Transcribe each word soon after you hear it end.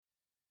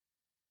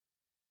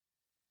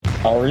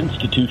Our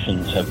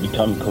institutions have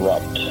become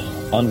corrupt.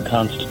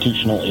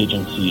 Unconstitutional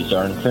agencies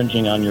are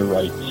infringing on your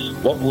rights.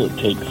 What will it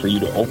take for you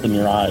to open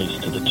your eyes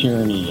to the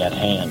tyranny at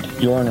hand?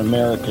 You're an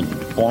American,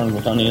 born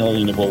with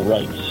unalienable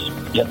rights,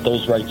 yet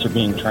those rights are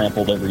being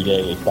trampled every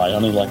day by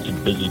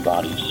unelected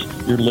busybodies.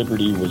 Your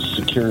liberty was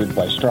secured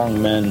by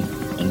strong men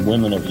and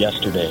women of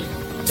yesterday.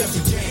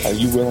 Are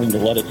you willing to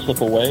let it slip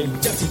away?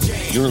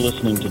 You're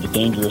listening to the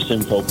Dangerous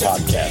Info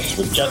Podcast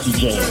with Jesse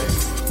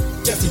James.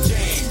 Jesse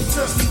James.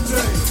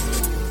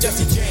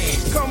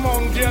 Come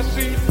on,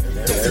 Jesse.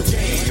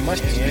 I'm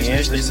ready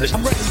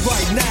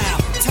right now.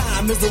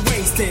 Time is a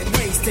wasted.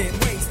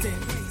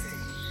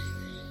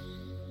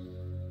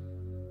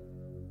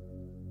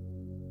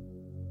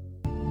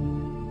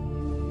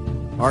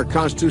 Our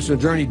constitutional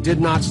journey did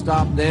not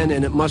stop then,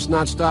 and it must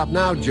not stop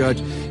now,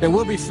 Judge. And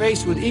we'll be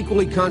faced with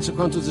equally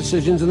consequential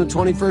decisions in the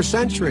 21st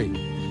century.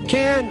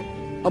 Can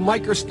a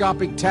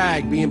microscopic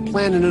tag be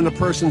implanted in a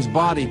person's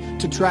body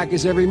to track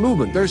his every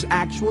movement? There's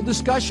actual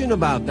discussion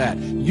about that.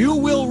 You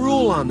will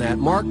rule on that,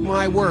 mark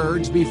my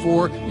words,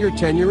 before your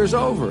tenure is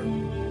over.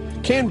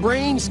 Can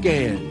brain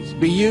scans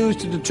be used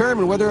to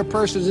determine whether a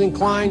person is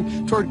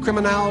inclined toward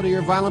criminality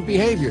or violent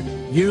behavior?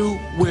 You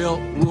will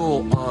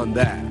rule on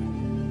that.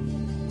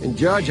 And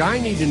Judge, I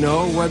need to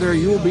know whether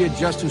you will be a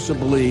justice who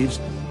believes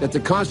that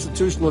the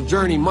constitutional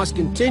journey must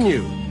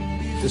continue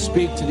to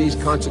speak to these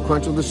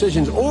consequential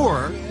decisions,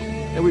 or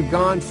that we've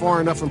gone far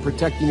enough in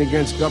protecting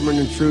against government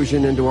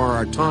intrusion into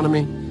our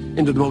autonomy,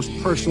 into the most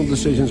personal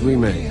decisions we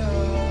make.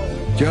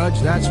 Judge,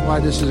 that's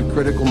why this is a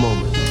critical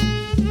moment.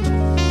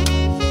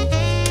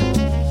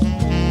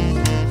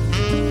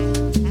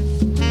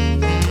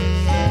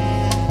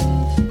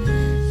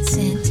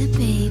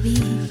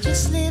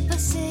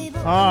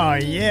 Oh,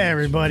 yeah,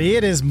 everybody.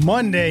 It is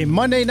Monday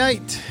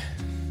night.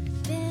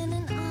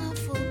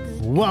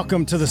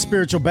 Welcome to the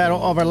spiritual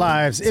battle of our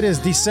lives. It is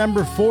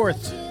December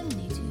 4th.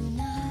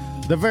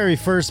 The very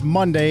first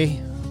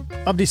Monday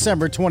of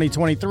December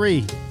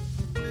 2023.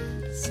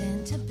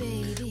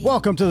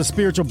 Welcome to the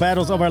spiritual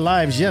battles of our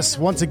lives. Yes,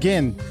 once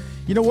again,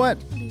 you know what?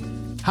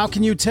 How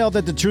can you tell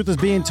that the truth is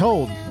being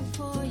told?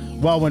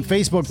 Well, when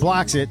Facebook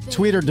blocks it,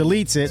 Twitter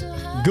deletes it,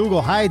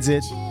 Google hides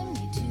it,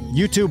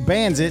 YouTube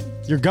bans it,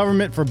 your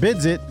government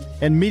forbids it,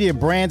 and media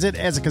brands it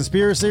as a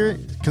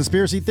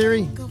conspiracy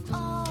theory,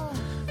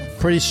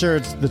 pretty sure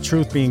it's the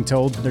truth being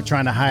told. They're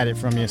trying to hide it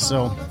from you,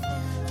 so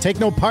take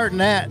no part in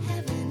that.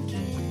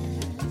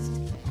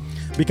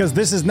 Because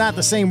this is not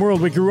the same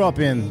world we grew up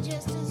in.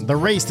 The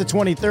race to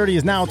 2030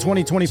 is now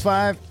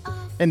 2025,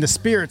 and the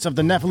spirits of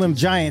the Nephilim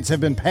giants have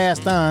been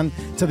passed on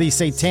to the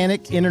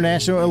satanic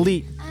international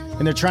elite,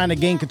 and they're trying to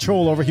gain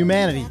control over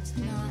humanity.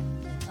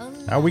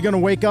 Are we going to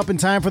wake up in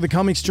time for the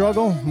coming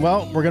struggle?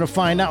 Well, we're going to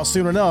find out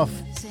soon enough.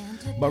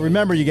 But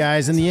remember, you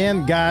guys, in the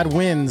end, God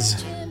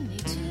wins.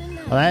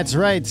 Well, that's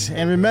right.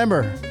 And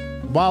remember,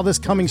 while this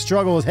coming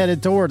struggle is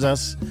headed towards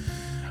us,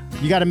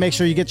 you got to make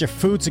sure you get your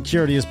food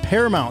security is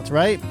paramount,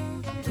 right?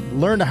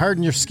 Learn to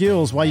harden your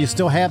skills while you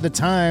still have the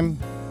time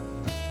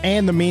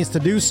and the means to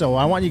do so.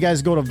 I want you guys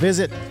to go to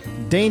visit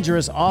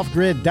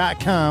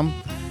dangerousoffgrid.com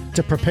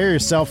to prepare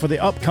yourself for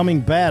the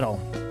upcoming battle.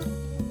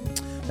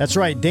 That's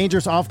right,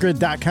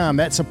 dangerousoffgrid.com.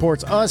 That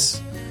supports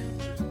us.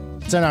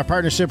 It's in our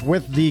partnership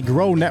with the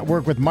Grow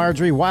Network with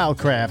Marjorie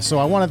Wildcraft. So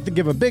I wanted to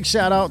give a big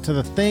shout out to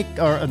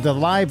the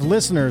live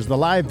listeners, the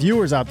live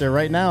viewers out there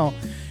right now.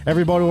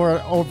 Everybody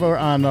over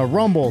on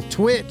Rumble,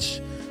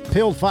 Twitch,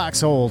 Pilled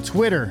Foxhole,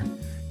 Twitter,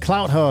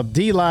 Clout Hub,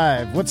 D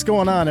Live. What's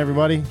going on,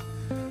 everybody?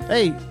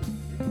 Hey,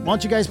 why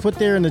don't you guys put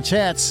there in the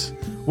chats,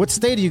 what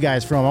state are you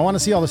guys from? I want to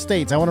see all the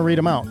states. I want to read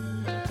them out.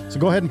 So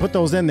go ahead and put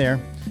those in there.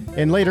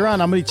 And later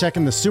on, I'm going to be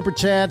checking the super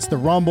chats, the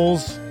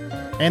rumbles,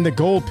 and the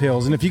gold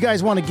pills. And if you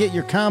guys want to get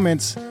your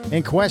comments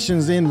and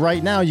questions in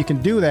right now, you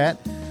can do that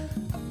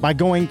by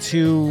going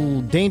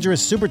to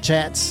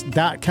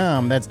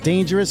dangeroussuperchats.com. That's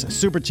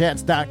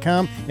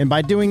dangeroussuperchats.com. And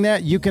by doing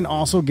that, you can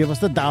also give us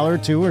 $1 or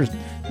 $2 or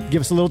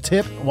give us a little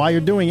tip while you're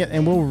doing it,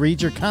 and we'll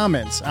read your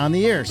comments on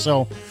the air.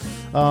 So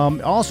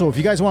also, if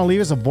you guys want to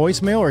leave us a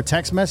voicemail or a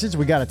text message,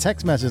 we got a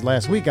text message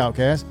last week,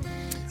 Outcast.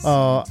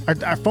 Our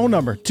phone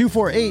number,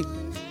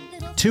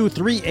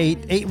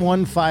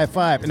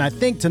 248-238-8155. And I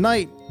think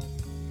tonight,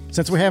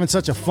 since we're having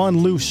such a fun,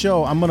 loose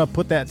show, I'm going to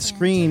put that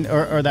screen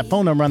or that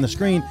phone number on the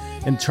screen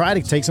and try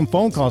to take some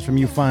phone calls from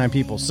you fine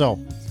people. So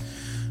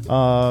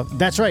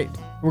that's right.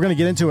 We're going to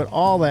get into it,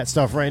 all that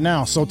stuff right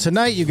now. So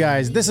tonight, you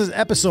guys, this is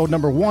episode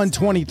number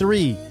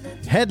 123,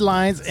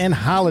 Headlines and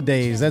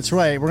Holidays. That's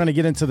right. We're going to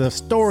get into the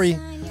story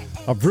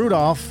of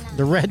Rudolph,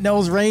 the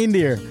red-nosed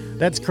reindeer.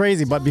 That's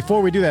crazy. But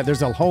before we do that,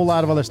 there's a whole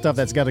lot of other stuff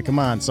that's got to come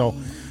on. So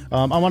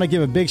I want to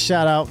give a big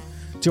shout out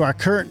to our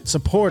current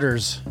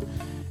supporters.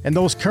 And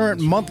those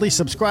current monthly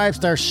Subscribe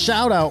Star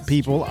shout out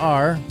people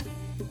are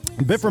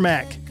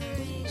Biffermac,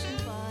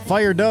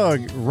 Fire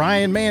Doug,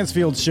 Ryan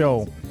Mansfield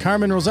Show,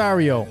 Carmen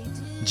Rosario,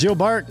 Jill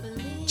Bart,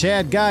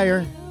 Chad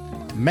Geyer,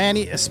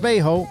 Manny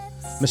Espejo,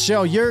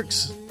 Michelle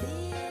Yerkes,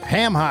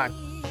 Hamhock,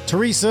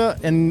 Teresa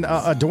and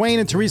Dwayne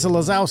and Teresa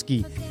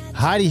Lazowski,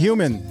 Heidi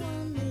Human,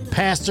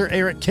 Pastor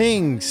Eric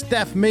King,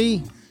 Steph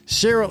Me,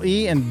 Cheryl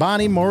E., and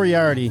Bonnie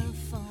Moriarty.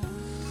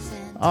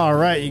 All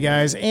right, you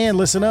guys, and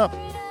listen up.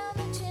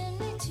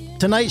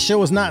 Tonight's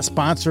show is not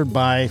sponsored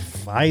by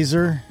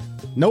Pfizer.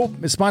 Nope,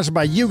 it's sponsored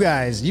by you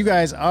guys. You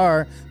guys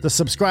are the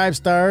subscribe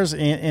stars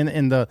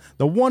and the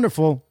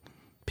wonderful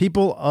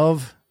people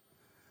of,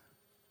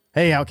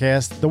 hey,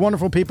 Outcast, the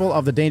wonderful people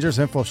of the Dangerous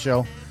Info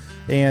Show.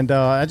 And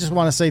I just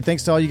want to say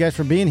thanks to all you guys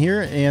for being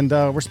here. And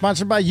we're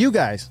sponsored by you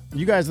guys.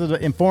 You guys are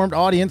the informed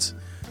audience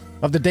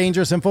of the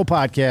Dangerous Info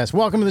Podcast.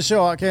 Welcome to the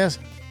show, Outcast.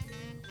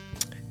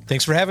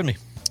 Thanks for having me.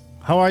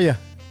 How are you?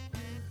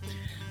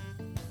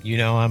 You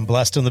know, I'm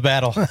blessed in the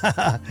battle.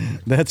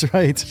 That's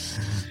right.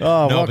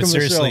 Oh, no, welcome but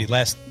seriously, to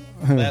the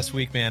show. last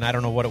week, man, I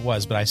don't know what it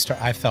was, but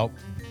I felt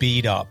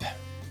beat up.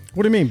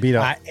 What do you mean beat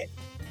up? I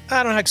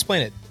don't know how to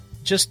explain it.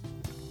 Just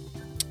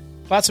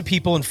lots of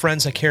people and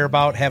friends I care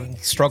about having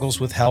struggles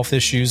with health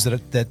issues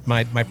that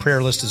my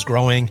prayer list is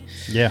growing.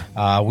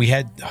 Yeah. We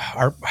have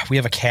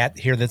a cat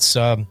here that's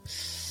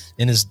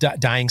in his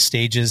dying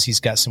stages. He's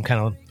got some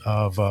kind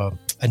of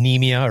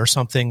anemia or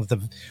something.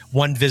 The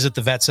one visit,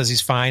 the vet says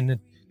he's fine.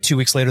 2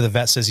 weeks later, the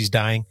vet says he's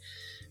dying.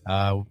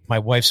 My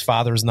wife's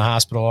father is in the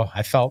hospital.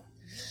 I felt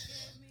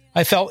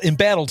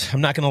embattled.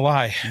 I'm not going to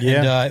lie. Yeah.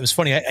 And it was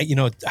funny.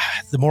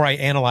 The more I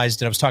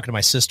analyzed it, I was talking to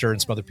my sister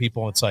and some other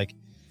people. And it's like,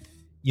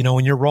 you know,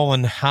 when you're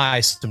rolling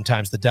high,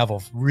 sometimes the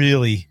devil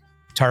really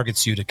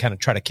targets you to kind of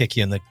try to kick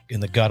you in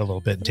the gut a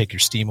little bit and take your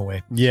steam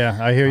away. Yeah,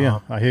 I hear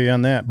you. I hear you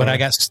on that. But I'm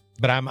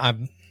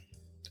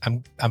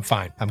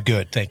fine. I'm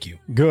good. Thank you.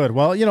 Good.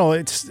 Well, you know,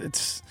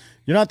 it's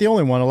you're not the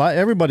only one.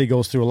 Everybody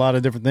goes through a lot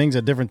of different things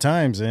at different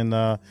times,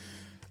 and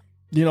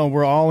you know,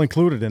 we're all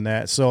included in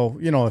that. So,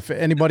 you know, if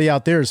anybody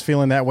out there is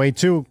feeling that way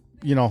too,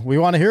 you know, we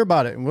want to hear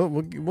about it.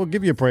 We'll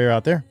give you a prayer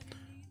out there.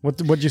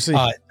 What'd you see?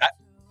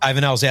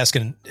 Ivan, I was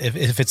asking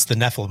if it's the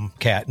Nephilim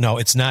cat. No,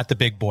 it's not the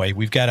big boy.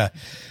 We've got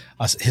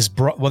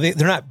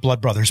they're not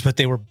blood brothers, but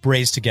they were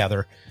raised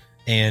together,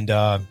 and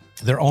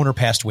their owner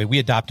passed away. We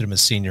adopted him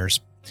as seniors,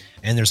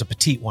 and there's a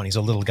petite one. He's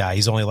a little guy.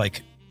 He's only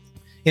like,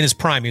 in his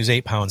prime, he was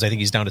 8 pounds. I think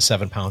he's down to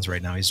 7 pounds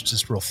right now. He's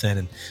just real thin.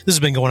 And this has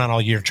been going on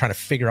all year, trying to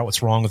figure out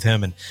what's wrong with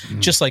him. And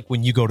just like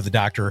when you go to the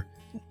doctor,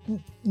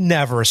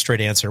 never a straight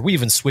answer. We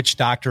even switch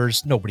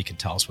doctors. Nobody can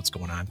tell us what's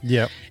going on.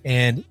 Yeah.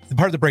 And the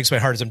part that breaks my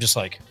heart is I'm just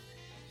like,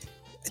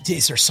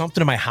 is there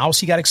something in my house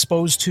he got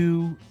exposed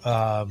to?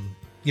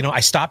 You know, I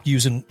stopped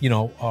using,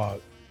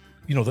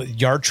 the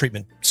yard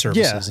treatment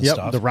services and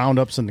stuff. The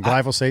Roundups and the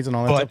glyphosates and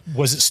all that but stuff.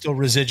 Was it still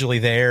residually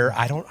there?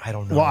 I don't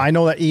know. Well, I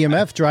know that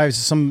EMF drives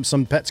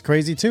some pets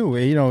crazy too.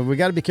 You know, we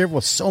got to be careful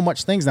with so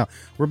much things now.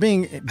 We're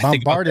being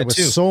bombarded with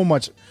so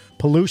much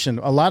pollution,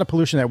 a lot of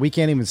pollution that we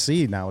can't even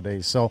see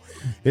nowadays. So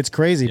it's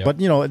crazy. Yep. But,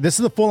 you know, this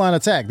is a full-on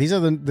attack. These are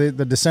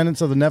the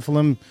descendants of the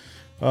Nephilim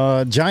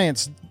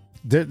giants.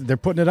 They're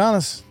putting it on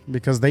us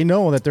because they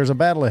know that there's a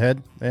battle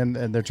ahead, and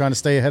they're trying to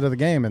stay ahead of the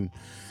game. And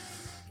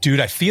dude,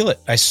 I feel it.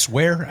 I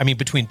swear. I mean,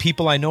 between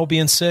people I know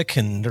being sick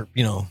and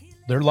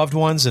their loved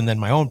ones, and then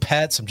my own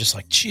pets, I'm just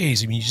like,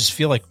 geez. I mean, you just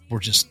feel like we're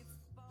just,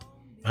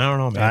 I don't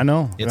know, man. I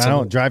know.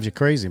 It drives you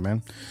crazy,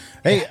 man.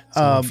 Hey,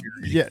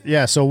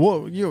 yeah.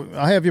 So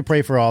I have you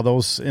pray for all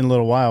those in a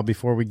little while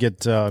before we get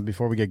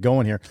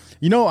going here.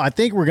 You know, I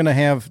think we're gonna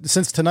have,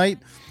 since tonight,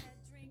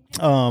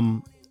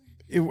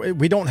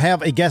 we don't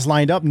have a guest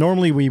lined up.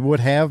 Normally we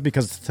would have,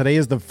 because today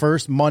is the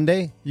first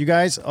Monday, you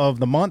guys, of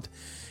the month.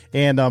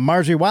 And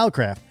Marjorie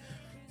Wildcraft,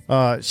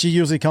 she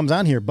usually comes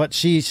on here, but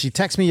she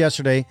texted me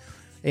yesterday,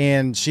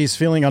 and she's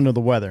feeling under the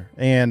weather,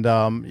 and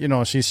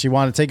she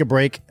wanted to take a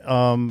break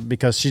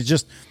because she's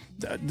just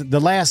the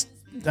last,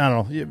 I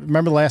don't know.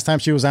 Remember the last time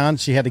she was on,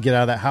 she had to get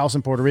out of that house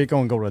in Puerto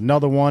Rico and go to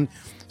another one.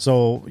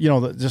 So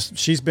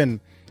she's been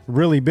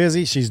really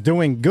busy. She's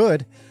doing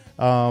good.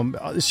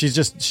 She's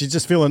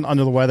just feeling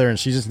under the weather, and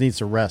she just needs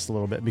to rest a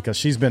little bit because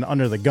she's been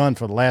under the gun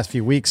for the last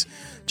few weeks,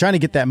 trying to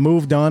get that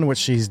move done, which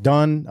she's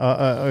done.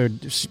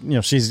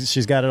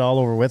 She's got it all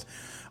over with.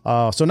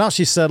 So now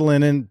she's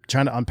settling in,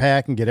 trying to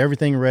unpack and get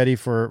everything ready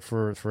for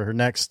her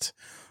next,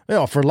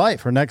 for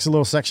life, her next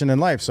little section in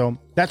life. So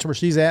that's where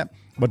she's at.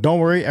 But don't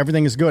worry,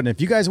 everything is good. And if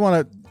you guys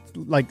want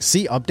to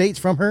see updates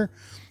from her,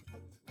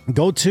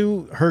 go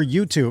to her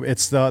YouTube.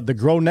 It's the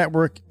Grow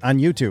Network on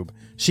YouTube.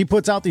 She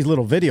puts out these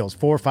little videos,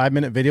 4 or 5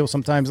 minute videos,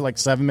 sometimes like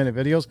 7-minute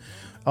videos.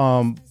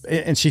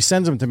 And she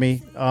sends them to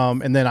me.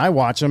 And then I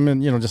watch them,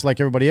 and, just like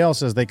everybody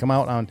else as they come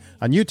out on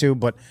YouTube,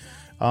 but,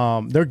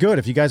 they're good.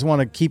 If you guys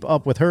want to keep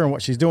up with her and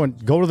what she's doing,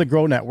 go to the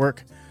Grow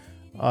Network,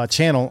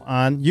 channel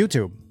on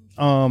YouTube.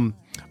 All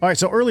right.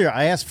 So earlier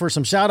I asked for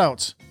some shout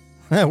outs.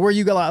 Where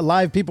you got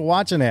live people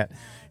watching at?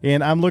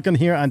 And I'm looking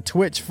here on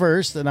Twitch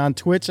first, and on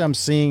Twitch I'm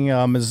seeing,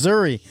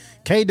 Missouri,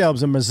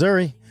 K-Dubs in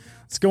Missouri.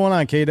 What's going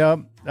on,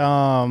 K-Dub?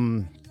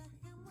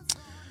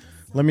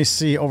 Let me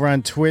see. Over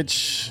on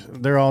Twitch,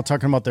 they're all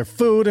talking about their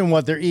food and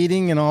what they're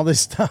eating and all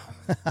this stuff.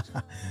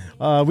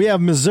 We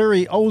have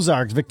Missouri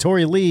Ozarks,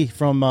 Victoria Lee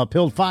from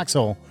Pilled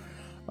Foxhole.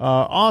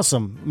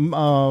 Awesome.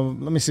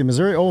 Let me see.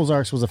 Missouri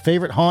Ozarks was a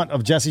favorite haunt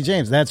of Jesse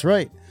James. That's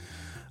right.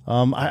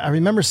 I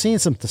remember seeing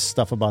some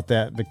stuff about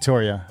that,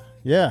 Victoria.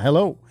 Yeah,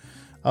 hello.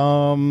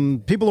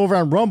 People over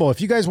on Rumble,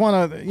 if you guys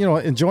want to,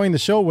 enjoying the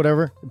show,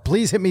 whatever,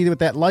 please hit me with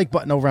that like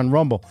button over on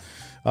Rumble.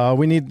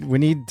 We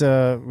need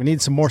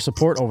some more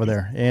support over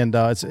there, and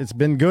it's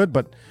been good,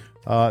 but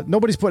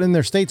nobody's putting in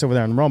their states over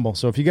there on Rumble.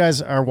 So if you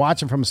guys are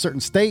watching from a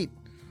certain state,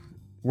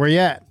 where you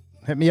at?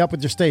 Hit me up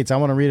with your states. I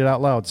want to read it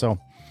out loud. So,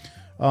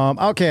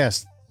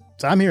 Outcast,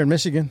 I'm here in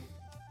Michigan.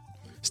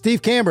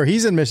 Steve Camber,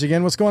 he's in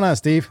Michigan. What's going on,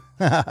 Steve?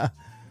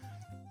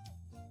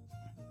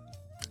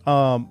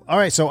 All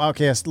right, so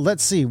Outcast,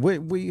 let's see.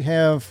 We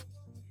have...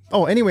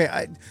 Oh,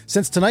 anyway,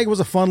 since tonight was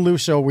a fun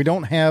loose show, we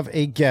don't have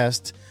a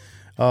guest.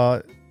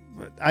 I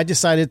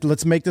decided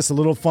let's make this a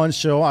little fun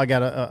show. I got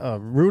a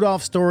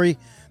Rudolph story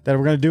that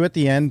we're going to do at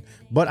the end,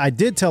 but I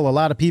did tell a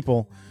lot of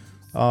people,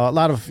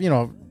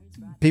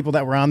 people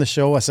that were on the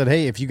show, I said,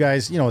 hey, if you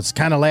guys, it's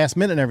kind of last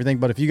minute and everything,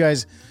 but if you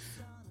guys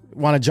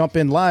want to jump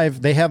in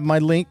live, they have my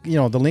link,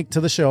 the link to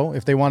the show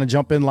if they want to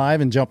jump in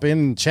live and jump in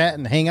and chat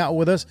and hang out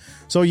with us.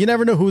 So you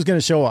never know who's going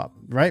to show up,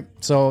 right?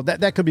 So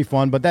that could be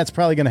fun, but that's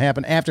probably going to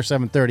happen after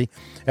 7:30,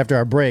 after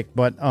our break.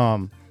 But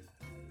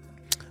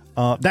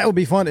that would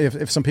be fun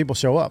if some people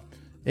show up.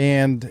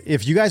 And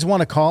if you guys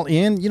want to call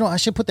in, I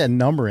should put that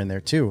number in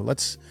there too.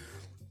 Let's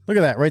look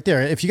at that right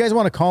there. If you guys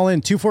want to call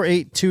in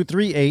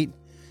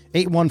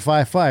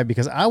 248-238-8155,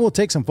 because I will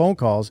take some phone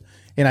calls,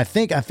 and I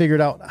think I figured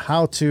out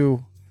how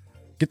to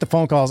get the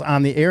phone calls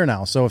on the air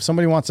now. So if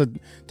somebody wants to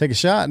take a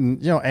shot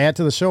and, add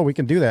to the show, we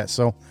can do that.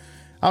 So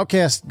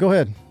Outcast, go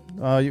ahead.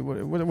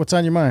 What's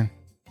on your mind?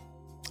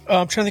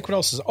 I'm trying to think what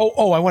else is.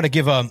 I want to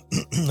give a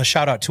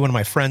shout out to one of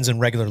my friends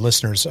and regular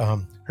listeners. Her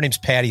name's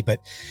Patty, but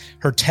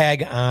her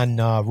tag on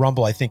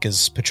Rumble, I think,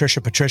 is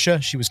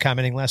Patricia. She was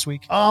commenting last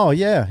week. Oh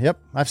yeah, yep.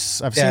 I've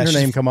seen her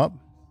name come up.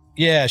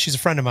 Yeah, she's a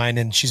friend of mine,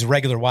 and she's a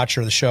regular watcher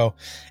of the show.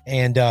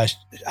 And I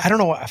don't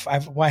know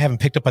why I haven't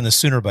picked up on this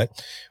sooner,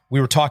 but we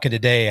were talking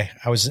today.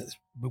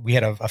 We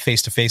had a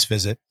face-to-face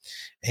visit,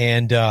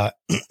 and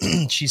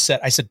she said,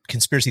 I said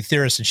conspiracy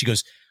theorists, and she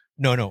goes,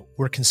 no,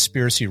 we're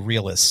conspiracy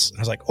realists. I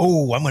was like,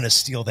 oh, I'm going to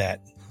steal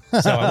that.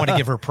 So I want to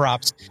give her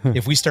props.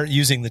 If we start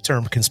using the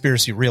term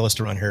conspiracy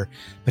realist around here,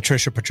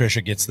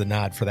 Patricia gets the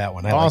nod for that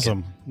one.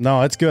 Awesome. Like it.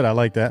 No, it's good. I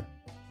like that.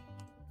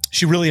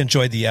 She really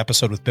enjoyed the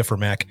episode with Biffer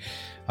Mac.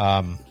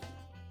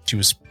 She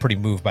was pretty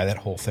moved by that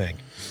whole thing.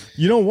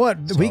 You know what?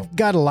 So, we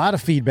got a lot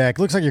of feedback.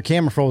 Looks like your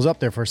camera froze up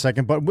there for a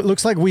second, but it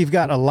looks like we've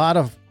got a lot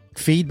of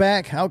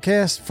feedback,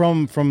 Outcast,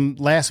 from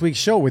last week's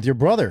show with your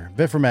brother,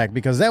 Biffer Mac,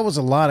 because that was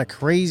a lot of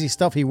crazy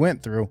stuff he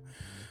went through.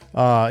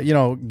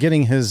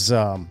 Getting his,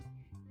 going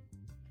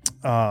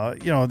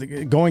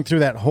through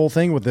that whole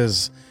thing with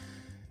his,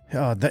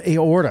 the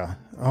aorta.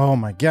 Oh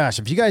my gosh.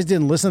 If you guys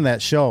didn't listen to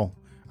that show,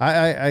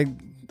 I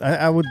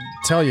would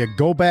tell you,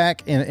 go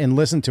back and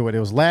listen to it.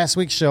 It was last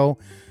week's show.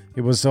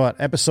 It was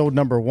episode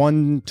number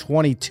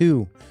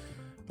 122.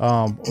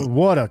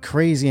 What a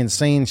crazy,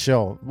 insane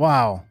show.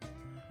 Wow.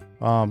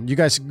 You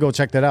guys can go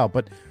check that out.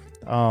 But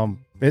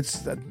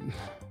it's,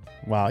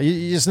 wow,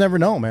 you just never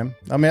know, man.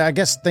 I mean, I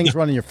guess things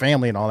run in your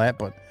family and all that,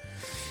 but.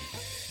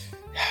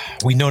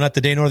 We know not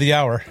the day nor the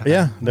hour.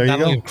 Yeah, there you go.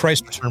 Not only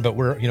Christ's return, but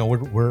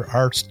we're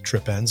our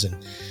trip ends,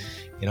 and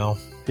Yeah,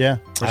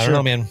 I don't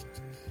know, man.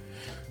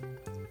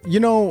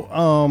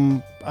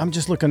 I'm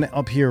just looking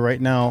up here right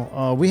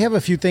now. We have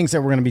a few things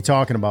that we're going to be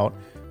talking about.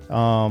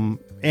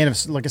 And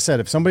if, like I said,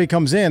 if somebody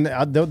comes in,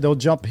 they'll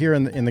jump here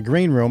in the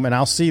green room, and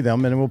I'll see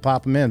them, and we'll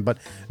pop them in. But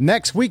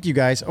next week, you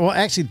guys, well,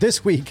 actually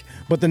this week,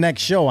 but the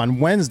next show on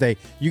Wednesday,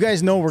 you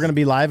guys know we're going to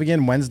be live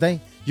again Wednesday.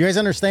 You guys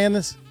understand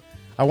this?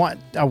 I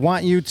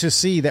want you to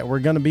see that we're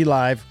going to be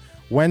live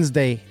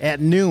Wednesday at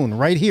noon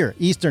right here,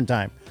 Eastern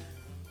time.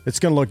 It's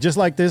going to look just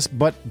like this,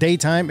 but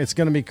daytime, it's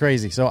going to be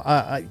crazy. So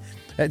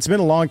it's been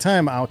a long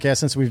time, Outcast,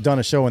 since we've done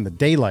a show in the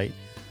daylight.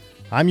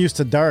 I'm used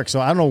to dark, so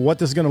I don't know what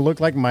this is going to look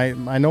like.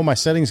 I know my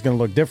setting's going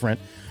to look different.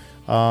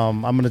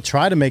 I'm going to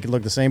try to make it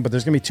look the same, but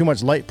there's going to be too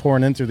much light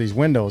pouring in through these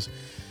windows,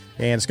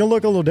 and it's going to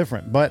look a little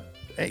different. But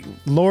hey,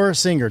 Laura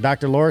Singer,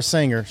 Dr. Laura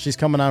Singer, she's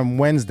coming on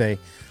Wednesday,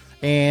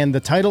 and the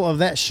title of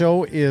that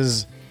show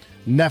is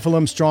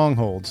Nephilim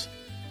Strongholds,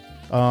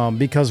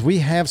 because we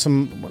have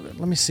some.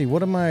 Let me see.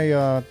 What am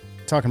I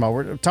talking about?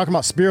 We're talking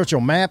about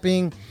spiritual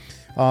mapping.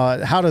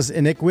 How does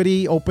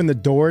iniquity open the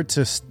door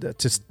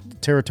to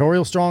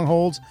territorial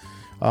strongholds?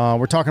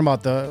 We're talking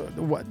about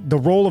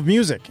the role of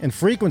music and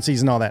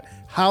frequencies and all that.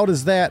 How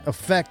does that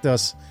affect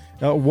us?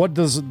 What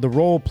does the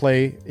role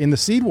play in the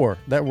seed war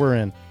that we're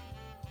in?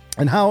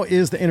 And how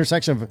is the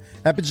intersection of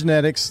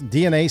epigenetics,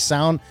 DNA,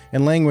 sound,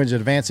 and language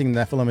advancing the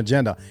Nephilim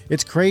agenda?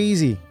 It's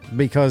crazy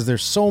because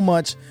there's so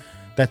much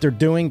that they're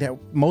doing that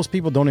most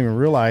people don't even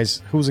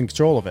realize who's in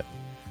control of it.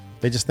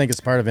 They just think it's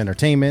part of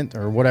entertainment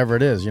or whatever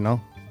it is,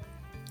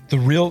 The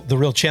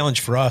real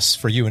challenge for us,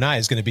 for you and I,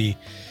 is going to be,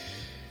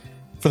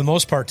 for the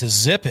most part, to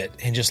zip it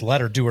and just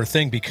let her do her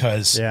thing,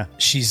 because I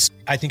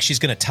think she's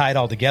going to tie it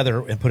all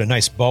together and put a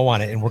nice bow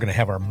on it, and we're going to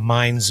have our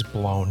minds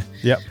blown.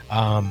 Yep.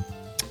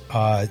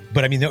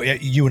 But I mean,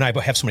 you and I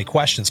have so many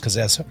questions, because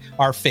as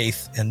our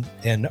faith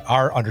and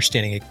our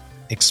understanding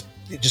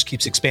it just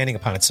keeps expanding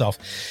upon itself.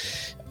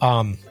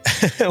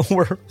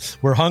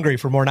 We're hungry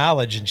for more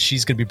knowledge, and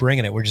she's going to be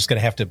bringing it. We're just going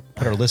to have to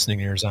put our listening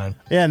ears on.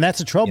 Yeah, and that's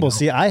the trouble.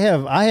 See, I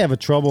have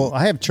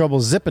trouble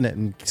zipping it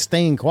and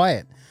staying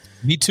quiet.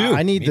 Me too.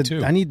 I need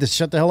to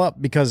shut the hell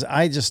up because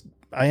I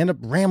end up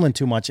rambling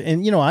too much.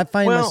 And I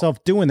find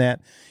myself doing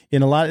that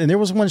in a lot. And there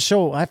was one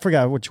show, I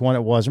forgot which one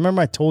it was.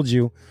 Remember I told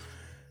you,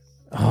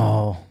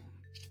 2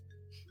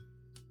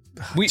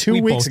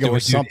 weeks ago or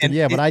something.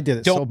 Yeah, but I did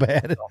it so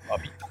bad.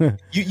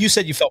 You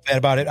said you felt bad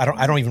about it.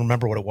 I don't even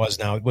remember what it was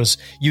now. It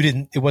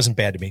wasn't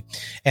bad to me.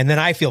 And then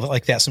I feel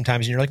like that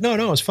sometimes, and you're like,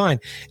 no, it's fine.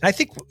 And I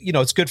think,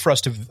 it's good for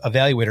us to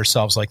evaluate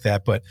ourselves like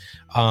that. But,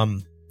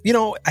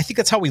 I think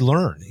that's how we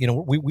learn.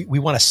 We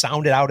want to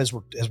sound it out as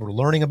we're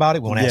learning about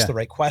it. We want to ask the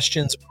right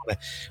questions. We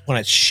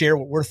want to share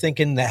what we're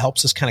thinking. That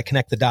helps us kind of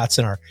connect the dots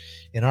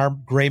in our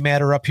gray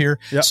matter up here.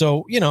 Yep.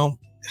 So,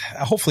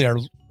 hopefully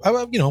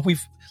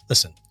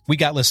we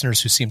got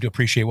listeners who seem to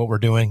appreciate what we're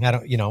doing.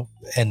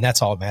 And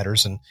that's all that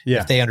matters. And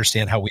if they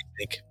understand how we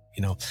think,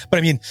 but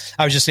I mean,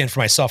 I was just saying for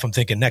myself, I'm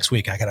thinking next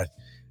week I got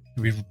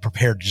to be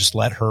prepared to just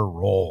let her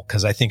roll.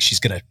 Cause I think she's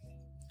going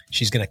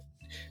to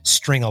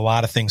string a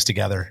lot of things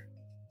together.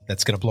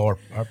 That's going to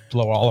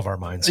blow all of our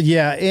minds.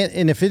 Yeah.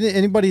 And if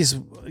anybody's,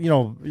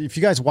 if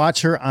you guys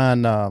watch her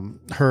on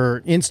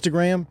her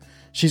Instagram,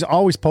 she's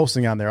always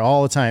posting on there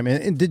all the time.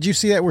 And did you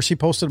see that where she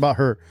posted about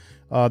her,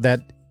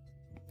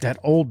 that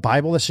old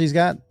Bible that she's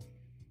got?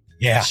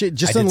 Yeah.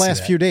 Just in the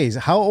last few days.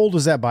 How old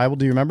was that Bible?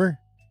 Do you remember?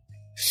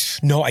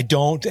 No, I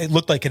don't. It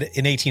looked like an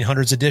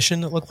 1800s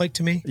edition. It looked like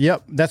to me.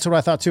 Yep. That's what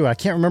I thought too. I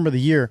can't remember the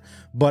year,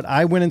 but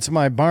I went into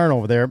my barn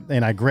over there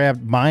and I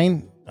grabbed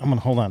mine.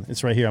 Hold on.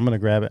 It's right here. I'm going to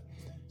grab it.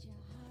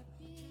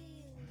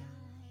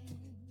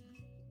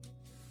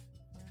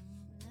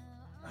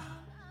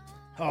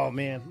 Oh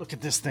man, look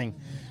at this thing.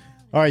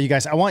 All right, you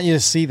guys, I want you to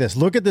see this.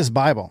 Look at this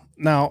Bible.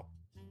 Now,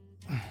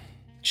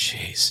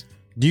 jeez.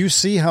 Do you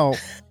see how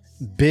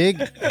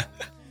big?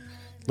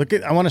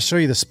 I want to show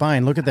you the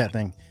spine. Look at that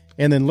thing.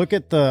 And then look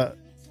at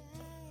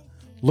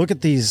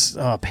these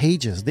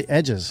pages, the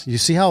edges. You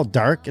see how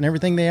dark and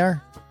everything they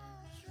are?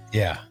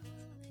 Yeah.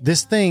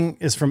 This thing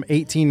is from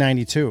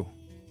 1892.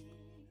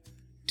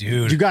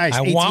 Dude, you guys,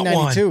 I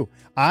 1892. Want one.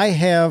 I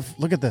have,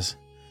 look at this.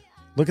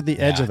 Look at the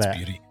edge of that.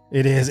 Beauty.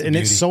 It is, and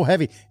it's so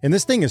heavy. And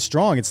this thing is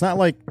strong. It's not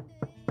like,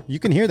 you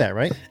can hear that,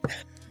 right?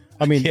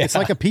 I mean, it's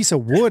like a piece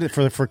of wood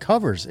for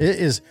covers. It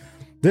is.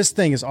 This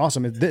thing is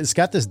awesome. It's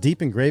got this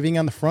deep engraving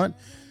on the front.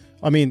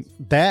 I mean,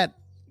 that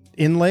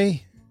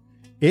inlay,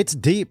 it's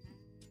deep.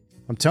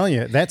 I'm telling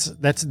you, this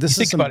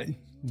is some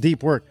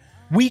deep work.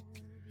 We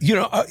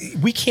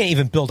can't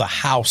even build a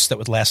house that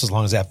would last as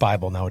long as that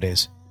Bible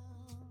nowadays.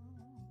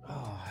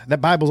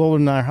 That Bible's older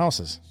than our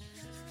houses.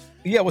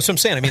 Yeah, what's what I'm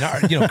saying. I mean,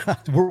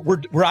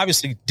 we're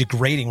obviously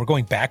degrading. We're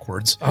going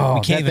backwards. We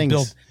can't even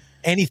build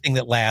anything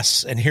that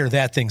lasts. And here,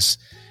 that thing's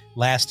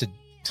lasted.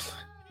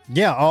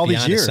 Yeah, all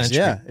these years.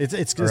 Yeah,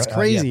 it's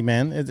crazy,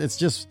 man.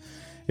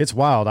 It's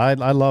wild. I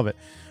love it.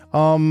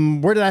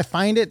 Where did I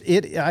find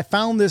it? I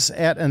found this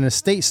at an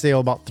estate sale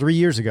about 3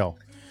 years ago,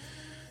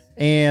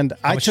 and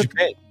How much you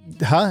paid?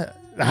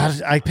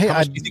 I paid. How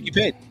much do you think you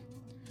paid?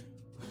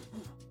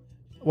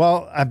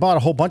 Well, I bought a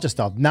whole bunch of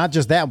stuff, not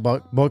just that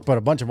book, but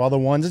a bunch of other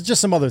ones. It's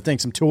just some other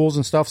things, some tools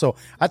and stuff. So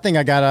I think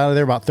I got out of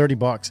there about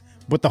 $30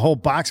 with the whole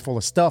box full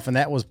of stuff, and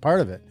that was part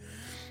of it.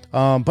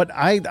 But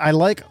I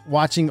like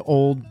watching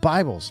old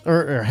Bibles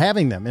or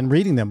having them and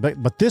reading them.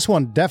 But this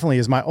one definitely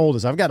is my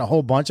oldest. I've got a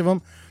whole bunch of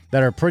them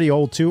that are pretty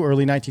old too,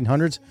 early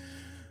 1900s.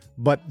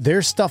 But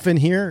there's stuff in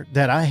here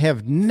that I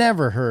have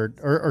never heard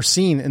or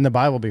seen in the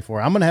Bible before.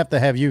 I'm going to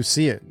have you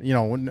see it,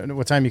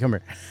 what time you come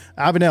here.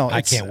 Avenel,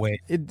 I can't wait.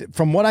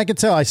 From what I can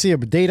tell, I see a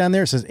date on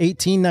there. It says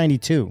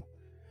 1892.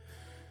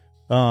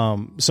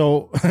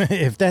 So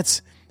if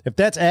that's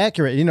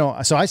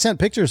accurate, so I sent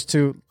pictures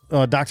to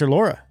Dr.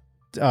 Laura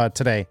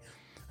today.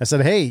 I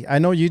said, hey, I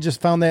know you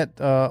just found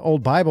that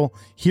old Bible.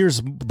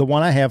 Here's the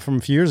one I have from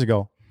a few years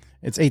ago.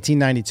 It's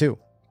 1892.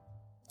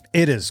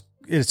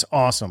 It's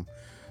awesome.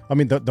 I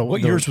mean,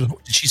 what years was?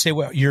 Did she say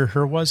what year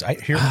her was? I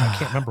can't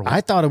remember.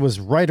 I thought it was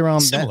right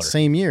around that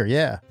same year.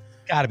 Yeah,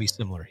 got to be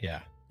similar.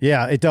 Yeah,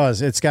 yeah, it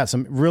does. It's got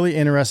some really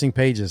interesting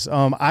pages.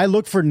 I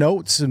look for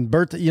notes and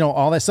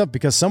all that stuff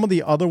because some of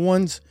the other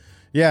ones,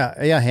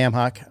 yeah, ham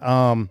hock.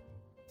 I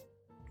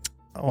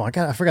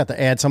forgot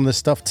to add some of this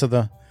stuff to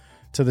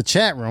the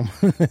chat room.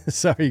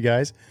 Sorry,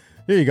 guys.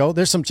 There you go.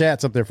 There's some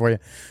chats up there for you.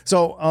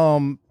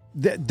 So,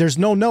 there's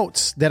no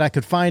notes that I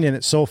could find in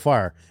it so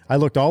far. I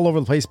looked all over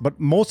the place, but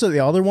most of the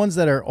other ones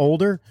that are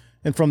older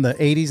and from the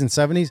 80s and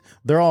 70s,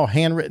 they're all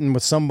handwritten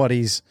with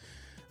somebody's,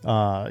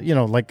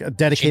 like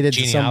dedicated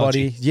to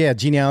somebody. Yeah,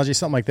 genealogy,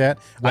 something like that.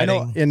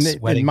 Weddings, I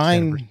know in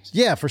mine,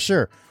 yeah, for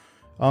sure.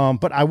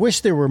 But I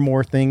wish there were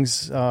more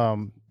things,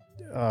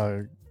 written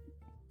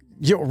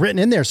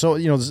in there. So,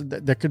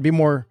 there could be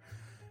more,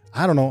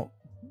 I don't know,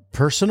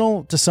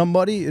 personal to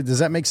somebody. Does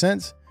that make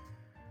sense?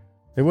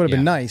 It would have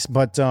been nice,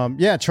 but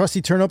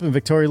trusty turn up in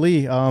Victoria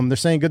Lee. They're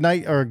saying good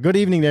night or good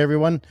evening to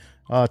everyone.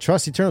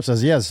 Trusty Turnip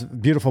says, yes,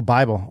 beautiful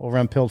Bible over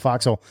on Pilled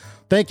Foxhole.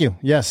 Thank you.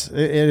 Yes, it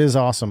is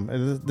awesome. We're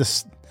going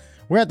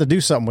to have to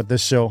do something with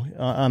this show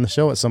on the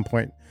show at some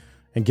point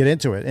and get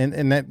into it.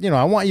 And that,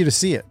 I want you to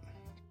see it.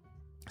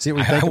 See what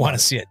we think. I want to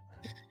see it.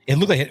 It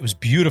looked like it was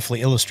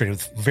beautifully illustrated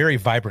with very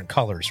vibrant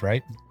colors,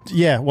 right?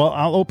 Yeah. Well,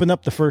 I'll open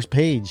up the first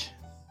page.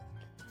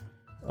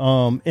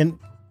 And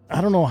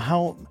I don't know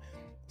how,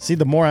 see,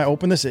 the more I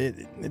open this,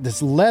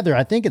 this leather,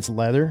 I think it's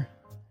leather.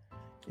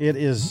 It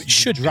is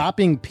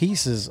dropping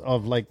pieces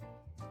of like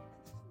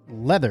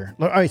leather.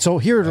 All right, so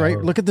here, right?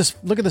 Look at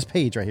this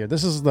page right here.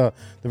 This is the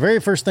very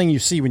first thing you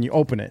see when you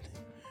open it.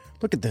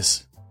 Look at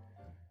this.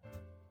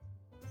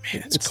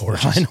 Man, it's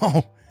gorgeous. I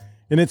know.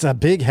 And it's a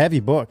big, heavy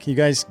book. You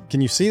guys,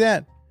 can you see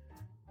that?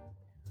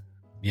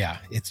 Yeah,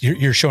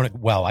 you're showing it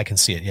well. I can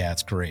see it. Yeah,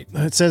 it's great.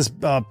 It says,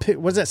 what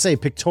does that say?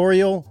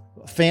 Pictorial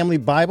Family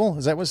Bible?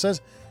 Is that what it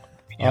says?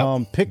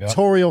 Yep.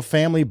 Pictorial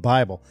Family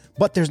Bible.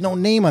 But there's no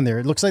name on there.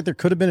 It looks like there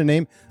could have been a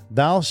name.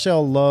 Thou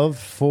shalt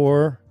love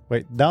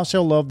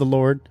the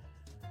Lord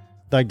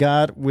thy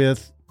God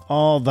with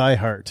all thy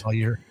heart.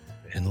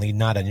 And lean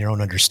not on your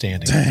own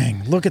understanding.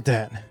 Dang, look at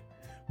that.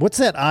 What's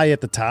that eye at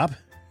the top?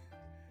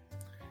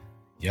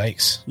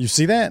 Yikes. You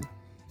see that?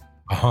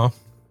 Uh-huh.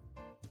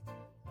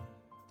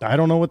 I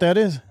don't know what that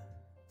is.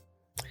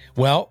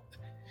 Well,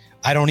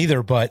 I don't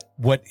either, but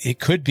what it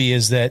could be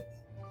is that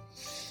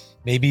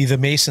maybe the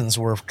Masons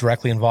were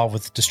directly involved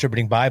with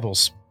distributing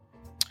Bibles.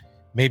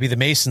 Maybe the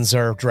Masons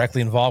are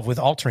directly involved with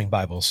altering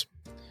Bibles.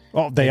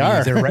 Oh, they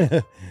are.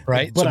 They're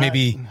right. But so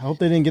maybe I hope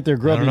they didn't get their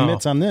grubby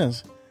mitts on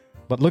this.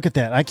 But look at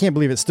that. I can't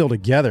believe it's still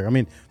together. I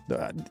mean,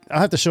 I'll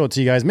have to show it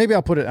to you guys. Maybe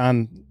I'll put it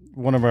on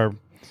one of our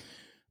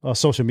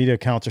social media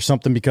accounts or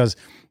something, because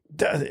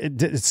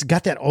it's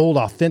got that old,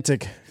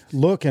 authentic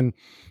look and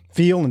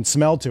feel and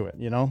smell to it,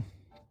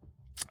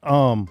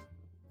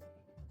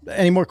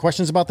 Any more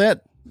questions about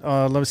that?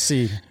 Let's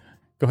see.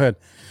 Go ahead.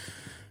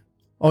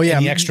 Oh yeah.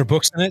 Any extra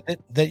books in it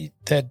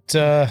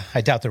that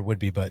I doubt there would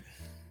be, but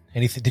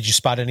anything, did you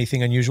spot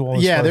anything unusual?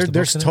 Yeah,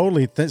 there's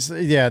totally,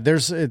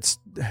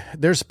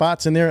 there's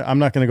spots in there. I'm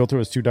not going to go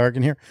through. It's too dark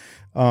in here.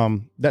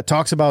 That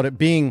talks about it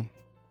being,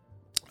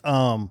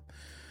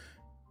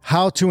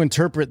 how to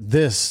interpret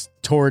this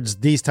towards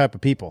these type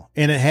of people.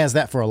 And it has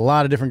that for a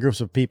lot of different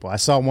groups of people. I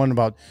saw one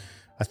about,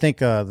 I think,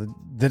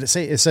 did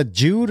it said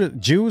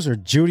Jews or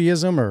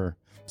Judaism or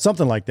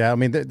something like that. I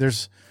mean,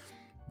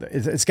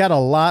 it's got a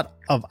lot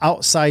of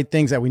outside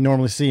things that we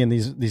normally see in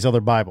these other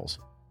Bibles.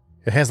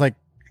 It has like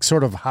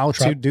sort of how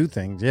to do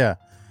things. Yeah.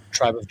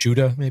 Tribe of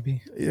Judah,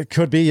 maybe. It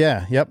could be.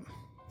 Yeah. Yep.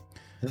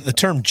 The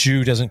term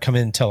Jew doesn't come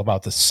in until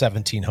about the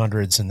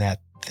 1700s, and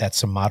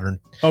that's a modern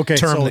term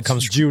so that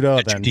comes from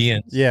Judah. Then.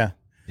 Judeans. Yeah.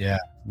 Yeah.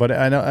 But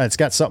I know it's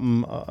got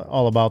something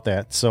all about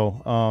that.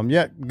 So,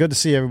 good to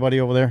see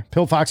everybody over there.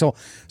 Pill Foxhole.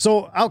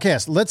 So,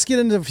 Outcast, let's get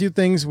into a few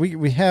things.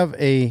 We have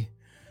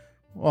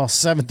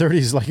 7:30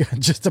 is like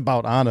just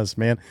about on us,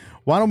 man.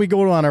 Why don't we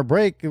go on our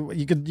break?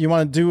 You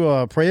want to do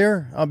a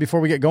prayer before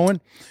we get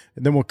going?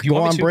 And then we'll go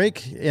on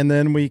break, and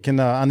then we can,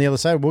 on the other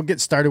side, we'll get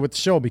started with the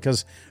show,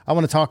 because I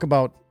want to talk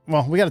about,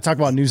 we got to talk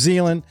about New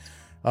Zealand,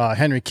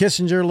 Henry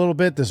Kissinger a little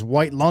bit, this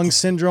white lung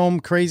syndrome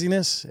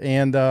craziness,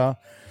 and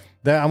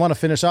that I want to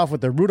finish off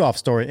with the Rudolph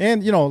story.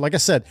 And, like I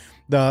said,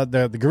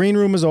 the green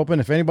room is open.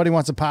 If anybody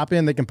wants to pop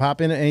in, they can pop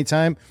in at any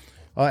time.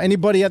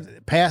 Anybody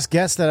past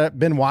guests that have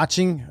been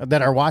watching,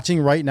 that are watching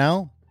right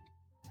now,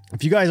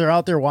 if you guys are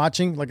out there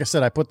watching, like I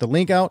said, I put the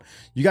link out.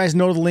 You guys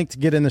know the link to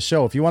get in the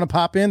show. If you want to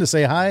pop in to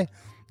say hi,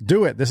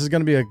 do it. This is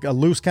going to be a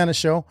loose kind of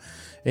show,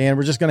 and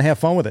we're just going to have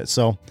fun with it.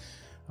 So,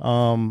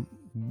 on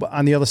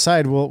the other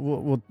side,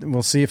 we'll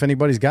see if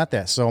anybody's got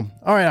that. So,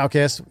 all right,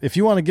 Outcast, if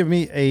you want to give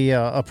me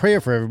a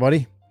prayer for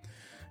everybody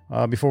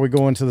before we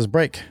go into this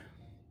break.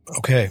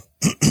 Okay.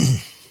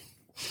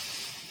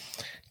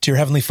 Dear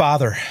Heavenly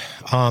Father,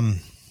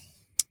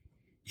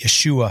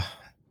 Yeshua,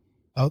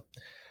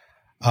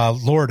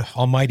 Lord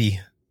Almighty,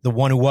 the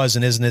one who was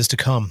and is to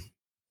come,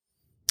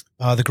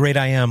 the great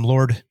I am,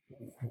 Lord,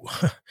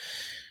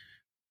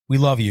 we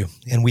love you,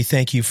 and we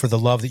thank you for the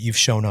love that you've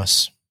shown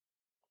us.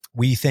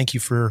 We thank you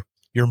for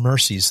your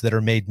mercies that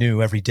are made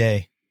new every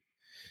day.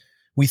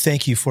 We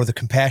thank you for the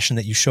compassion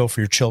that you show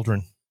for your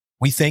children.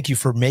 We thank you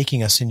for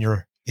making us in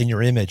your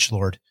image,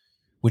 Lord,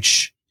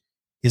 which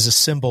is a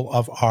symbol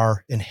of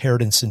our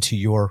inheritance into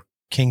your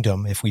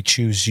kingdom if we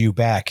choose you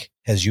back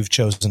as you've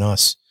chosen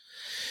us.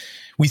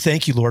 We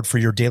thank you, Lord, for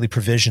your daily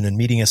provision and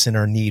meeting us in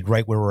our need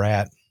right where we're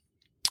at.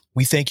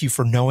 We thank you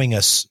for knowing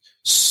us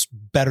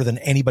better than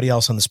anybody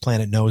else on this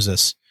planet knows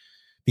us,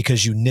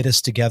 because you knit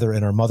us together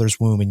in our mother's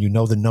womb and you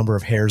know the number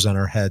of hairs on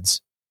our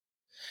heads.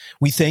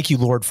 We thank you,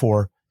 Lord,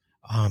 for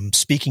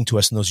speaking to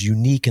us in those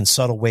unique and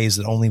subtle ways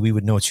that only we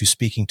would know it's you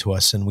speaking to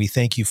us. And we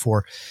thank you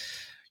for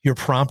your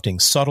prompting,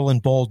 subtle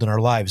and bold in our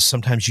lives.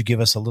 Sometimes you give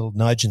us a little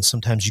nudge, and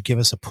sometimes you give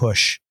us a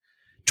push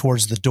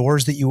towards the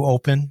doors that you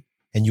open,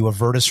 and you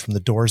avert us from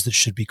the doors that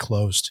should be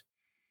closed.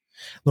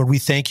 Lord, we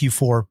thank you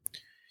for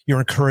your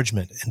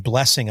encouragement and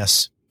blessing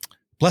us,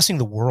 blessing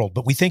the world.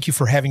 But we thank you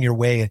for having your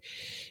way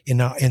in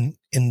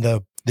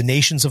the the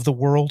nations of the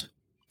world,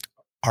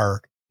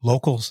 our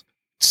local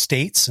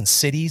states and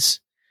cities,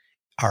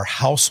 our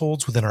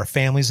households within our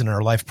families and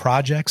our life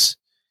projects.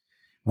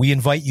 We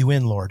invite you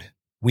in, Lord.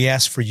 We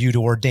ask for you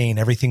to ordain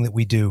everything that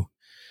we do.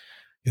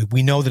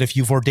 We know that if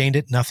you've ordained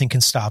it, nothing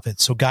can stop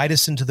it. So guide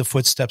us into the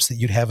footsteps that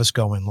you'd have us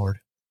go in, Lord.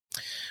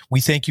 We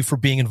thank you for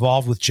being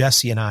involved with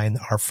Jesse and I in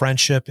our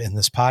friendship in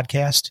this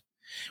podcast.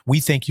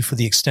 We thank you for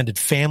the extended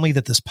family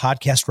that this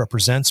podcast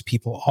represents,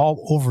 people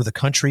all over the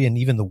country and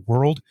even the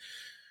world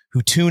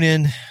who tune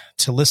in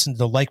to listen to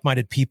the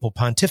like-minded people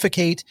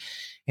pontificate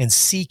and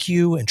seek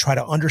you and try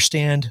to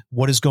understand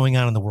what is going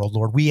on in the world,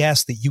 Lord. We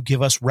ask that you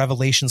give us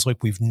revelations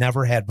like we've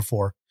never had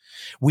before.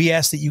 We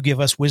ask that you give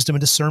us wisdom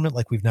and discernment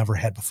like we've never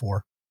had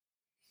before.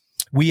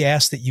 We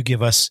ask that you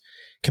give us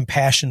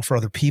compassion for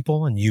other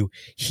people and you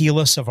heal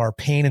us of our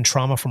pain and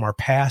trauma from our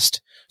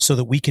past so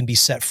that we can be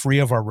set free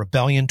of our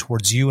rebellion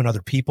towards you and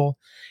other people,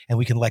 and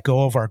we can let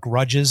go of our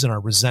grudges and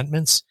our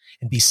resentments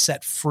and be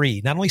set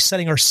free, not only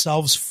setting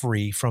ourselves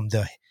free from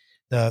the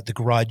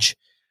grudge,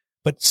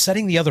 but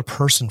setting the other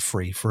person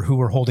free for who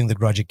we're holding the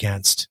grudge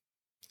against.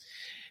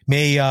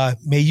 May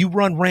you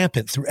run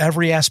rampant through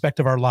every aspect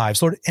of our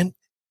lives, Lord. And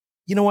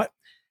you know what?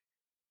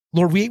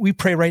 Lord, we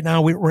pray right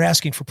now, we're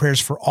asking for prayers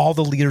for all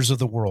the leaders of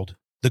the world,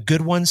 the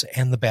good ones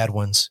and the bad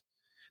ones.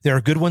 There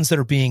are good ones that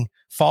are being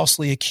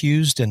falsely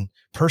accused and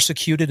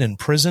persecuted and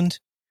imprisoned.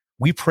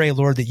 We pray,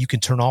 Lord, that you can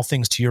turn all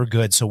things to your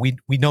good. So we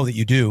know that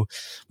you do.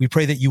 We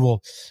pray that you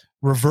will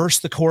reverse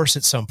the course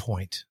at some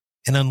point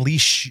and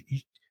release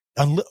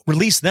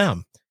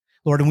them,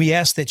 Lord. And we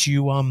ask that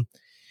you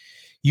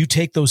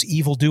take those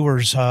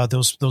evildoers,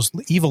 those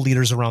evil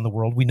leaders around the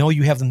world. We know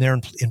you have them there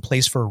in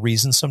place for a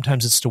reason.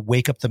 Sometimes it's to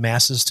wake up the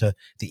masses to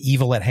the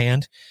evil at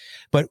hand.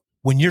 But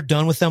when you're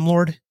done with them,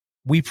 Lord,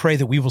 we pray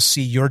that we will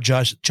see your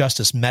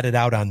justice meted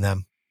out on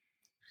them.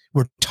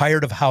 We're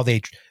tired of how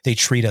they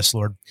treat us,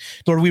 Lord.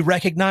 Lord, we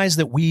recognize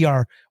that we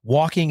are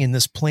walking in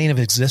this plane of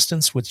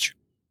existence, which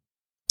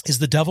is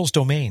the devil's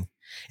domain.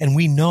 And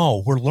we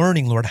know, we're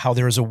learning, Lord, how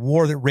there is a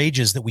war that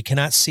rages that we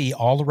cannot see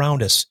all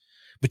around us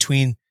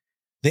between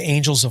the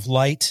angels of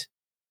light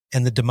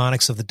and the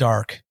demonics of the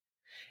dark.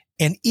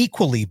 And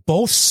equally,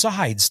 both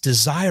sides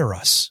desire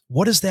us.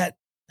 What is that?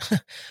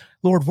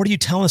 Lord, what are you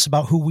telling us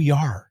about who we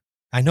are?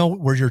 I know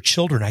we're your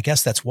children. I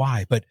guess that's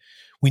why. But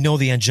we know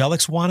the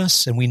angelics want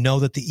us, and we know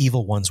that the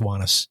evil ones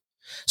want us.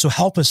 So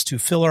help us to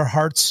fill our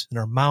hearts and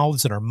our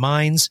mouths and our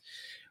minds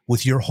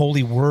with your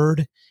holy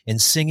word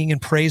and singing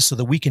and praise so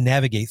that we can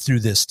navigate through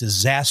this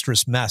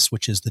disastrous mess,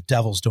 which is the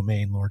devil's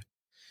domain, Lord.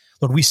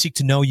 Lord, we seek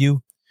to know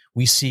you.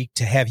 We seek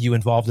to have you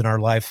involved in our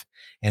life,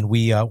 and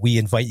we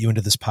invite you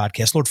into this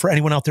podcast. Lord, for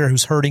anyone out there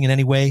who's hurting in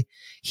any way,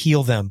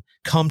 heal them.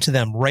 Come to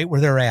them right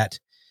where they're at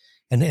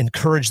and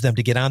encourage them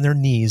to get on their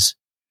knees,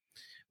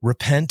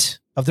 repent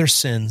of their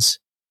sins,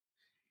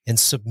 and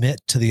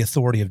submit to the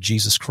authority of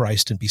Jesus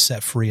Christ and be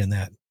set free in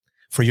that.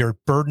 For your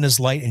burden is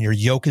light and your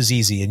yoke is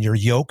easy, and your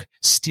yoke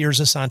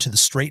steers us onto the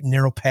straight and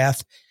narrow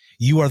path.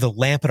 You are the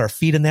lamp at our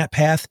feet in that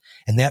path,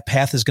 and that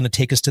path is going to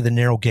take us to the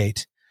narrow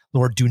gate.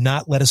 Lord, do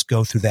not let us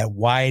go through that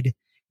wide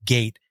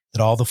gate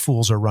that all the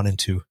fools are running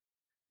to.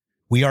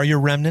 We are your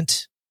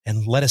remnant,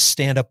 and let us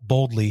stand up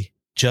boldly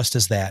just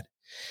as that.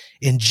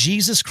 In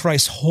Jesus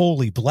Christ's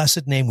holy,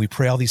 blessed name, we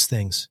pray all these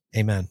things.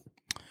 Amen.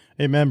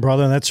 Amen,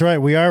 brother. That's right.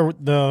 We are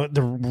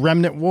the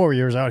remnant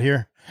warriors out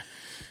here.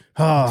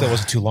 Oh, that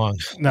wasn't too long.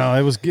 No,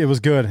 it was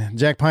good.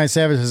 Jack Pine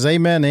Savage says,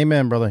 amen,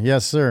 amen, brother.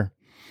 Yes, sir.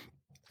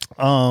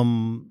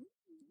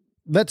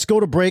 Let's go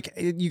to break.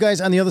 You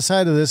guys, on the other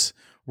side of this,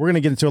 we're going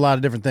to get into a lot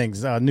of different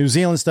things. New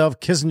Zealand stuff,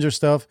 Kissinger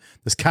stuff,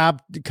 this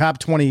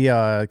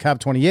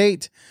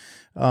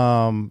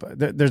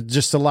COP28. There's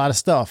just a lot of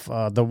stuff.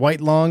 The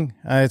white lung,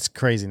 it's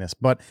craziness.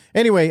 But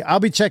anyway, I'll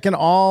be checking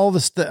all the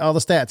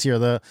stats here.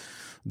 The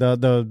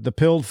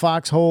pilled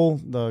foxhole,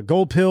 the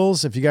gold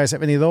pills, if you guys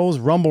have any of those,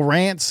 Rumble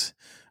rants.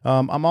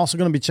 I'm also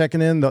going to be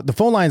checking in. The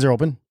phone lines are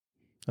open.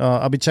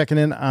 I'll be checking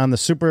in on the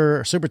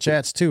super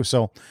chats too.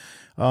 So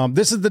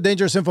this is the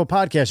Dangerous Info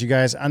Podcast, you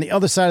guys. On the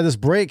other side of this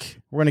break,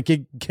 we're going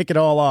to kick it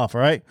all off,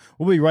 all right?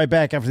 We'll be right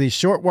back after these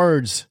short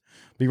words.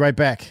 Be right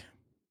back.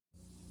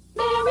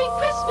 Merry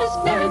Christmas,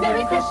 Merry,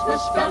 Merry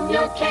Christmas from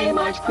your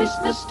Kmart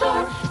Christmas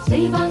store.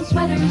 Save on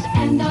sweaters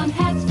and on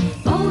hats,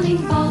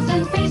 bowling balls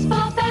and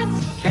baseball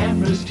bats.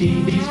 Cameras,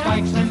 TVs,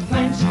 bikes and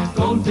plants,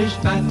 goldfish,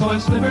 bath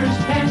toys, slippers,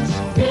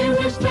 pants.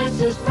 Mirrors,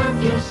 dresses,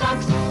 perfume,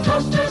 socks,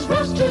 toasters,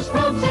 roasters,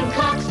 robes and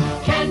clocks.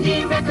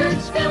 Candy,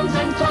 records, films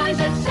and toys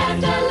at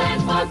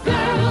Santaland for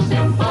girls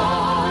and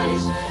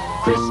boys.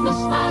 Christmas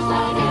smiles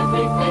light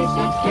every place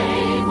at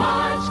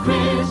Kmart's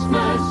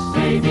Christmas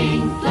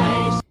saving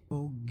place.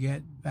 Go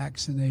get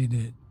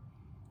vaccinated.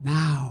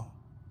 Now.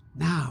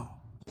 Now!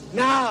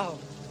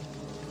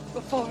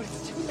 Before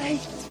it's too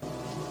late.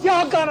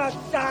 You're gonna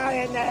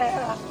die in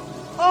there!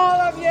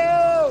 All of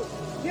you!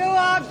 You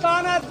are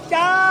gonna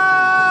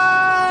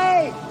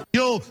die!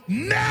 You'll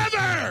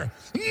never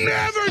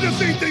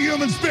defeat the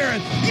human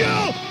spirit!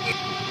 You'll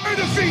never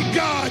defeat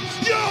God!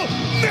 You'll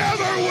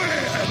never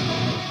win!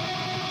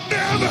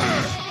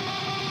 Never!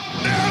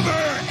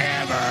 Never,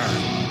 ever,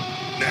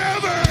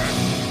 never.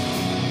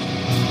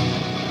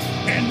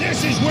 And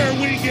this is where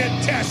we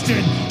get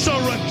tested. So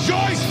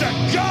rejoice to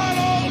God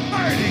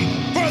Almighty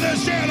for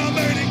this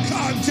animating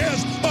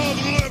contest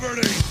of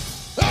liberty.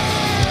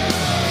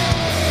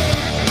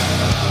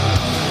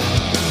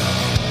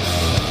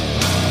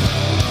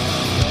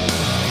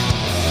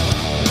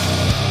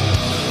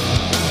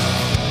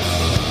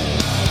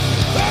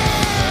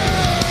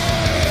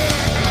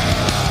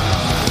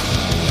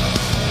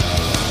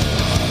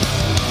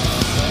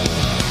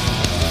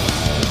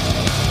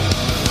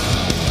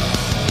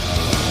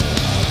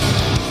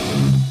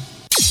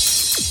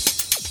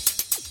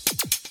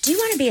 Do you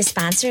want to be a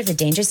sponsor of the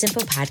Danger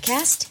Simple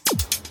podcast?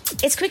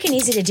 It's quick and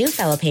easy to do,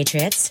 fellow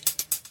patriots.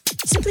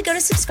 Simply go to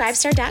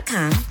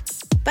subscribestar.com,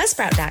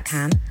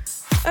 buzzsprout.com,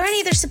 or any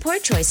other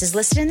support choices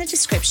listed in the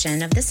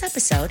description of this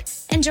episode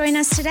and join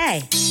us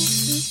today.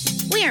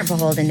 We aren't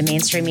beholden to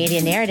mainstream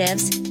media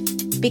narratives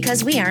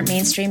because we aren't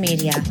mainstream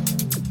media.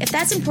 If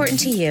that's important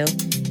to you,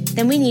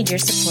 then we need your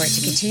support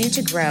to continue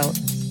to grow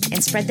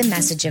and spread the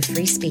message of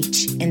free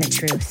speech and the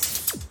truth.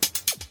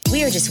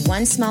 We are just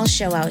one small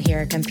show out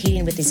here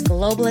competing with these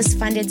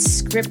globalist-funded,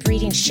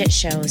 script-reading shit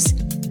shows.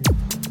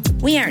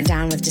 We aren't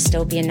down with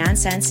dystopian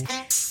nonsense.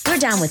 We're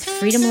down with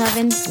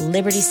freedom-loving,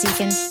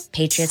 liberty-seeking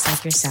patriots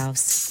like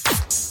yourselves.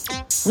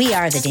 We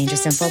are the Danger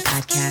Simple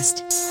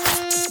Podcast.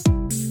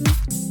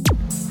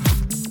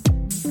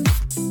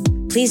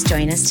 Please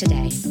join us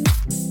today.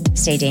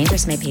 Stay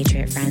dangerous, my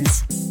patriot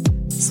friends.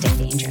 Stay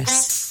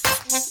dangerous.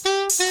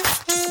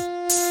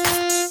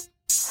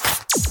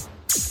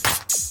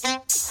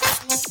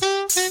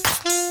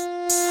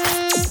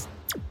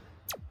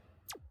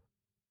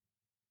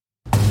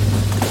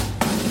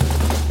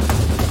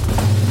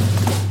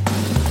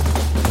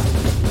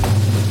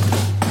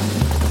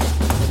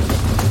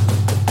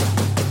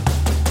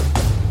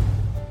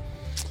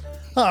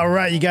 All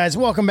right, you guys,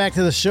 welcome back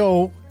to the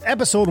show.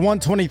 Episode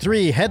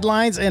 123,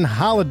 Headlines and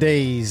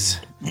Holidays.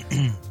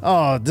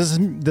 Oh, does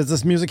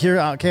this music here,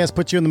 Outcast,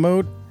 put you in the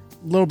mood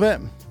a little bit?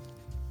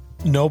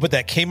 No, but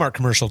that Kmart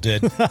commercial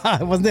did.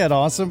 Wasn't that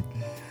awesome?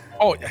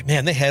 Oh,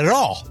 man, they had it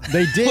all.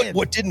 They did.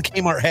 What didn't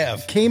Kmart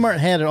have? Kmart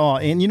had it all.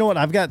 And you know what?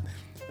 I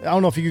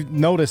don't know if you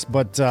noticed,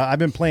 but I've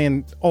been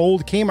playing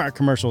old Kmart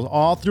commercials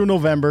all through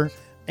November,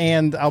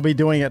 and I'll be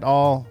doing it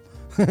all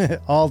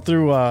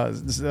through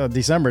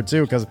December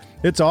too, because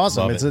it's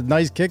awesome. Love it's it. a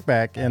nice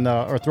kickback and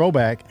or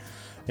throwback,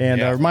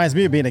 and reminds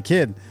me of being a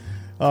kid.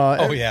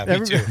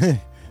 Me too.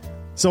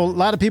 So a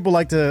lot of people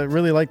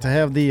really like to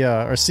have the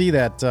or see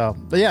that.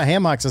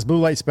 Ham Hocks, this Blue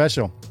Light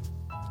Special.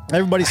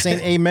 Everybody's saying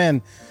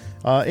amen,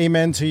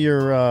 amen to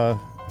your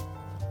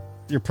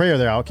prayer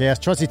there,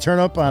 Outcast. Trusty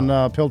Turnup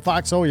on Pilled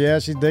Fox. Oh yeah,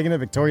 she's digging it.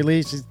 Victoria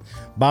Lee, she's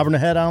bobbing her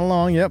head on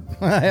along. Yep,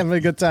 having a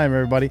good time,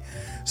 everybody.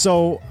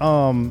 So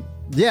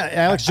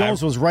Alex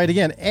Jones was right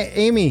again.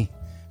 Amy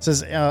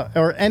says,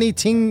 or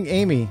anything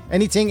Amy.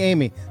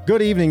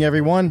 Good evening,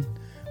 everyone.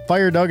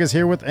 Fire Doug is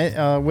here with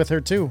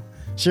her too.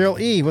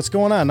 Cheryl E, what's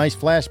going on? Nice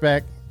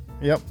flashback.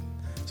 Yep.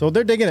 So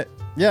they're digging it.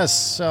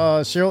 Yes,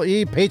 Cheryl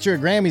E, Patriot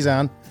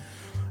Grammys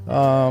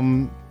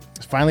on.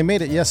 Finally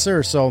made it. Yes,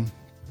 sir. So,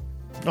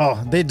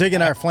 they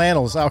digging our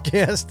flannels,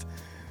 Outcast.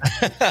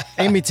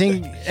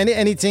 Anything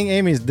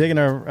Amy's digging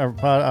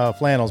our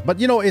flannels. But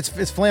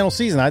it's flannel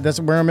season. That's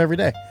wear them every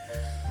day.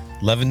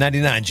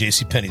 $11.99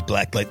 JCPenney's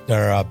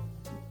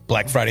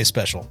Black Friday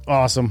special.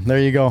 Awesome. There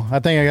you go. I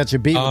think I got you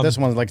beat with this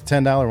one, like a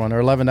 $10 one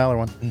or $11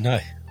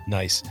 one.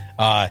 Nice.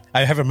 I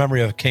have a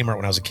memory of Kmart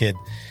when I was a kid.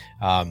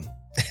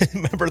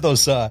 Remember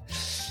those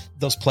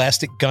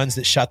plastic guns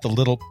that shot the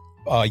little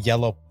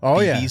yellow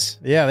BBs?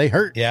 Yeah, they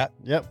hurt. Yeah.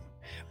 Yep.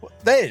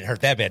 They didn't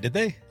hurt that bad, did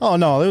they? Oh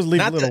no, there was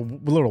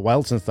little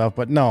welts and stuff,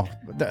 but no,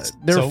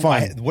 they were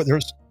fine. There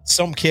was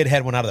some kid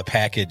had one out of the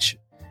package,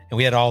 and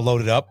we had it all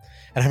loaded up.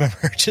 And I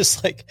remember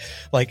just like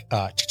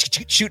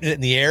shooting it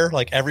in the air,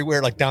 like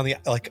everywhere, like down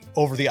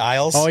over the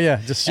aisles. Oh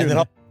yeah, just shooting. And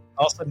then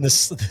all of a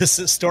sudden,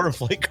 this storm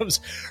employee comes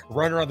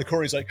running around the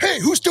corner. He's like, "Hey,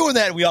 who's doing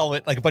that?" And we all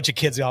went, like a bunch of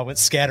kids. We all went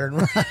scattering,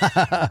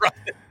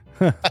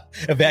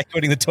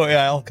 evacuating the toy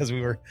aisle because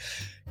we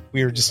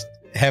were just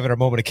having our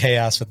moment of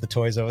chaos with the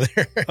toys over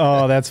there.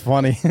 Oh, that's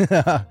funny.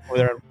 Over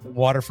there at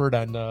Waterford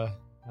on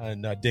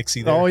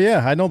Dixie. There. Oh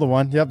yeah, I know the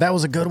one. Yep, that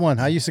was a good one.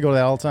 I used to go to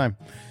that all the time.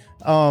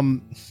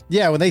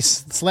 When they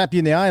slap you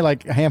in the eye,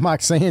 like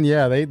Hammock saying,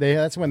 they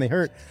that's when they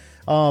hurt.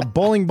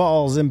 Bowling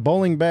balls and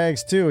bowling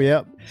bags too.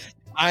 Yep.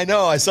 I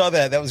know. I saw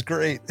that. That was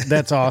great.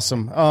 That's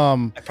awesome.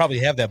 I probably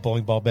have that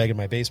bowling ball bag in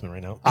my basement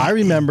right now. I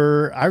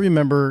remember,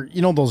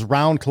 those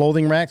round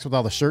clothing racks with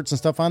all the shirts and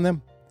stuff on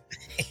them.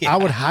 Yeah. I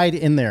would hide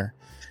in there.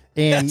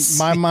 And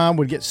my mom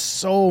would get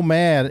so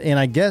mad. And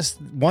I guess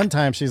one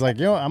time she's like,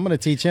 I'm going to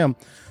teach him.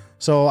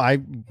 So I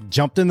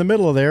jumped in the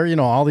middle of there.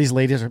 All these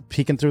ladies are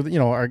peeking through,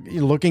 are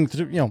looking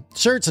through,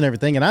 shirts and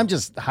everything. And I'm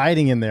just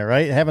hiding in there,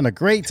 right? Having a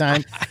great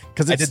time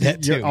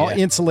because you're all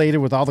insulated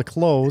with all the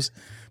clothes.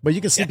 But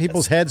you can see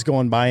people's heads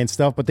going by and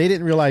stuff. But they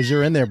didn't realize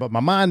you're in there. But my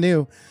mom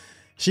knew.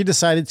 She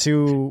decided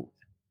to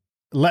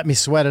let me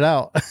sweat it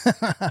out.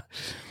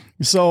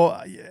 So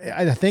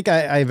I think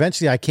I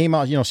eventually I came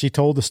out, she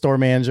told the store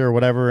manager or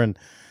whatever. And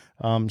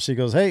she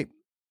goes, hey,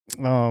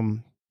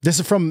 this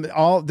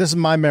is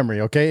my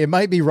memory. Okay. It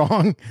might be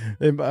wrong.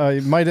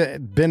 It might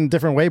have been a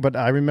different way, but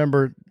I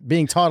remember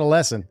being taught a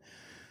lesson.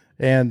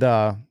 And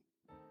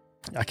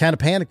I kind of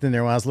panicked in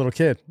there when I was a little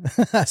kid.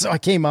 So I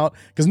came out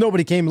because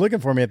nobody came looking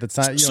for me at the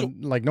time,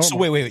 like normal. So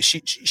wait.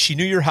 She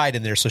knew you're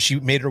hiding there. So she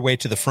made her way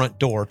to the front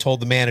door, told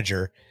the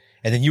manager,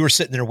 and then you were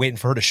sitting there waiting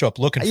for her to show up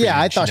looking for you.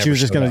 Yeah, I thought she was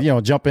just going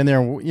to, jump in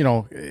there.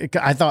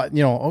 I thought,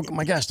 oh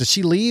my gosh, did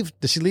she leave?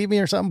 Did she leave me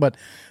or something? But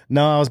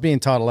no, I was being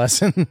taught a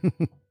lesson.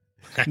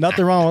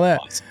 Nothing wrong with that.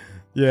 Awesome.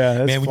 Yeah,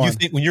 that's man.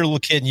 fun. When you're a little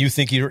kid and you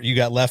think you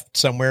got left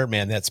somewhere,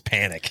 man, that's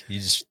panic. You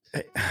just.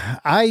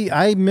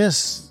 I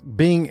miss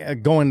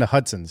going to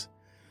Hudson's.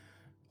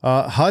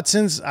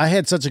 Hudson's, I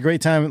had such a great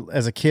time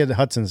as a kid at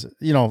Hudson's.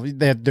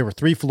 There were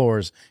 3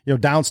 floors.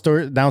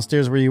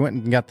 Downstairs where you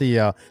went and got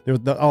there was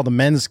all the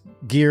men's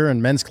gear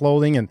and men's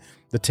clothing and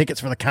the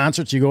tickets for the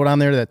concerts. You go down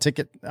there to that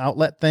ticket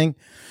outlet thing,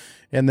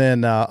 and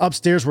then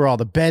upstairs were all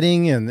the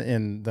bedding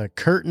and the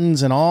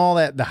curtains and all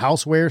that, the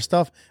houseware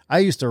stuff. I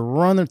used to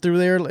run through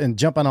there and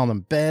jump on all the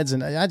beds,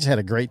 and I just had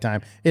a great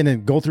time. And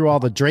then go through all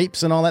the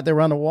drapes and all that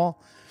were on the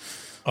wall.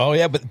 Oh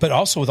yeah, but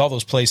also with all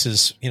those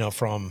places,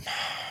 from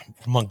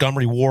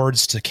Montgomery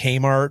Wards to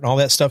Kmart and all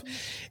that stuff,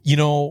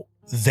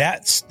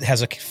 that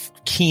has a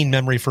keen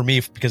memory for me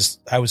because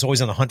I was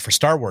always on the hunt for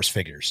Star Wars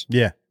figures.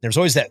 Yeah. There's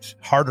always that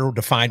harder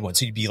to find one.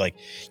 So you'd be like,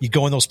 you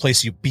go in those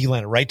places, you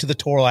beeline right to the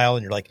toy aisle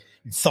and you're like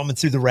thumbing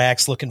through the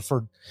racks looking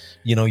for,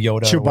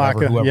 Yoda,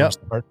 Chewbacca.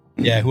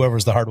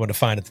 Whoever's the hard one to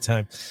find at the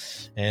time.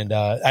 And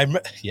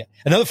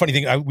another funny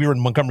thing, we were in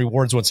Montgomery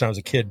Wards once when I was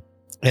a kid,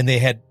 and they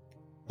had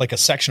like a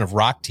section of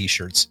rock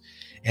t-shirts.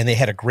 And they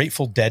had a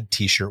Grateful Dead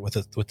T-shirt with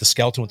the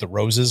skeleton with the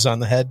roses on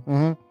the head.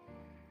 Mm-hmm.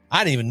 I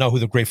didn't even know who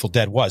the Grateful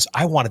Dead was.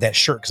 I wanted that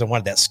shirt because I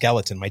wanted that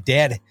skeleton. My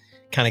dad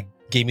kind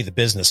of gave me the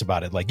business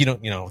about it. Like, I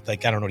don't know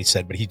what he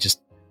said, but he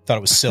just thought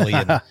it was silly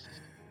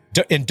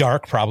and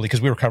dark probably because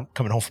we were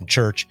coming home from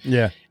church.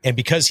 Yeah. And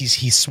because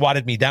he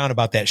swatted me down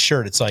about that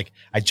shirt, it's like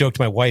I joked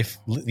to my wife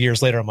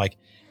years later. I'm like,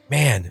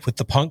 man, with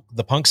the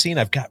punk scene,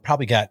 I've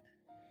probably got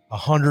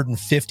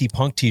 150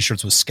 punk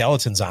T-shirts with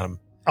skeletons on them.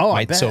 Oh,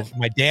 so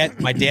my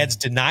dad's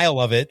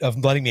denial of it,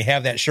 of letting me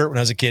have that shirt when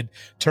I was a kid,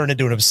 turned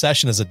into an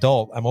obsession as an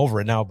adult. I'm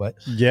over it now, but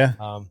yeah,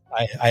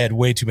 I had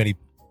way too many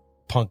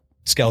punk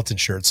skeleton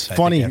shirts.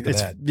 Funny,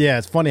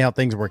 it's funny how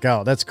things work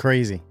out. That's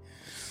crazy.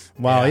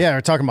 Wow, yeah,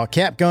 we're talking about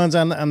cap guns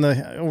on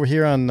the over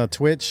here on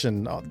Twitch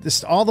and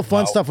all the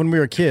fun stuff when we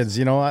were kids.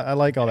 I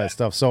like all that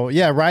stuff. So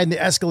yeah, riding the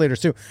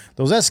escalators too.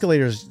 Those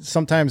escalators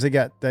sometimes they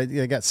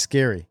got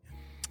scary.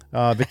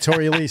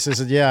 Victoria Lee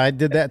says, yeah, I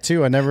did that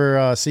too. I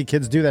never see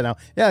kids do that now.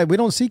 Yeah, we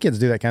don't see kids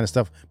do that kind of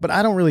stuff, but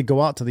I don't really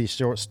go out to these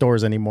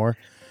stores anymore.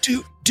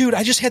 Dude,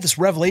 I just had this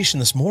revelation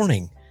this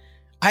morning.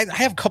 I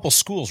have a couple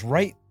schools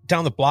right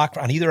down the block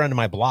on either end of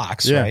my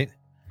blocks, right?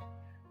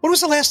 When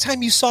was the last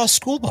time you saw a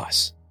school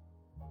bus?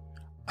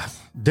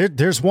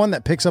 There's one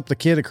that picks up the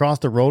kid across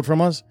the road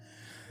from us.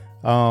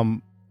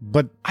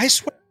 But I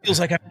swear it feels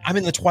like I'm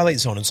in the Twilight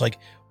Zone. It's like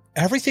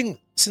everything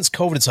since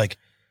COVID, it's like,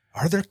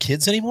 are there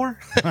kids anymore?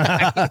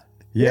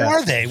 Yeah. Where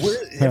are they?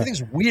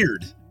 Everything's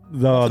weird.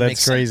 No,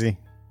 that's crazy. Sense.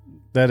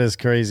 That is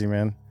crazy,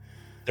 man.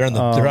 They're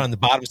on the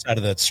bottom side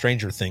of that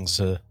Stranger Things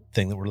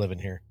thing that we're living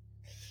here.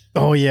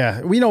 Oh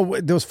yeah,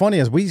 it was funny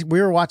as we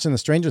were watching the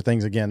Stranger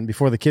Things again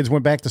before the kids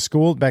went back to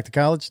school, back to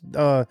college.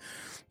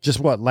 Just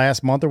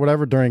last month or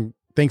whatever during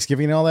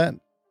Thanksgiving and all that,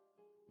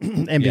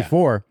 and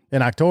before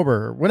in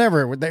October, or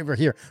whenever they were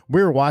here,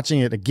 we were watching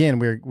it again.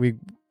 We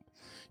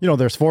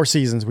there's 4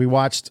 seasons. We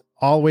watched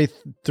all the way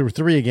through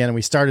 3 again, and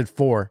we started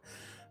 4.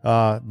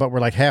 But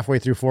we're like halfway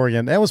through 4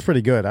 again. That was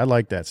pretty good. I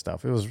like that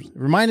stuff. It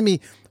reminded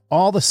me,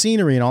 all the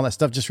scenery and all that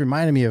stuff just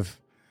reminded me of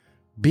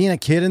being a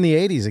kid in the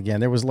 80s again.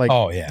 There was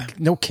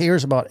no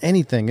cares about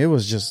anything. It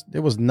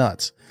was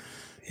nuts.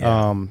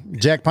 Yeah.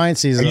 Jack Pine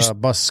sees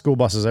school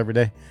buses every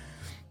day.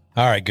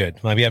 All right,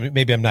 good.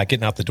 Maybe I'm not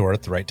getting out the door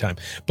at the right time.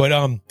 But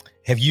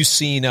have you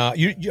seen?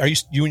 You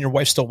and your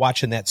wife still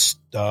watching that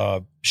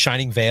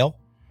Shining Veil?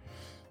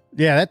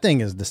 Yeah, that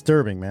thing is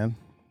disturbing, man.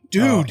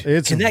 Dude,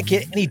 can that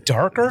get any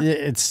darker?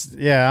 It's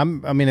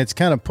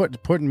kind of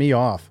putting me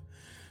off.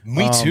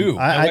 Me too.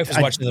 My wife was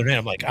watching the other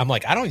day. I'm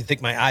like, I don't even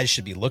think my eyes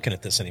should be looking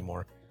at this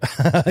anymore.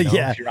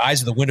 Yeah, if your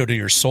eyes are the window to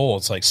your soul.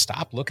 It's like,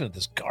 stop looking at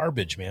this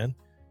garbage, man.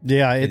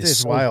 Yeah, it's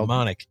so wild.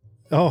 Demonic.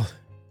 Oh,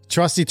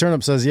 Trusty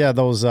Turnip says, yeah,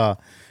 those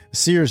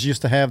Sears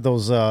used to have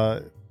those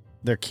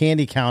their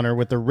candy counter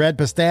with the red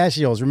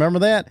pistachios. Remember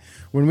that?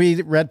 When we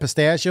eat red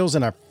pistachios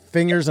and our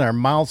fingers and our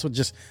mouths would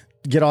just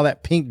get all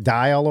that pink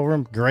dye all over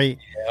them. Great.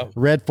 Yep.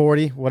 Red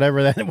 40,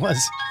 whatever that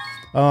was.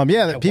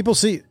 People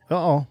see.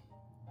 What?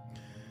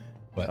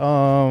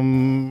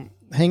 Hang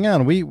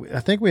on. I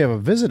think we have a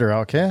visitor,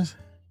 Outcast.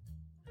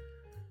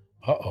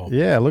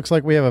 Yeah, it looks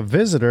like we have a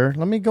visitor.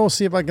 Let me go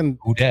see if I can.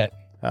 Who dat?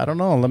 I don't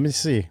know. Let me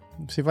see.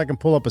 See if I can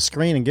pull up a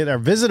screen and get our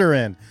visitor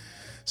in.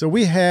 So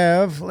we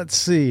have, let's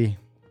see.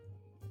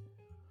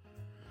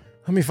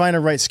 Let me find a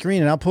right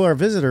screen, and I'll pull our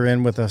visitor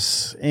in with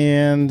us.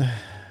 And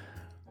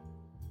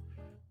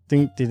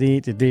here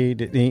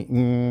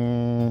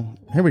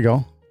we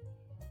go.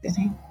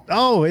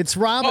 Oh, it's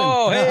Robin.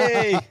 Oh,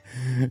 hey.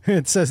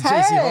 It says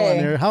JC Hall in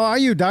there. How are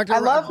you, Dr. I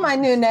love my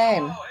new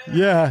name.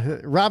 Yeah,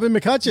 Robin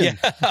McCutcheon.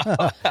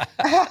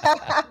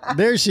 Yeah.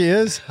 There she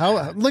is.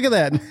 Look at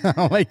that.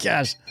 Oh, my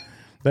gosh.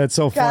 That's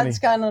so funny. God's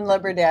Gun and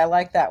Liberty. I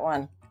like that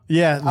one.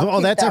 Yeah.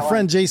 That's our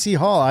friend JC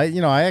Hall.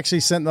 I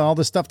actually sent all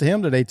this stuff to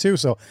him today, too.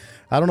 So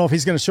I don't know if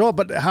he's going to show up.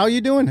 But how are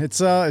you doing? It's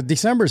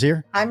December's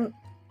here.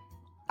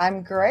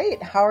 I'm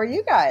great. How are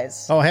you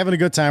guys? Oh, having a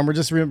good time. We're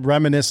just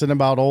reminiscing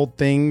about old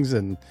things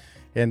and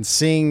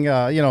seeing,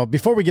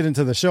 before we get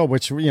into the show,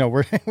 which,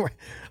 we're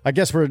I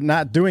guess we're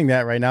not doing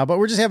that right now, but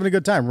we're just having a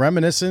good time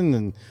reminiscing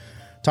and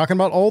talking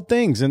about old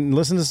things and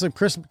listening to some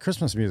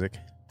Christmas music.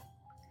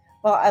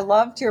 Well, I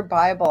loved your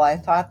Bible. I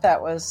thought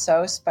that was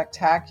so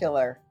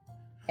spectacular.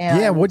 And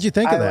yeah, what'd you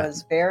think of that?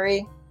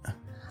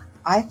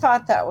 I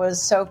thought that was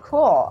so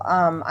cool.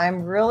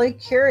 I'm really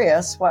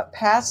curious what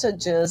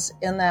passages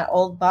in that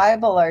old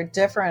Bible are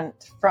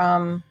different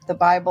from the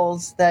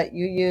Bibles that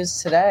you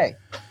use today,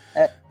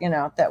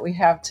 that we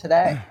have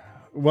today.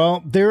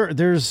 Well,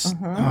 there's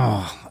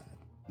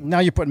now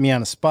you're putting me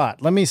on the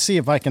spot. Let me see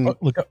if I can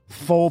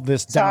fold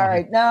this down.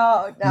 Sorry,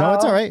 no,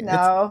 it's all right.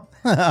 No,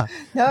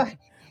 no.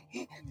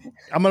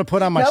 I'm going to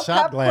put on my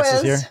shot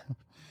glasses here.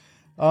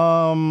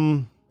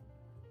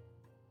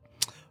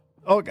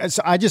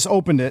 So I just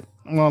opened it.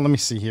 Well, let me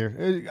see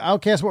here.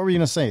 Outcast, what were you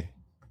going to say? I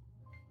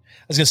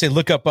was going to say,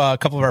 look up a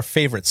couple of our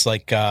favorites.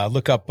 Like,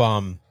 look up,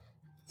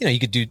 you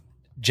could do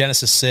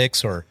Genesis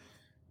 6 or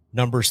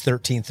Numbers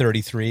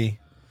 13:33.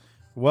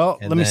 Well,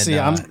 let me see.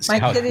 My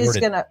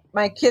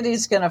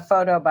kitty's gonna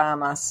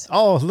photobomb us.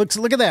 Oh,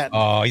 look at that.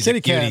 Oh, he's a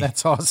cutie. Cat.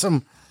 That's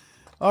awesome.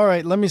 All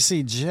right, let me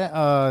see.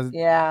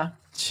 Yeah,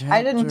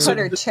 I didn't put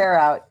her chair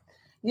out.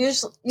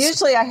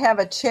 Usually I have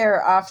a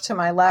chair off to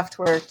my left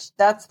where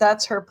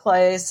that's her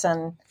place,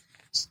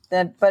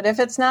 but if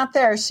it's not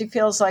there, she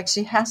feels like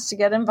she has to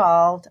get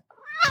involved.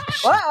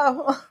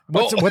 Whoa!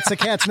 What's the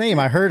cat's name?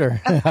 I heard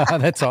her.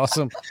 That's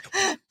awesome.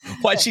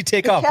 Why'd she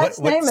take off? What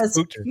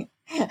spooked her?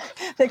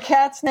 The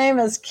cat's name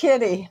is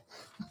Kitty.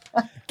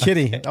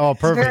 Kitty. Oh,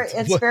 perfect.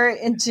 It's very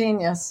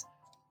ingenious.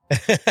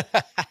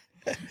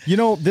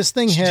 This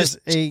thing has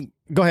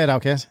Go ahead,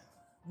 Outcast.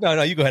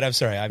 No, you go ahead. I'm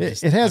sorry.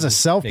 It has a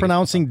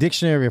self-pronouncing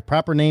dictionary of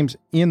proper names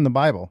in the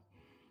Bible.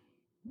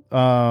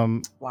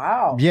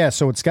 Wow. Yeah,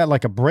 so it's got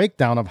like a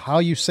breakdown of how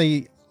you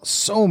say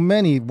so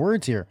many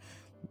words here.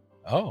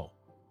 Oh.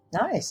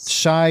 Nice.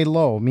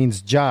 Shiloh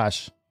means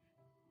Josh.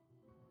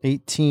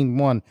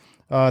 18:1.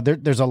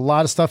 There's a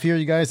lot of stuff here,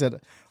 you guys, a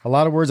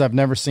lot of words I've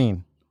never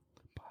seen.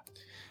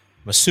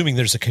 I'm assuming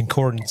there's a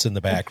concordance in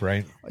the back,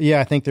 right? Yeah,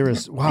 I think there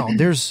is. Wow,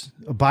 there's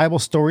Bible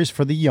stories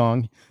for the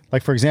young.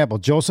 Like, for example,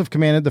 Joseph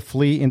commanded to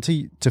flee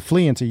into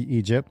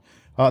Egypt,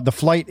 the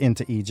flight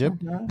into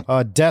Egypt,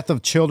 death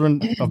of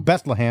children of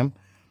Bethlehem.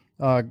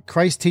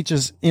 Christ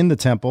teaches in the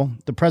temple,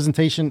 the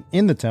presentation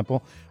in the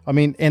temple. I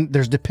mean, and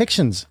there's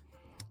depictions.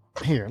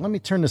 Here, let me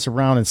turn this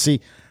around and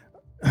see.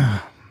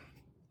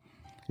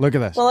 Look at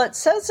this. Well, it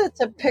says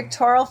it's a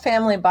pictorial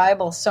family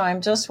Bible, so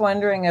I'm just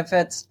wondering if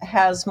it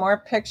has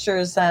more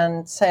pictures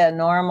than, say, a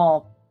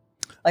normal.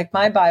 Like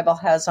my Bible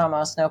has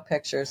almost no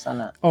pictures in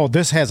it. Oh,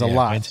 this has a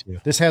lot.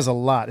 This has a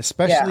lot,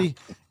 especially.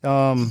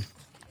 Yeah.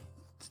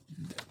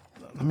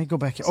 Let me go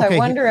back here. So okay. I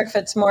wonder if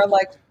it's more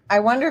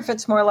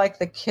like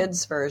the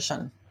kids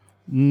version.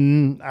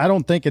 I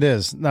don't think it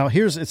is. Now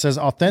it says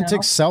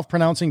authentic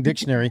self-pronouncing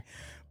dictionary.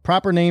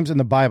 Proper names in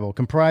the Bible,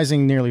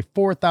 comprising nearly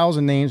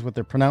 4,000 names with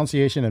their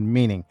pronunciation and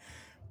meaning,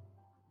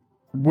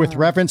 with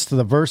reference to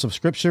the verse of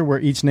Scripture where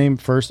each name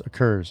first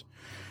occurs.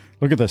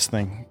 Look at this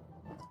thing.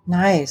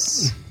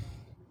 Nice.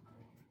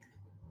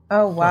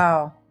 Oh,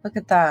 wow. Look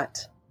at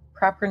that.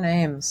 Proper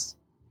names.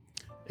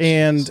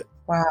 And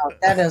wow,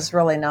 that is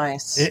really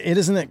nice.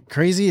 Isn't it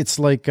crazy? It's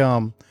like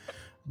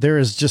there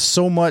is just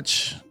so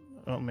much.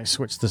 Let me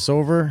switch this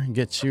over and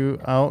get you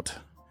out.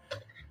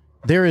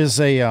 There is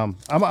a, I'm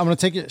going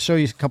to show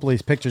you a couple of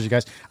these pictures, you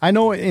guys. I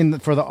know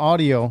for the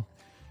audio,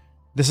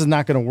 this is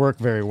not going to work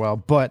very well,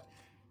 but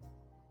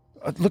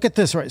look at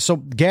this, right? So,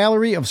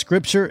 gallery of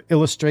scripture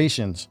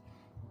illustrations.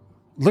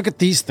 Look at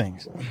these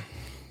things.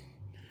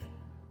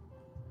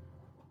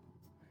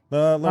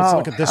 Let's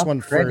look at this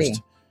one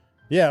first.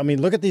 Yeah, I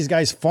mean, look at these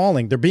guys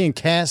falling. They're being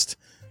cast.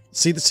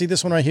 See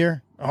this one right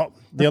here? Oh,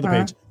 the other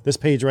page. This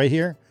page right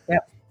here.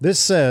 Yep. This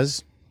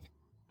says,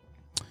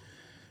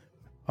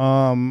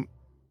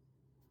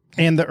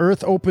 and the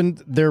earth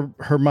opened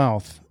her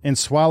mouth and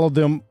swallowed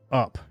them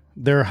up,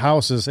 their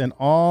houses, and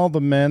all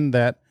the men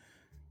that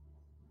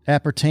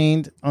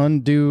appertained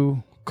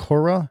unto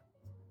Korah,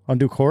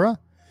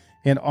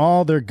 and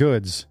all their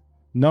goods.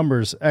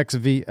 Numbers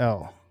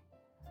XVL.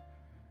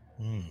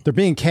 They're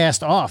being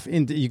cast off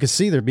into. You can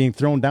see they're being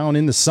thrown down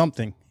into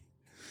something.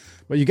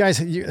 But you guys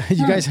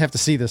have to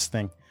see this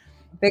thing.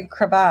 Big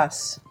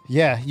crevasse.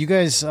 Yeah, you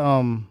guys.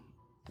 I'm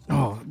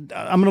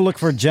going to look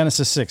for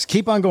Genesis 6.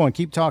 Keep on going.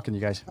 Keep talking,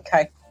 you guys.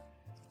 Okay.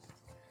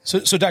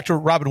 So Dr.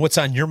 Robin, what's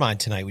on your mind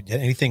tonight?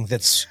 Anything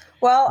that's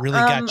really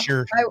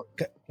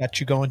got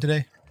you going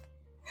today?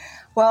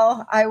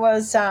 Well, I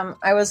was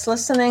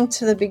listening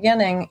to the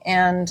beginning,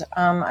 and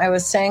I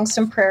was saying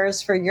some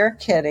prayers for your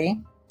kitty,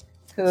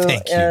 who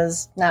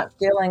is not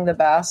feeling the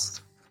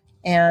best,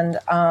 and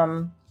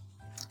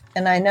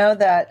I know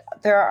that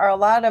there are a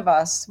lot of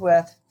us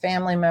with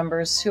family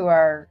members who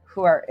are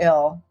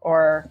ill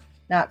or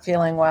not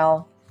feeling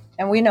well,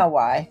 and we know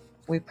why.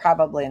 We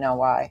probably know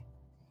why.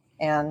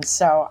 And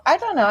so I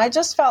don't know. I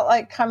just felt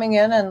like coming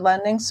in and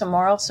lending some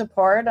moral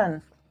support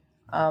and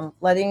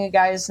letting you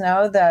guys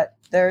know that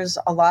there's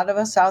a lot of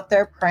us out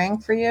there praying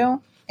for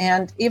you,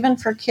 and even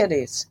for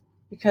kitties,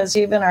 because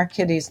even our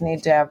kitties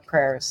need to have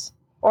prayers.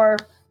 Or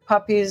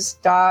puppies,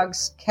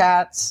 dogs,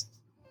 cats,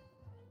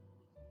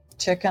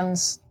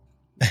 chickens.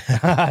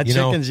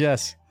 Chickens,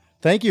 yes.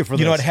 Thank you for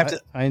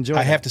this. I enjoy it.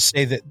 I have to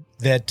say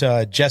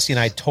that Jesse and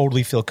I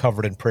totally feel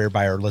covered in prayer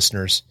by our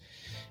listeners.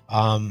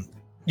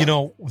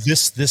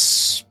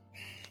 This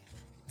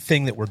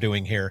thing that we're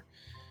doing here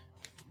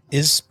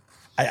is,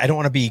 I don't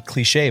want to be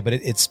cliche, but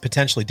it's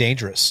potentially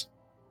dangerous.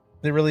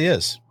 It really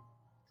is.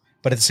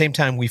 But at the same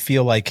time, we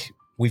feel like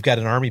we've got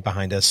an army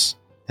behind us,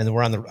 and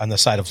we're on the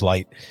side of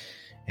light.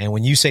 And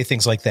when you say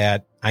things like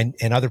that, and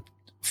other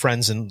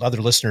friends and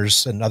other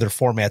listeners and other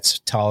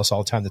formats tell us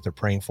all the time that they're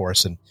praying for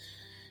us, and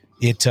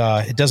it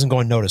doesn't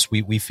go unnoticed.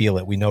 We feel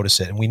it, we notice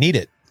it, and we need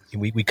it.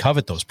 We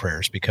covet those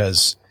prayers,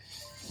 because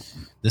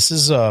this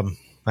is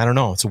I don't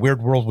know. It's a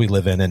weird world we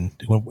live in,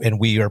 and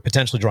we are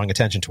potentially drawing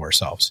attention to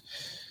ourselves.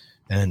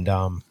 And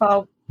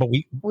but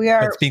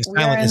being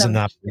silent isn't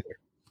enough either.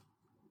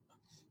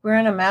 We're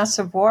in a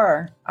massive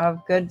war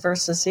of good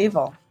versus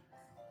evil,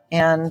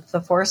 and the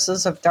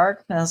forces of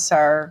darkness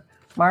are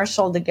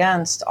marshaled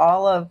against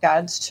all of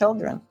God's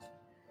children.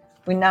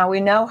 We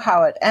know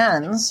how it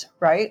ends,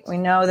 right? We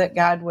know that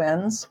God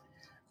wins,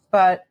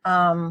 but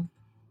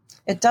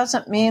it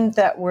doesn't mean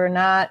that we're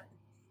not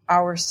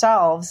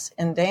ourselves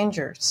in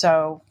danger.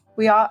 So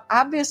we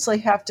obviously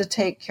have to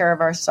take care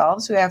of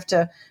ourselves. We have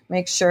to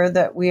make sure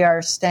that we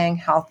are staying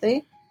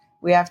healthy.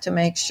 We have to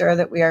make sure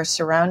that we are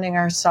surrounding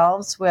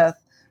ourselves with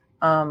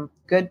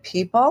good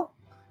people,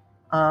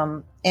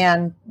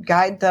 and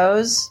guide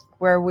those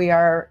where we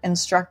are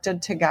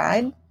instructed to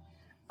guide.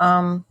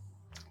 But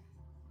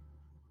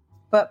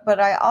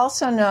I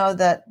also know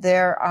that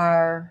there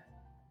are,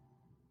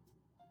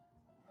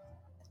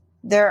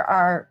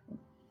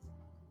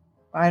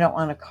 I don't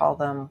want to call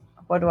them,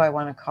 what do I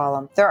want to call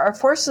them? There are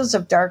forces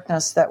of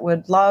darkness that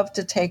would love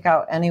to take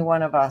out any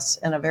one of us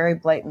in a very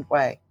blatant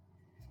way.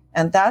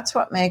 And that's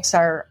what makes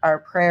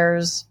our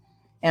prayers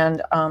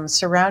and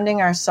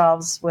surrounding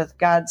ourselves with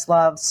God's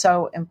love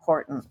so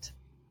important,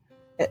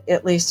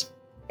 at least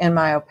in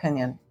my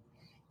opinion.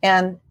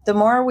 And the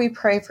more we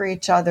pray for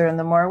each other, and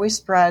the more we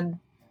spread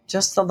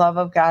just the love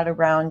of God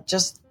around,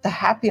 just the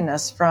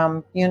happiness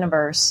from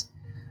universe,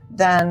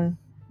 then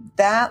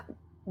that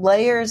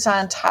layers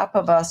on top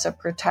of us a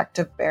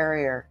protective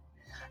barrier.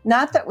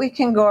 Not that we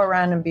can go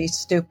around and be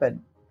stupid,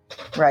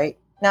 right?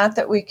 Not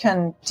that we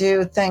can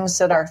do things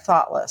that are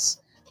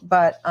thoughtless,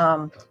 but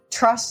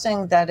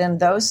trusting that in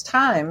those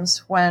times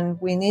when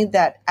we need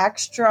that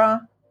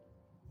extra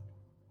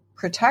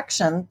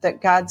protection, that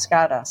God's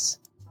got us.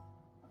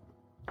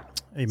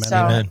 Amen. So,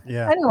 Amen.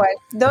 Yeah. Anyway,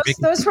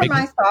 those were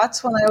my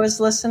thoughts when I was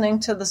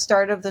listening to the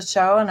start of the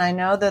show, and I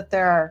know that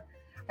there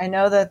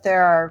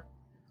are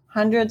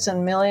hundreds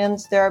and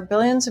millions, there are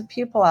billions of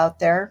people out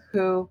there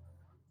who,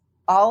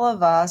 all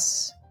of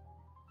us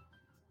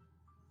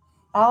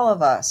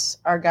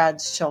are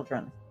God's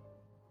children.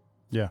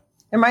 Yeah.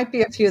 There might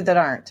be a few that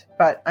aren't,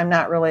 but I'm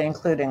not really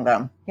including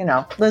them.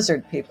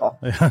 Lizard people.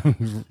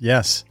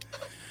 Yes.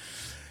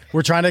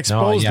 We're trying to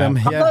expose them.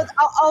 Yeah.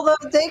 Although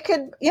they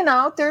could,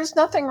 there's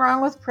nothing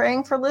wrong with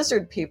praying for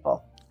lizard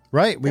people.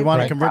 Right. We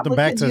want to convert them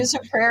back to use a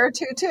prayer or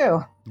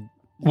too.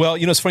 Well,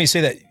 it's funny you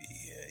say that.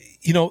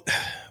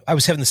 I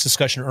was having this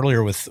discussion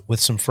earlier with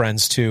some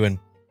friends too, and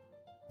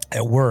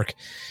at work,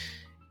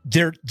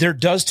 there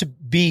does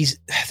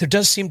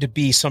seem to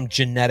be some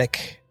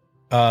genetic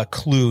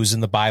clues in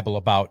the Bible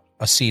about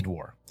a seed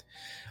war.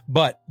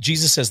 But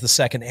Jesus says the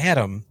second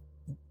Adam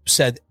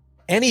said,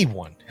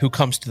 anyone who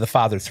comes to the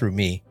Father through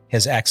me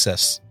has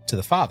access to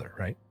the Father,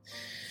 right?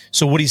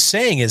 So what he's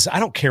saying is, I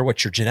don't care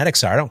what your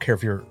genetics are. I don't care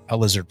if you're a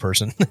lizard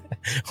person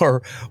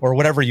or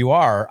whatever you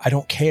are. I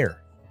don't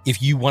care.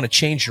 If you want to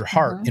change your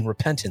heart in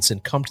repentance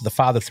and come to the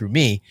Father through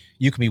me,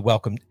 you can be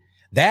welcomed.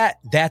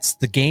 That's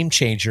the game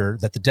changer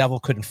that the devil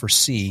couldn't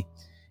foresee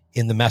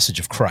in the message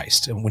of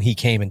Christ, and when he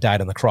came and died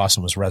on the cross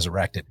and was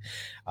resurrected.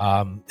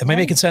 Am I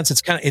making sense?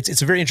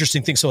 It's a very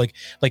interesting thing. So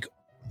like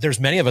there's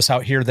many of us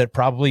out here that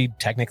probably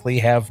technically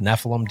have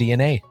Nephilim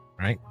DNA,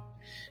 right?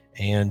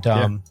 And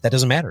that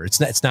doesn't matter.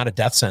 It's not a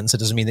death sentence. It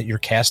doesn't mean that you're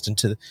cast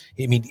into.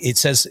 It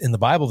says in the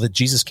Bible that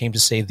Jesus came to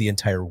save the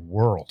entire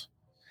world.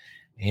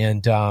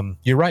 And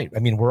you're right.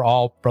 We're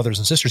all brothers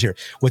and sisters here.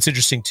 What's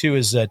interesting too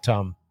is that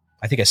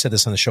I think I said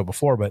this on the show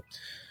before, but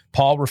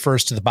Paul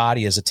refers to the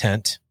body as a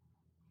tent.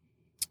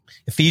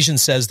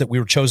 Ephesians says that we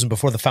were chosen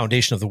before the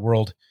foundation of the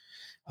world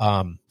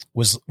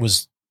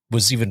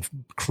was even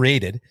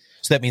created.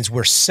 So that means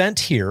we're sent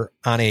here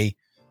on a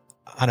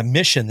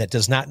mission that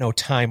does not know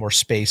time or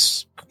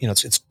space. You know,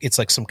 it's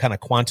like some kind of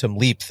quantum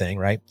leap thing,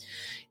 right?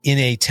 In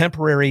a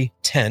temporary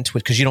tent,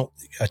 because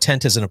a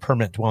tent isn't a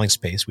permanent dwelling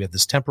space. We have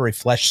this temporary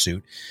flesh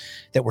suit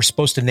that we're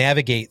supposed to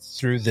navigate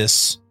through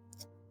this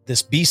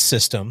beast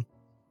system.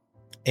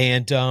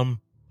 And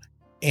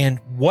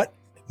what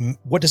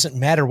does it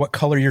matter what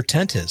color your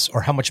tent is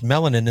or how much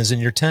melanin is in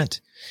your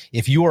tent?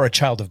 If you are a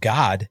child of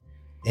God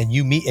and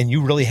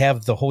you really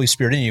have the Holy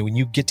Spirit in you, and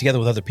you get together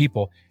with other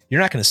people,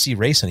 you're not going to see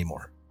race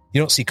anymore.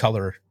 You don't see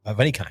color of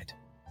any kind,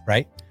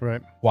 right?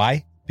 Right.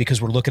 Why?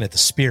 Because we're looking at the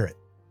Spirit,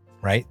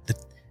 right?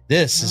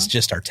 This is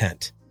just our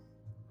tent.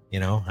 You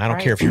know, I don't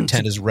care if your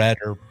tent is red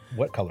or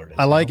what color it is.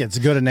 I like it. It's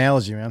a good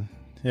analogy, man.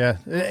 Yeah.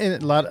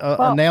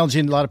 Analogy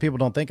a lot of people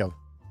don't think of.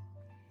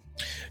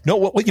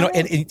 No,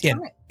 and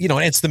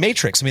it's the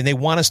Matrix. I mean, they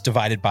want us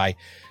divided by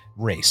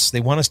race.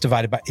 They want us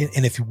divided by,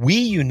 and if we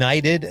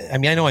united, I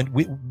mean, I know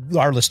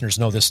our listeners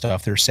know this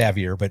stuff, they're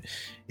savvier, but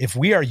if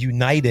we are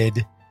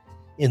united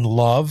in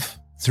love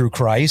through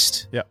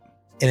Christ, yeah,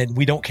 and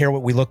we don't care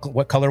what we look,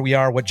 what color we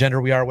are, what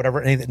gender we are,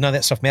 whatever, none of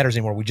that stuff matters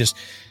anymore.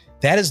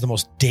 That is the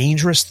most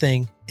dangerous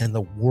thing in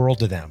the world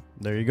to them.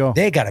 There you go.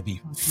 They got to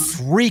be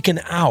freaking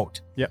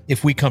out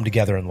if we come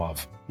together in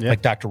love. Yeah.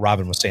 Like Dr.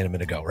 Robin was saying a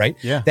minute ago, right?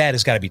 Yeah. That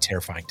has got to be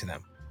terrifying to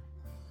them.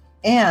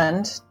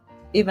 And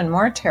even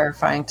more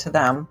terrifying to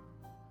them,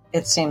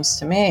 it seems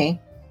to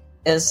me,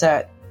 is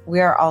that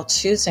we are all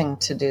choosing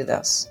to do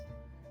this.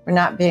 We're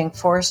not being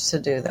forced to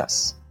do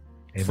this.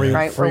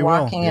 Right? We're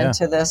walking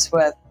into this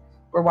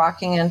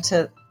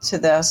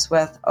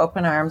with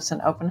open arms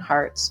and open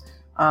hearts.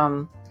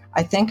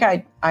 I think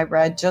I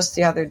read just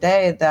the other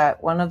day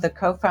that one of the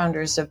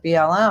co-founders of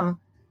BLM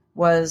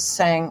was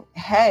saying,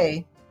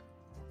 hey,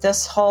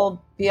 this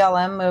whole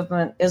BLM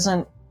movement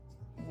isn't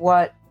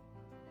what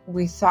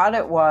we thought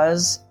it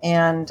was,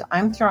 and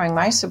I'm throwing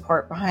my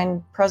support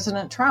behind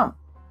President Trump.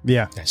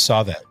 Yeah. I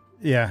saw that.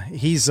 Yeah.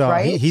 He's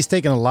he's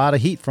taken a lot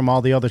of heat from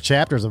all the other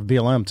chapters of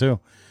BLM too.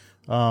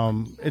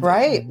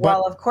 Right.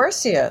 Well, of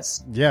course he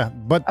is. Yeah.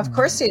 But of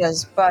course he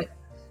is. But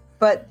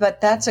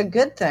that's a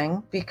good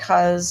thing,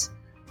 because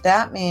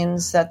that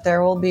means that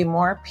there will be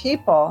more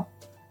people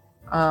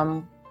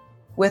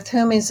with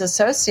whom he's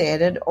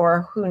associated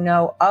or who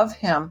know of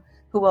him,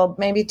 who will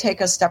maybe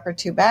take a step or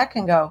two back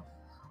and go,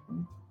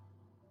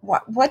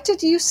 what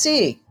did you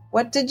see?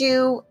 What did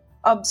you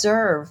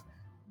observe?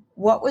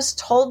 What was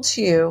told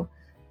to you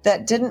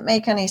that didn't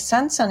make any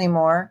sense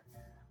anymore?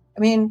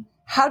 I mean,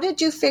 how did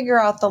you figure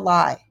out the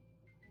lie?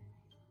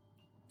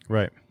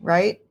 Right.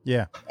 Right?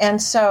 Yeah. And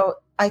so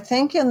I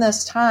think in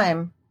this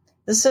time,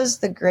 this is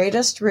the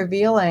greatest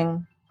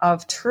revealing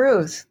of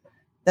truth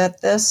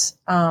that this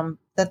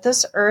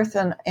earth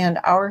and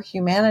our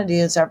humanity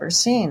has ever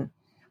seen.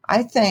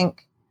 I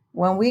think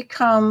when we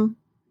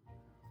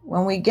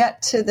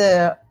get to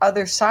the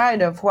other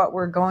side of what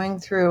we're going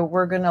through,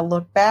 we're going to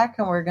look back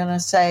and we're going to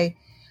say,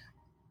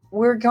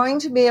 we're going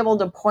to be able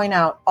to point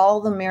out all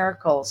the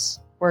miracles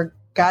where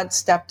God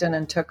stepped in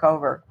and took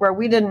over, where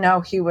we didn't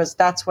know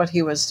that's what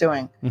he was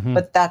doing,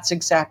 but that's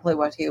exactly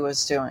what he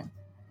was doing.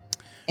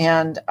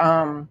 And,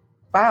 wow,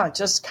 it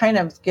just kind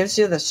of gives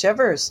you the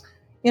shivers,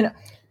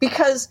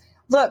 because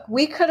look,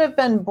 we could have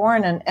been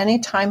born in any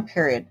time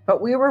period, but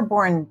we were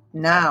born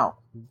now.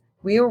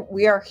 We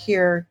are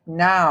here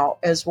now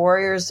as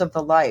warriors of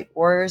the light,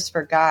 warriors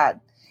for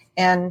God.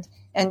 And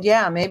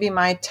yeah, maybe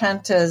my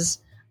tent is,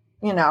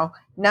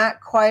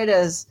 not quite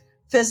as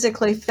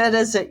physically fit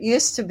as it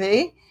used to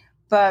be,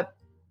 but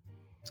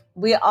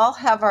we all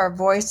have our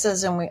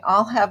voices and we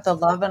all have the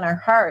love in our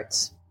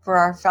hearts for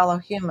our fellow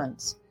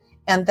humans.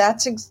 And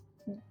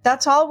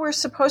that's all we're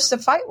supposed to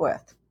fight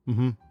with.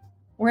 Mm-hmm.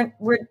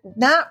 We're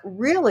not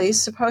really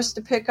supposed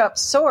to pick up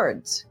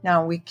swords.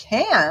 Now we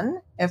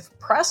can if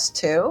pressed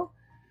to,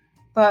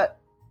 but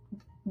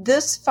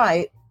this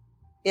fight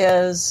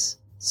is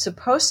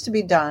supposed to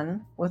be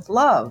done with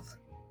love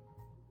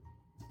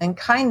and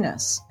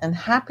kindness and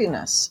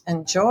happiness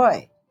and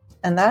joy.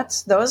 And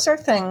those are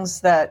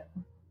things the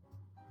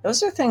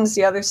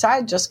other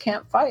side just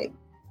can't fight.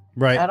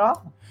 Right. At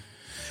all.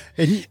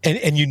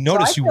 And you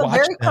notice so you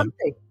watch them.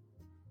 Comfy.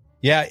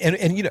 Yeah,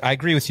 and I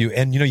agree with you.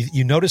 And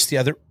you notice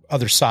the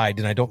other side,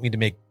 and I don't mean to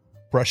make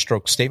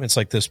brushstroke statements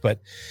like this, but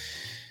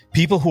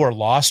people who are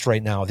lost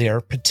right now, they are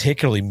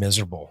particularly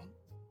miserable.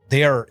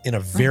 They are in a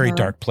very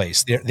dark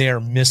place. They are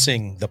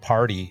missing the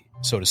party,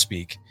 so to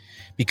speak,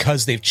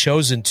 because they've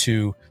chosen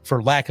to,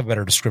 for lack of a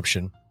better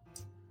description,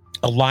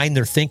 align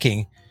their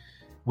thinking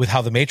with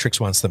how the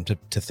Matrix wants them to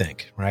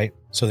think, right?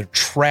 So they're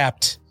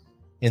trapped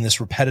in this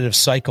repetitive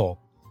cycle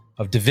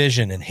of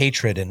division and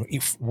hatred and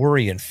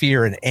worry and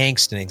fear and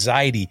angst and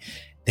anxiety.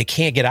 They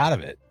can't get out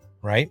of it,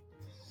 right?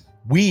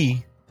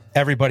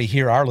 Everybody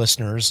here, our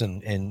listeners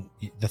and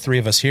the three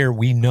of us here,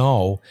 we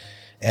know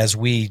as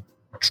we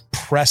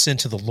press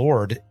into the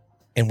Lord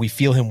and we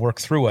feel him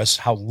work through us,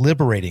 how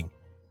liberating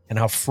and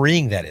how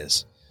freeing that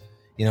is.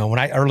 When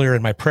I earlier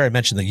in my prayer I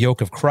mentioned the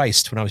yoke of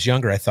Christ. When I was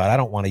younger, I thought I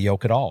don't want a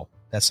yoke at all.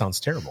 That sounds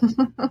terrible.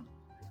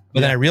 But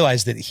then I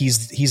realized that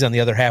he's on the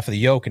other half of the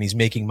yoke, and he's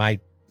making my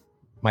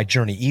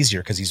journey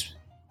easier because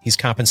he's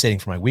compensating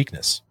for my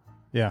weakness.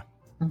 Yeah.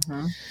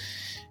 Mm-hmm.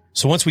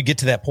 So once we get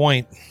to that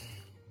point,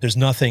 there's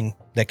nothing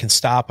that can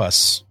stop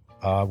us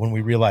when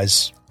we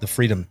realize the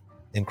freedom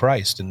in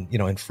Christ,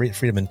 and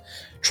freedom in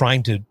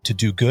trying to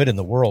do good in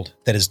the world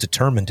that is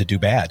determined to do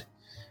bad.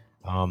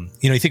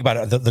 You think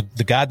about it,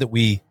 the God that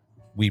we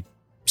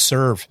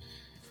serve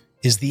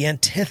is the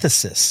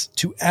antithesis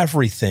to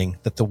everything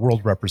that the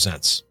world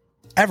represents.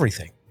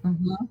 Everything.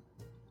 Mm-hmm.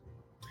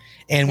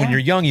 And when you're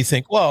young, you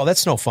think, well,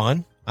 that's no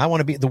fun. I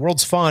want to be, the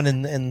world's fun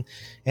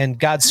and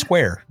God's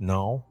square.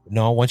 No.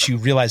 Once you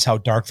realize how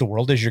dark the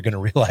world is, you're going to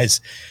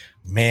realize,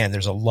 man,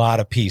 there's a lot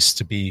of peace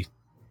to be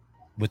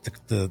with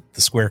the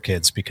square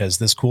kids, because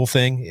this cool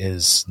thing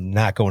is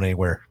not going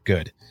anywhere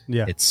good.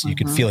 Yeah. You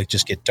can feel it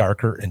just get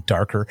darker and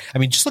darker. I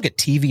mean, just look at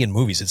TV and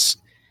movies.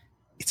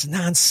 It's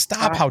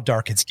nonstop how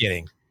dark it's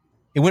getting.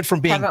 It went from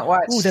being, haven't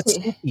watched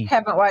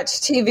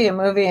TV and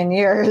movie in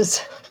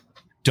years.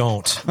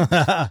 Don't.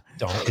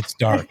 It's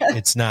dark.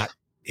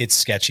 It's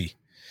sketchy.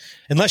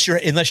 Unless you're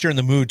in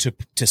the mood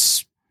to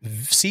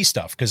see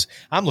stuff. Cause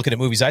I'm looking at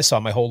movies I saw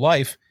my whole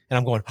life and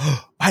I'm going,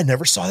 oh, I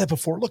never saw that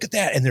before. Look at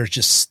that. And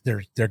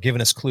they're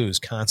giving us clues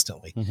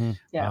constantly. Mm-hmm.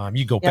 Yeah.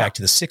 You go back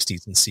to the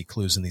 60s and see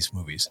clues in these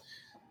movies.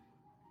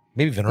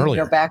 Maybe even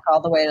earlier. Go back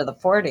all the way to the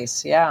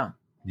 40s. Yeah.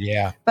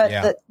 Yeah.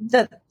 But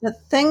the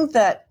thing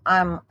that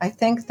I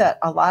think that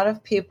a lot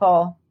of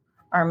people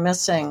are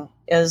missing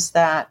is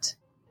that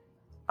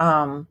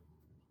having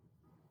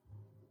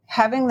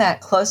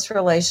that close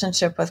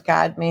relationship with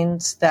God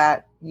means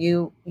that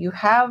you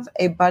have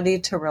a buddy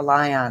to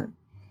rely on.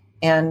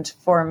 And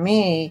for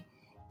me,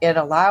 it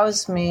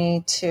allows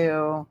me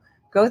to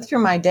go through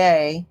my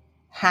day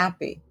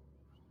happy.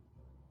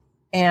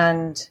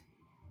 And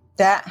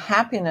that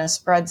happiness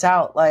spreads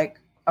out like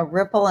a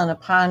ripple in a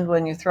pond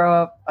when you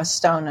throw a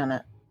stone in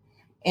it.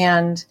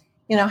 And,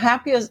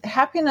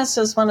 happiness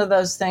is one of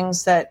those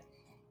things that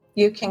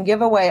you can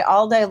give away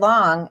all day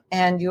long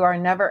and you are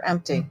never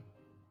empty.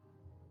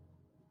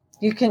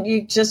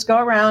 You just go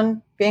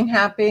around being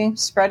happy,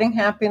 spreading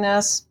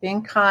happiness,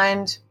 being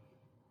kind,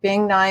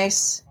 being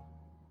nice.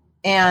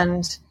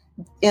 And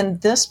in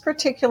this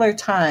particular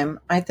time,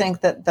 I think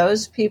that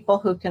those people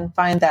who can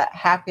find that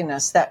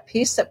happiness, that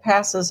peace that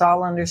passes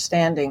all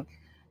understanding,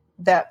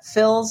 that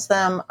fills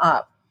them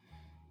up,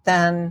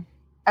 then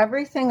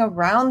everything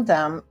around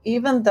them,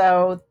 even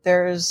though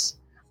there's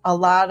a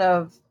lot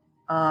of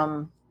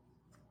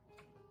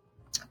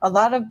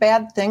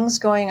bad things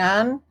going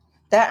on,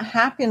 that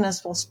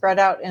happiness will spread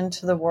out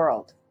into the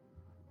world.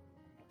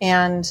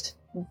 And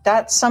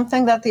that's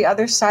something that the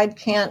other side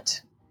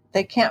can't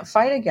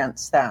fight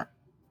against that.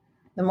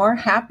 The more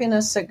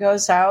happiness that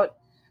goes out,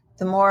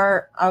 the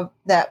more of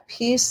that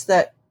peace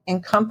that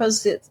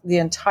encompasses the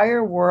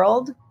entire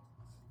world,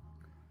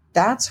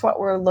 that's what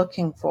we're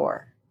looking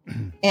for.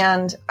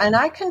 And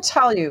I can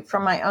tell you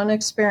from my own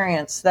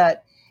experience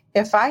that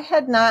if I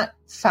had not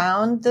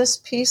found this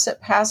peace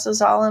that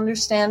passes all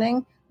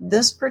understanding,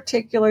 this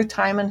particular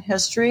time in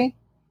history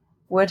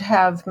would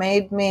have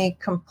made me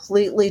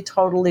completely,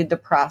 totally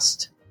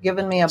depressed,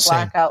 given me a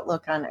black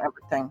outlook on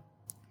everything.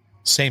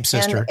 Same,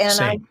 sister. And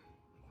Same.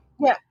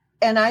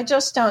 And I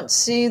just don't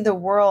see the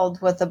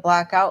world with a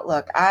black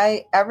outlook.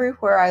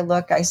 Everywhere I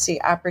look, I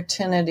see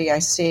opportunity. I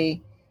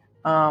see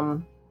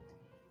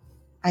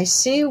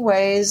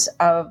ways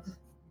of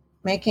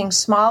making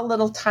small,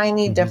 little,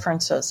 tiny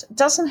differences. It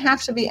doesn't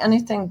have to be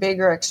anything big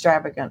or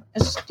extravagant.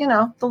 It's,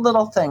 the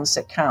little things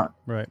that count.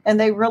 Right. And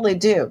they really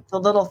do. The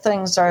little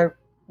things are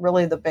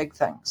really the big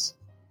things.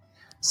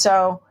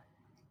 So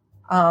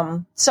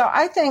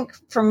I think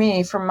for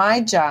me, for my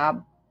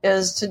job,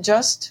 is to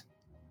just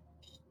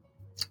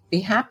be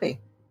happy.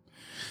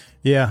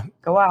 Yeah.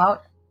 Go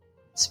out,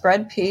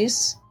 spread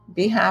peace,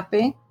 be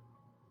happy,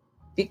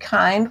 be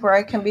kind where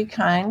I can be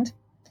kind,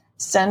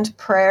 send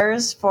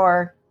prayers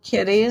for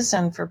kitties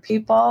and for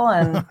people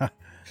and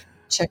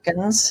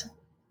chickens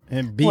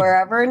and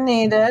wherever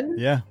needed.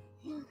 Yeah.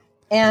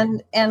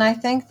 And I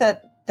think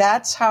that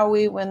that's how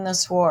we win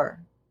this war.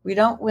 We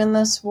don't win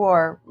this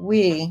war.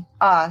 We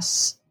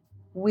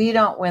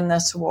don't win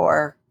this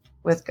war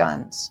with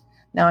guns.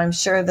 Now, I'm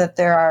sure that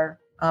there are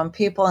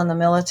people in the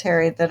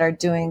military that are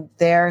doing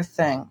their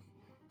thing,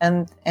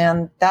 and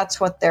that's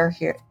what they're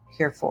here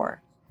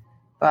for.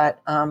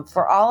 But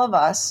for all of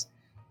us,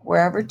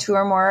 wherever two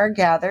or more are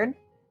gathered,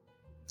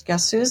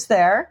 guess who's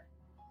there?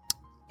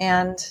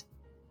 And,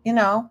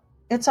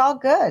 it's all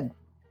good.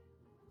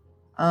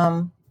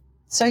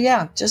 So,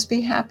 yeah, just be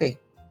happy.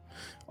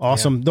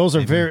 Awesome. Yeah. Those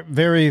are very,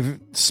 very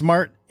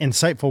smart,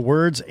 insightful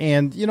words.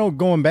 And,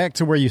 going back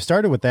to where you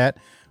started with that,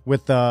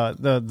 with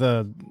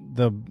the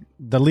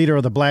leader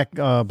of the Black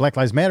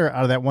Lives Matter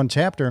out of that one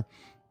chapter,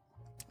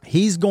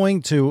 he's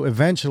going to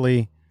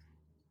eventually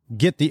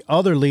get the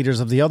other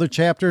leaders of the other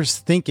chapters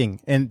thinking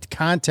and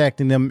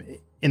contacting them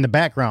in the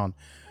background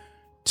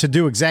to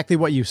do exactly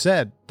what you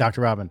said,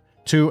 Dr. Robin,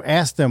 to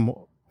ask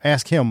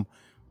him,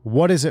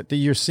 what is it that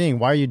you're seeing?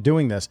 Why are you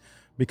doing this?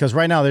 Because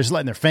right now they're just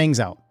letting their fangs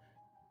out.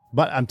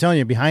 But I'm telling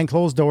you, behind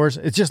closed doors,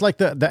 it's just like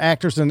the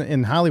actors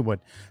in Hollywood.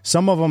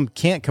 Some of them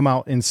can't come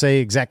out and say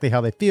exactly how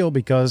they feel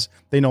because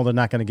they know they're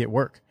not going to get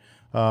work.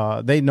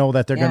 They know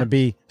that they're going to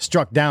be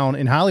struck down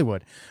in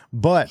Hollywood,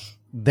 but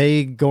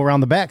they go around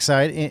the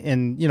backside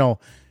and you know,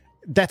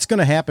 that's going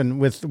to happen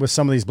with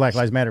some of these Black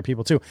Lives Matter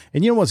people too.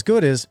 And you know what's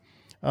good is,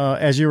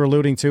 as you were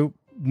alluding to,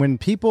 when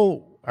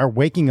people are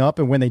waking up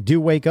and when they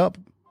do wake up,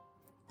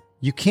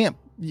 you can't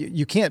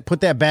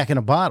put that back in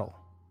a bottle.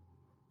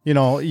 You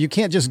know, you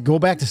can't just go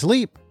back to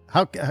sleep.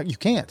 How you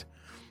can't.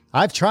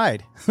 I've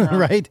tried,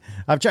 right?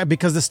 I've tried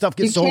because this stuff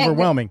gets so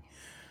overwhelming.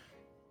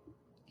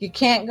 You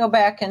can't go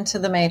back into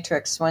the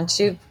Matrix.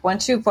 Once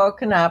you've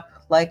woken up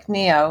like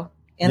Neo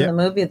in the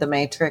movie The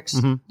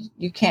Matrix,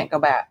 you can't go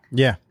back.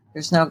 Yeah.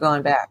 There's no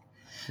going back.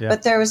 Yeah.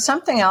 But there was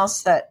something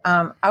else that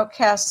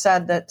Outcast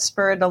said that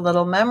spurred a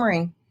little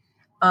memory.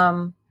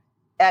 And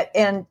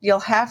you'll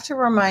have to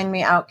remind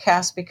me,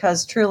 Outcast,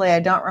 because truly I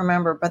don't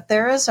remember. But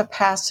there is a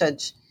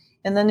passage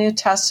in the New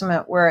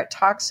Testament where it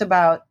talks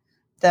about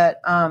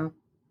that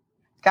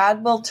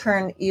God will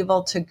turn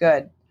evil to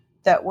good,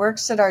 that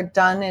works that are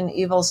done in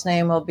evil's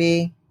name will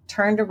be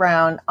turned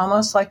around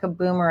almost like a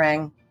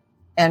boomerang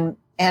and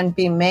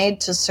be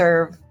made to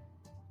serve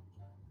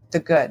the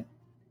good.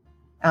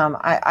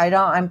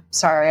 I'm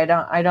sorry,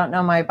 I don't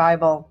know my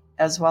Bible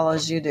as well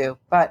as you do,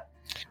 but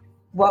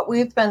what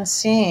we've been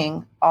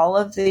seeing all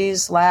of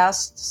these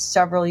last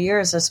several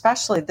years,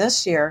 especially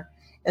this year,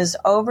 is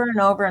over and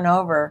over and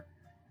over,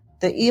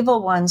 the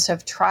evil ones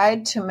have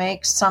tried to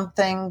make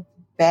something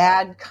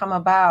bad come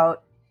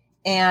about,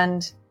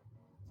 and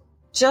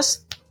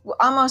just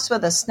almost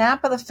with a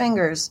snap of the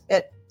fingers,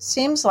 it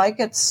seems like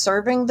it's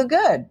serving the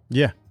good.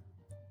 Yeah.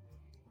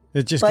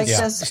 It just like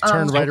gets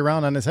turned right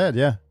around on his head.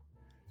 Yeah.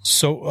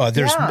 So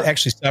there's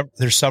actually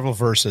there's several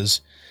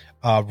verses.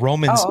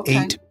 Romans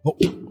 8. Oh,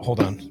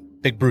 hold on.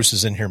 Big Bruce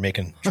is in here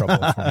making trouble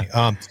for me.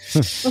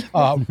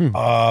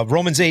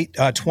 Romans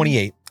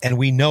 8:28. And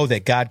we know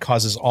that God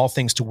causes all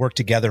things to work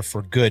together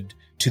for good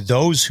to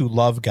those who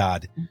love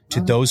God,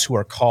 to those who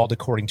are called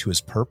according to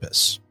his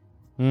purpose.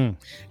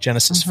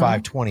 Genesis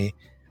 5:20.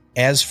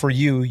 As for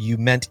you, you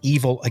meant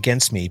evil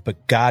against me,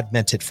 but God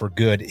meant it for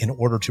good in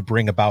order to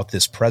bring about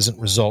this present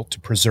result to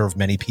preserve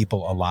many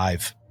people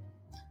alive.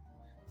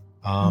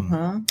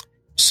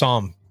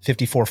 Psalm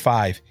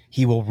 54:5.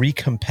 He will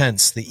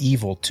recompense the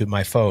evil to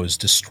my foes,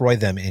 destroy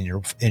them in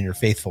your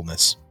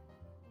faithfulness.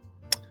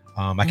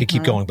 I could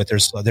keep going, but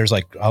there's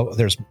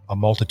a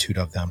multitude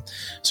of them.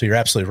 So you're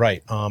absolutely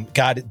right.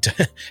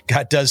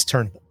 God does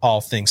turn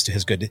all things to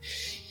his good.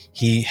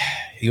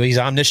 He's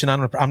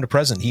omniscient,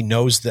 omnipresent. He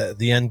knows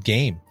the end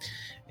game.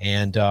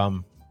 And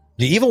the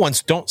evil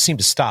ones don't seem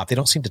to stop. They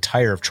don't seem to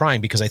tire of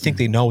trying, because I think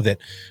they know that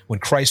when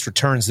Christ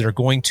returns, they're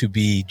going to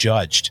be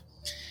judged,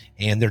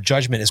 and their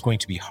judgment is going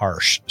to be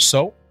harsh.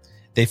 So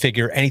they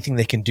figure anything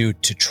they can do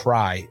to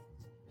try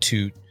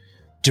to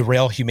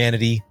derail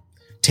humanity,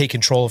 take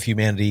control of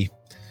humanity,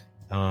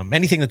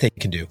 anything that they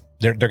can do,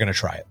 they're going to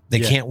try it.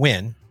 They can't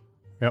win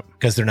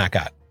because they're not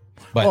God.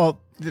 But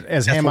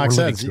as Hammock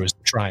says,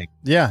 trying.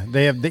 Yeah,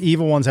 the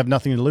evil ones have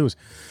nothing to lose,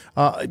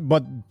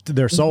 but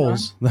their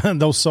souls,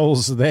 those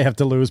souls, they have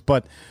to lose.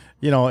 But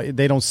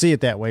they don't see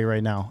it that way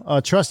right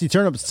now. Trusty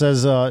Turnip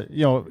says,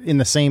 in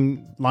the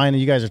same line that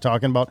you guys are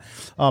talking about,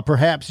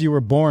 perhaps you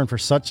were born for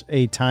such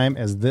a time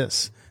as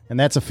this, and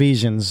that's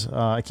Ephesians.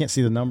 I can't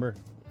see the number.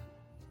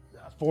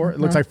 4. It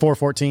looks like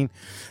 4:14.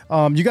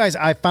 You guys,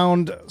 I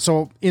found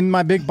in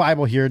my big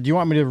Bible here. Do you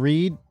want me to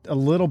read a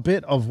little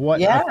bit of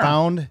what I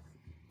found?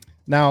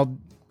 Now,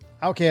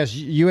 Outcast,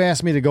 you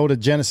asked me to go to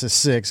Genesis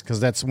 6 because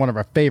that's one of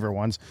our favorite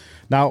ones.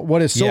 Now,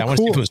 what is so cool? I want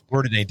to see if it was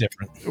worded any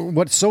different.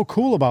 What's so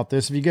cool about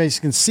this, if you guys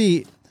can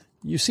see,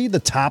 you see the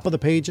top of the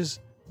pages,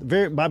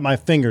 by my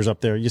fingers up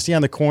there. You see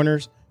on the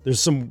corners, there's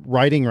some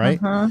writing,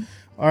 right? All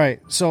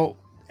right. So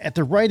at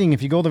the writing,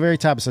 if you go to the very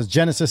top, it says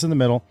Genesis in the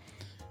middle.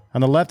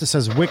 On the left, it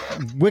says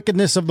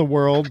wickedness of the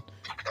world.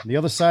 On the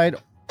other side,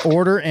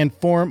 order and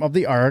form of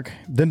the ark.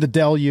 Then the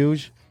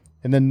deluge,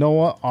 and then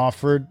Noah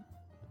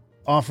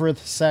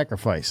offereth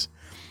sacrifice.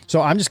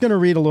 So I'm just going to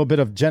read a little bit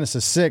of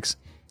Genesis 6,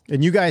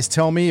 and you guys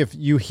tell me if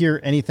you hear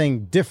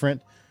anything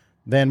different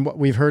than what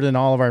we've heard in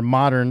all of our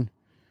modern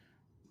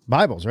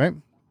Bibles, right?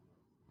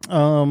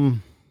 So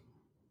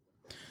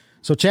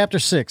chapter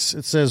 6,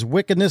 it says,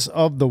 wickedness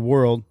of the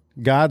world,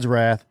 God's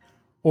wrath,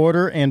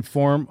 order and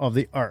form of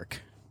the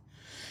ark.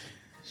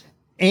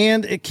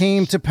 And it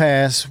came to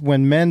pass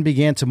when men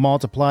began to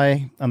multiply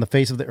on the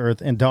face of the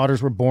earth, and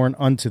daughters were born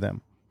unto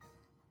them,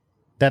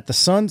 that the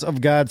sons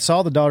of God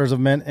saw the daughters of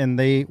men, and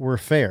they were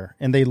fair.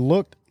 And they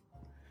looked,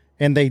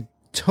 and they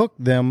took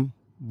them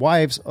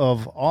wives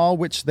of all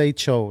which they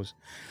chose.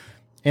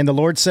 And the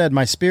Lord said,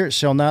 my spirit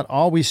shall not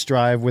always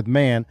strive with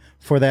man,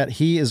 for that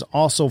he is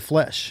also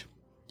flesh.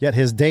 Yet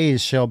his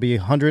days shall be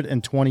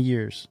 120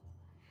 years.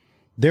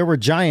 There were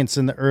giants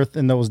in the earth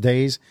in those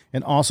days,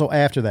 and also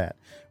after that,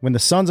 when the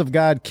sons of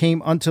God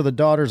came unto the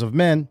daughters of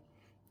men,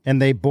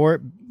 and they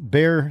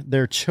bare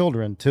their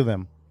children to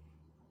them.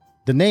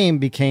 The name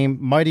became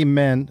mighty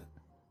men,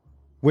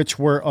 which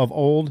were of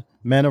old,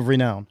 men of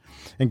renown.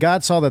 And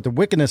God saw that the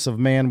wickedness of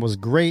man was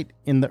great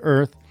in the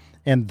earth,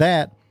 and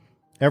that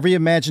every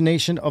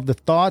imagination of the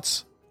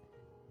thoughts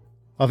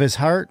of his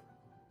heart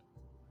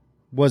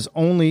was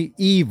only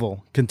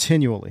evil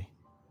continually.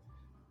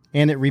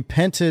 And it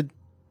repented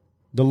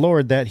the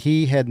Lord that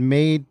he had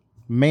made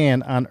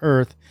man on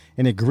earth,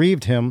 and it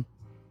grieved him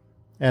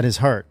at his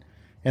heart.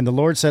 And the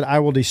Lord said, I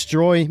will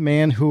destroy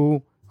man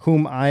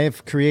whom I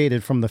have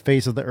created from the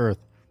face of the earth,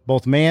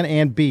 both man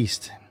and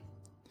beast,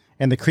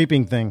 and the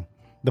creeping thing,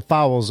 the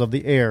fowls of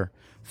the air,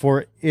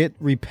 for it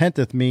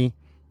repenteth me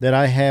that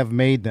I have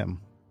made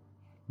them.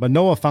 But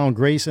Noah found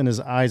grace in his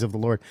eyes of the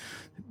Lord.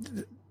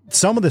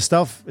 Some of the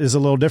stuff is a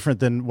little different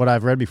than what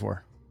I've read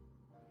before.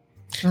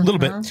 A little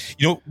bit.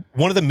 You know,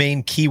 one of the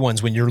main key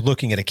ones when you're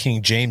looking at a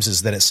King James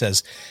is that it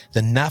says the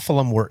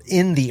Nephilim were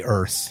in the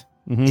earth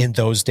in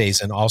those days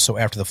and also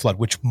after the flood,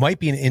 which might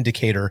be an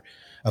indicator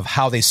of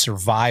how they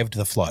survived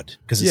the flood,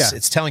 because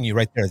it's telling you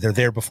right there, they're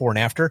there before and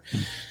after.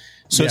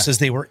 So it says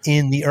they were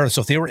in the earth.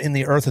 So if they were in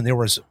the earth and there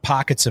was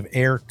pockets of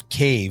air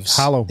caves,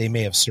 hollow, they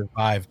may have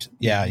survived.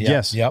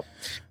 Yes. Yep.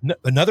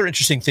 Another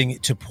interesting thing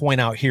to point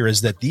out here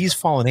is that these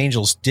fallen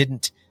angels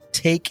didn't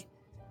take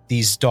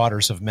these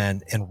daughters of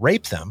men and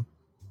rape them.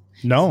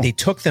 No, they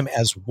took them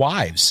as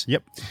wives.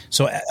 Yep.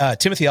 So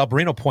Timothy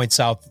Alberino points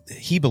out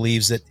he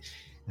believes that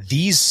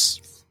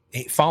these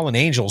fallen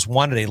angels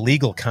wanted a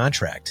legal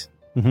contract.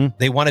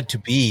 They wanted to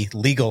be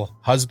legal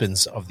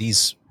husbands of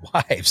these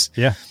wives.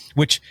 Yeah.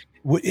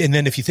 And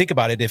then if you think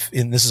about it,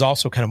 and this is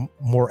also kind of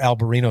more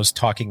Alberino's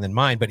talking than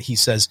mine, but he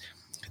says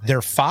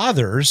their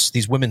fathers,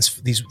 these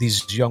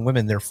young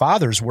women, their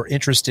fathers were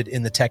interested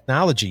in the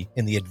technology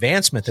and the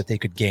advancement that they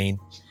could gain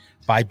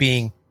by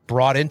being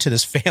brought into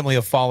this family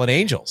of fallen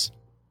angels.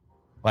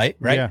 Right.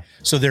 Yeah.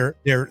 So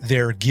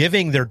they're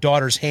giving their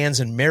daughters' hands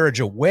in marriage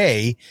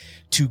away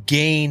to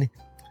gain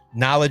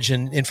knowledge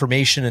and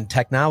information and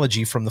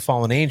technology from the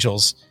fallen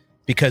angels,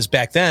 because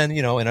back then,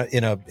 you know, in a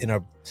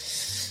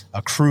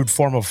crude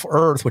form of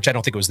Earth, which I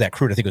don't think it was that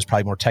crude. I think it was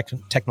probably more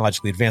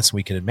technologically advanced than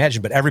we could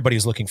imagine. But everybody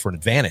was looking for an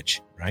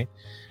advantage, right?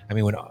 I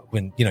mean,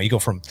 when you know you go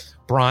from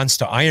bronze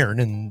to iron,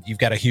 and you've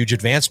got a huge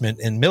advancement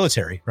in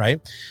military, right?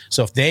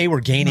 So if they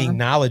were gaining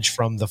knowledge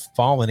from the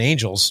fallen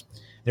angels,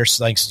 they're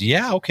like,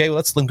 yeah, okay,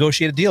 let's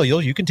negotiate a deal.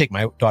 You can take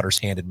my daughter's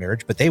hand in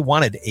marriage, but they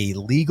wanted a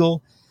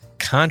legal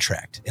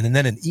contract. And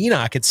then in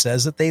Enoch, it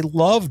says that they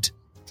loved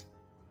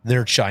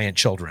their giant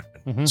children.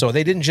 So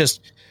they didn't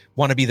just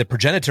want to be the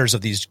progenitors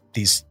of this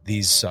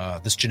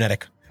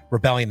genetic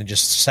rebellion and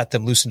just set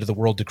them loose into the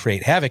world to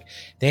create havoc.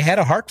 They had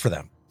a heart for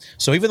them.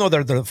 So even though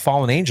they're the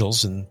fallen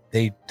angels and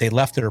they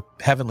left their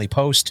heavenly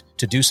post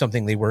to do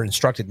something they were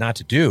instructed not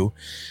to do,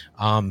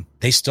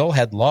 they still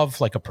had love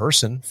like a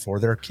person for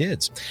their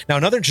kids. Now,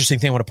 another interesting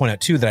thing I want to point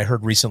out too that I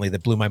heard recently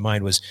that blew my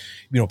mind was,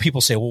 you know, people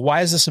say, well,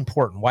 why is this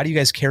important? Why do you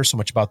guys care so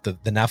much about the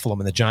Nephilim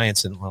and the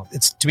giants? And well,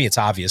 to me, it's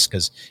obvious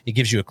because it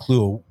gives you a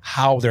clue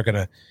how they're going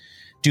to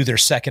do their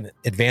second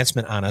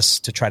advancement on us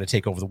to try to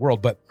take over the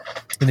world. But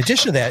in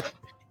addition to that,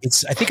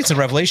 I think it's in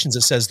Revelations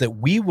that says that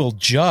we're going to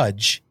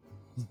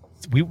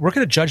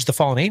judge the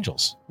fallen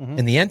angels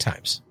in the end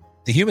times.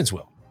 The humans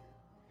will.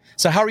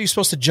 So how are you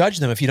supposed to judge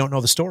them if you don't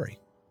know the story?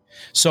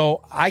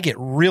 So I get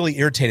really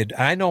irritated.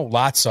 I know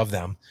lots of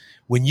them.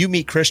 When you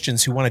meet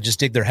Christians who want to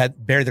just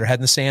bury their head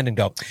in the sand and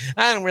go,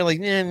 I don't really,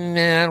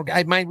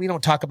 we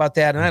don't talk about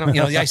that. And I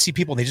don't, I see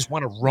people and they just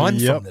want to run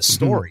from this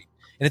story.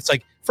 And it's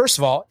like, first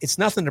of all, it's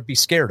nothing to be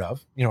scared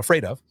of,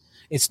 afraid of.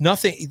 It's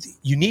nothing.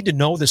 You need to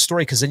know this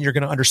story because then you're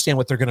going to understand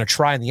what they're going to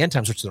try in the end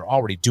times, which they're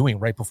already doing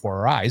right before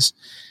our eyes.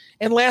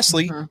 And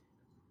lastly,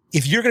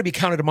 if you're going to be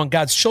counted among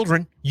God's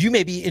children, you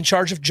may be in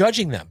charge of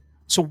judging them.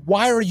 So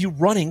why are you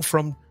running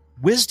from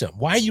wisdom?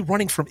 Why are you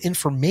running from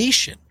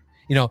information?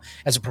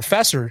 As a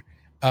professor,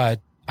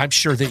 I'm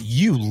sure that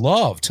you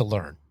love to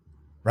learn,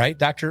 right,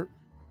 Doctor?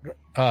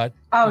 No,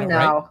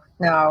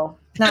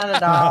 not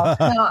at all.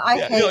 No,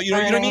 I hate you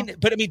know what I mean?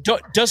 But I mean,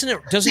 doesn't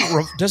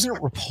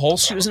it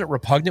repulse you? Isn't it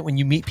repugnant when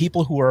you meet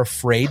people who are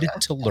afraid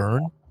to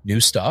learn new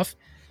stuff?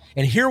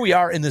 And here we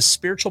are in this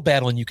spiritual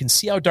battle, and you can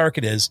see how dark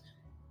it is,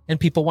 and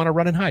people want to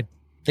run and hide.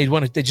 They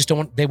want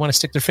to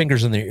stick their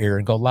fingers in their ear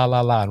and go la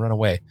la la and run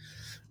away.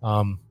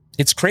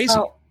 It's crazy.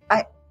 Oh,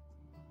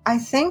 I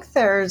think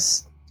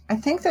there's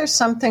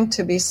something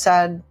to be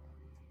said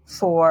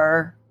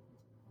for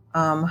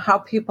how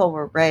people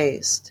were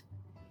raised,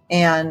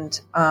 and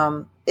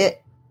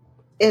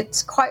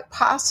it's quite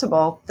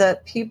possible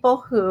that people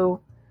who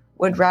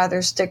would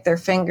rather stick their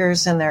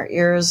fingers in their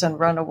ears and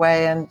run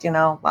away and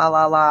la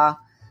la la.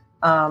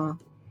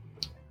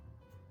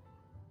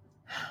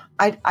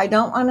 I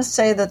don't want to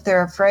say that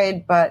they're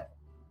afraid, but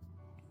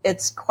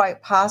it's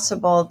quite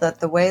possible that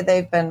the way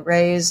they've been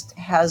raised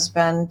has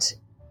been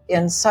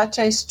in such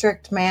a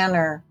strict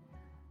manner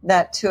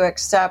that to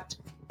accept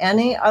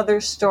any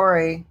other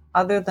story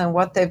other than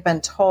what they've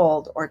been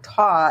told or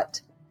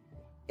taught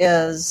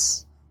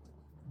is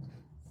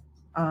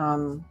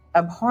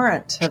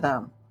abhorrent to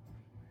them.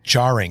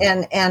 Jarring.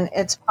 And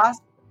it's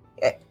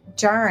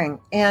jarring.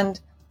 And,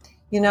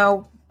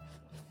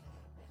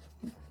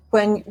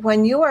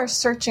 when you are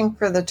searching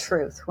for the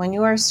truth, when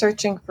you are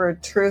searching for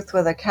truth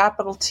with a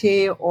capital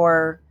T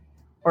or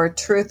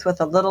truth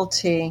with a little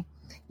t,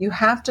 you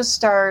have to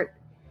start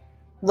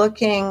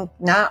looking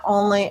not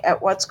only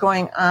at what's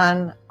going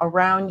on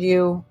around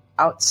you,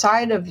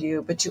 outside of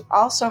you, but you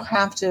also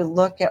have to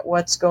look at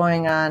what's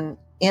going on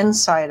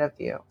inside of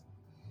you.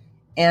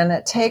 And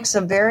it takes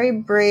a very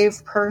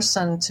brave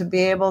person to be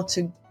able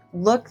to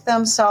look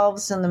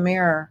themselves in the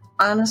mirror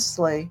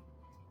honestly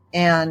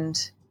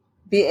and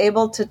be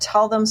able to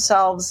tell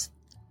themselves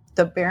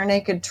the bare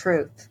naked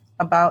truth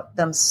about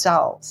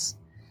themselves.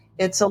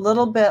 It's a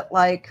little bit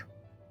like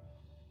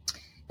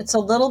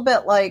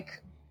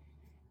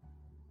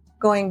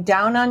going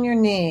down on your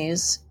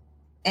knees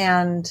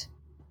and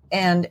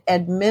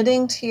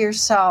admitting to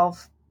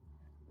yourself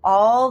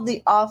all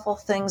the awful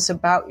things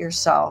about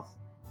yourself,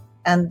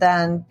 and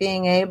then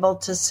being able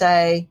to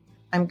say,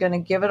 I'm going to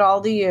give it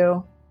all to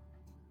you,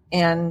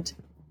 and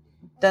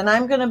then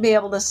I'm going to be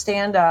able to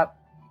stand up,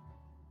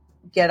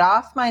 get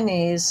off my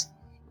knees,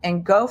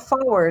 and go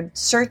forward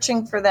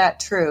searching for that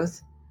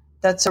truth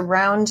that's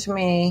around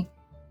me.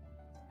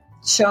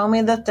 Show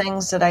me the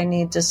things that I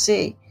need to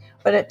see.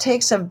 But it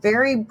takes a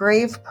very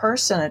brave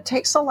person. It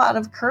takes a lot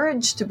of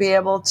courage to be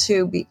able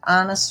to be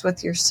honest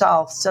with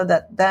yourself so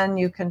that then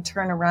you can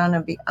turn around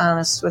and be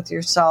honest with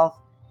yourself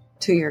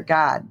to your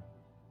God.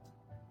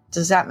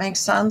 Does that make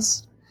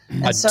sense?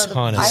 A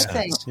ton of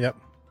sense. Yep.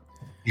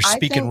 You're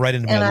speaking right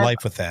into my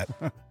life with that.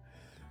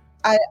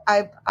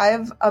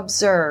 I've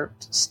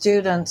observed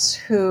students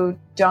who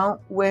don't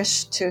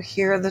wish to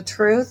hear the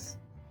truth,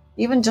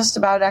 even just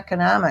about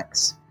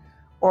economics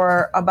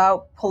or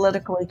about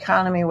political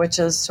economy, which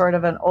is sort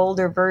of an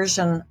older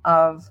version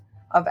of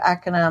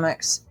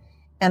economics.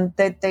 And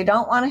they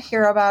don't want to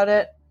hear about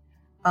it.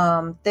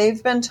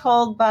 They've been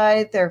told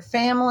by their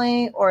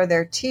family or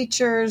their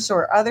teachers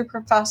or other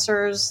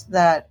professors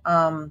that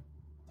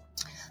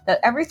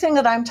everything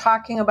that I'm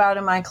talking about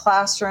in my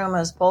classroom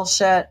is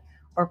bullshit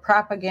or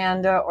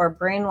propaganda or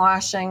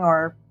brainwashing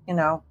or,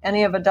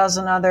 any of a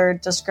dozen other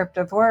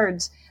descriptive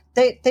words.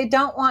 They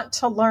don't want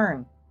to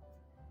learn.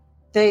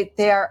 They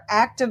are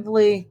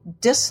actively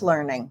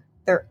dislearning.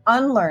 They're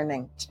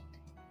unlearning.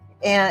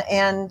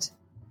 And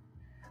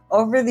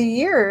over the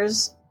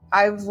years,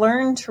 I've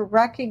learned to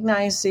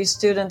recognize these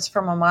students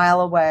from a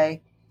mile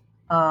away.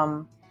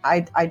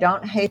 I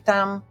don't hate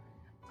them.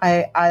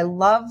 I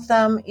love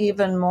them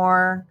even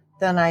more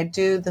than I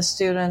do the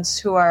students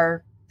who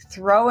are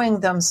throwing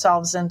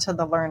themselves into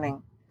the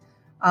learning.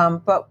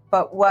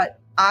 But what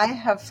I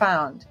have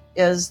found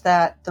is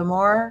that the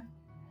more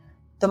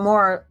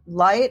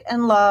light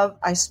and love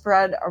I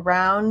spread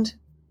around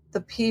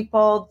the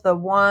people, the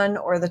one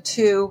or the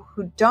two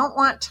who don't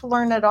want to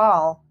learn at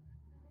all,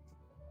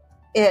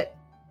 it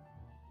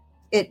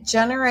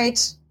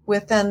generates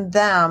within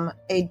them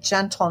a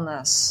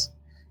gentleness,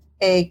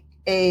 a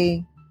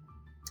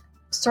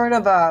sort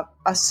of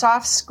a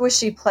soft,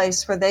 squishy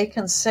place where they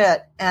can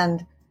sit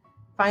and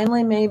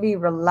finally maybe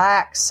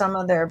relax some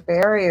of their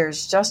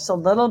barriers just a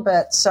little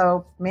bit.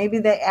 So maybe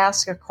they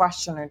ask a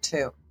question or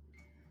two.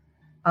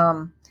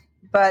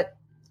 But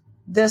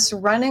this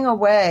running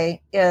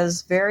away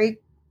is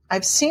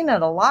I've seen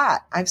it a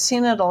lot. I've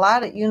seen it a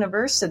lot at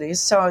universities.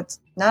 So it's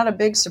not a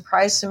big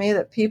surprise to me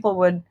that people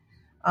would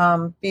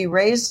be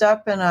raised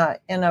up in a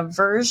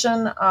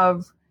version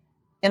of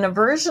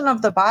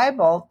the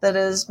Bible that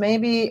is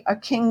maybe a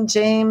King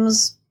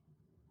James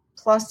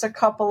plus a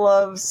couple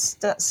of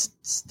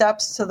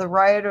steps to the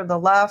right or the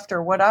left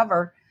or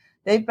whatever.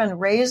 They've been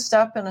raised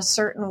up in a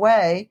certain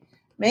way.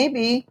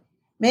 Maybe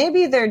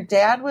their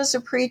dad was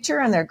a preacher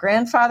and their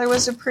grandfather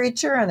was a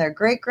preacher and their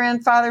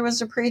great-grandfather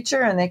was a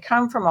preacher, and they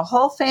come from a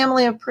whole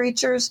family of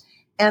preachers,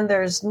 and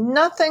there's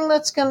nothing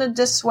that's going to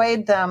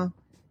dissuade them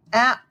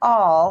at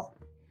all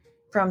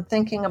from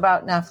thinking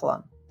about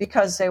Nephilim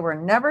because they were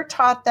never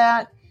taught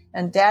that,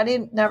 and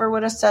Daddy never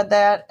would have said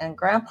that, and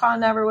Grandpa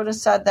never would have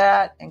said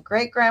that, and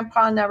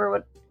great-grandpa never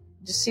would.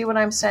 Do you see what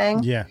I'm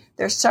saying? Yeah.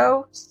 They're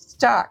so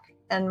stuck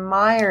and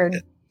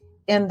mired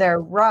in their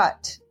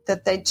rut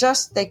that they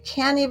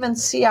can't even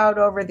see out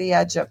over the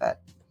edge of it.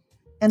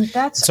 And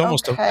that's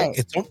okay.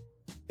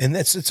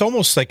 It's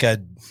almost like I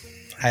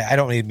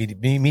don't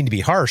mean to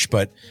be harsh,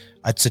 but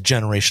it's a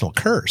generational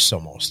curse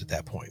almost at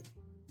that point.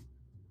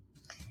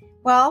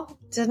 Well,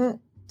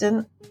 doesn't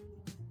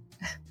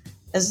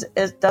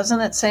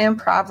it say in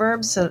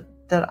Proverbs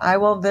that I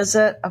will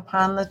visit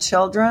upon the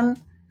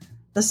children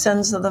the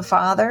sins of the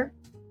father?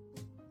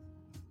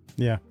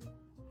 Yeah.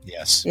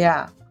 Yes.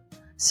 Yeah.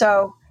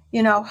 So,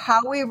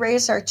 how we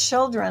raise our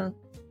children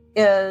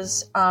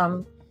is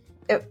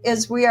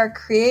we are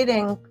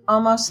creating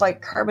almost like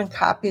carbon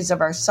copies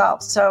of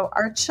ourselves. So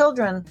our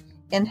children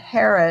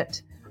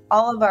inherit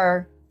all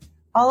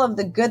of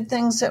the good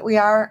things that we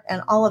are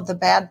and all of the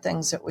bad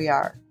things that we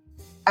are.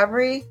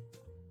 Every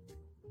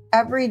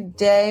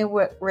day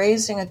with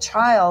raising a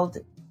child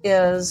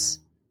is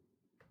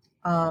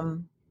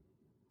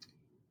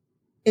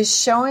is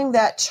showing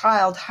that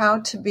child how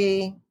to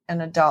be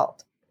an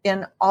adult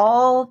in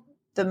all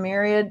the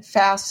myriad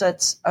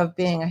facets of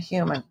being a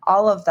human,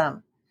 all of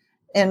them,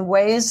 in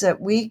ways that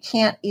we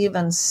can't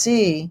even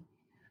see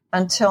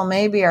until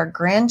maybe our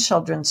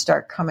grandchildren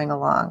start coming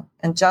along.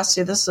 And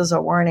Jesse, this is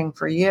a warning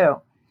for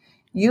you.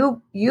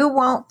 You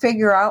won't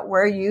figure out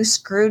where you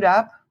screwed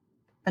up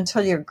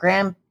until your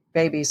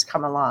grandbabies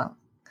come along,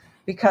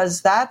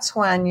 because that's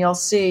when you'll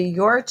see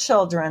your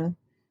children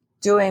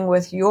doing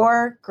with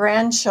your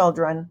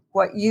grandchildren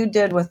what you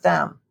did with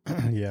them.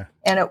 Yeah.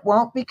 And it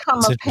won't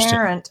become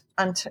apparent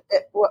until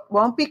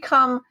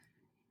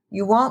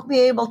you won't be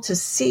able to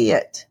see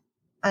it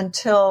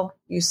until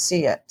you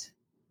see it,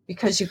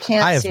 because you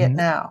can't see it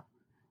now.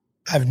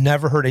 I've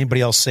never heard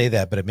anybody else say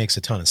that, but it makes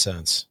a ton of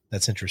sense.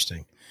 That's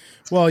interesting.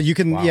 Well, you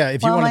can,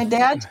 if you want. My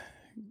dad.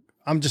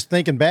 I'm just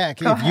thinking back.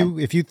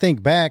 If you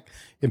think back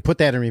and put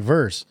that in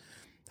reverse,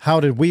 how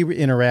did we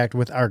interact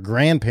with our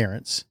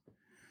grandparents,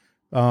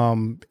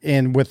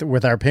 and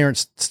with our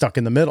parents stuck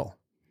in the middle?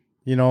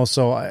 You know,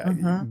 so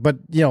but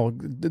you know,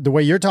 the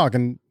way you're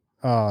talking,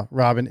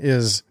 Robin,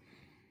 is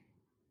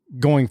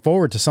going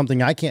forward to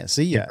something I can't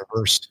see yet.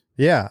 Reversed.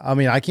 Yeah, I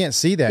mean, I can't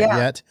see that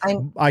yet.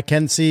 I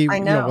can see, you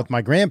know, with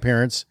my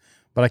grandparents,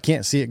 but I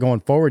can't see it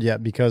going forward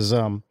yet because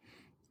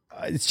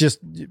it's just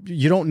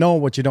you don't know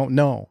what you don't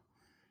know,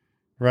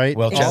 right?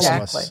 Well,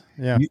 exactly.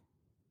 Yeah.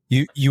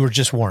 You were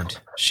just warned.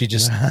 She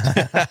just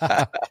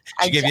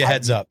she gave you a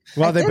heads up.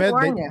 Well,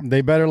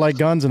 they better like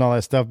guns and all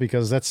that stuff,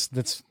 because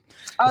that's.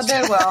 Oh,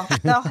 they will.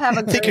 They'll have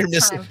a great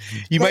time.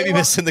 You might be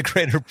missing the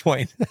greater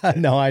point.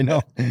 No, I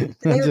know.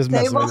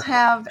 They will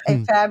have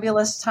a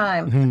fabulous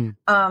time.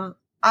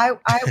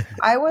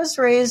 I was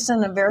raised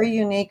in a very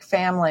unique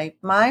family.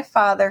 My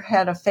father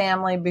had a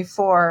family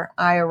before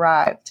I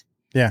arrived.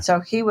 Yeah. So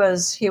he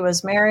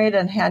was married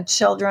and had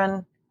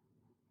children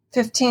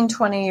 15,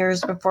 20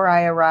 years before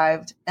I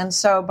arrived. And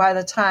so by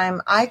the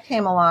time I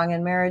came along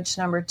in marriage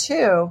number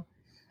 2,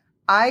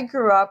 I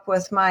grew up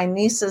with my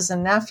nieces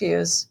and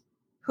nephews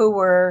who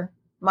were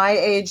my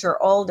age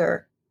or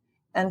older.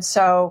 And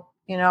so,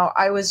 you know,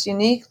 I was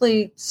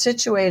uniquely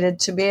situated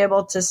to be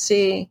able to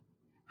see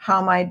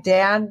how my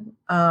dad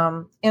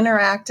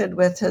interacted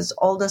with his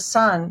oldest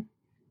son,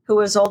 who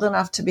was old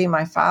enough to be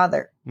my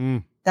father.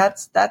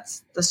 That's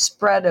the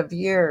spread of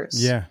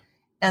years. Yeah.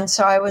 And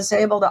so I was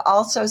able to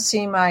also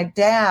see my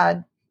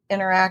dad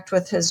interact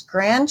with his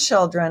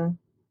grandchildren,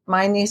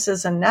 my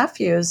nieces and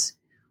nephews,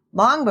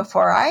 long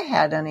before I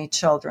had any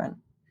children.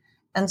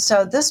 And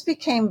so this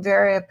became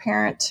very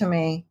apparent to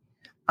me,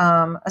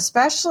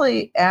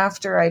 especially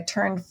after I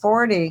turned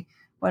 40,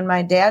 when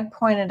my dad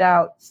pointed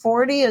out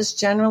 40 is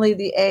generally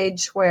the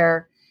age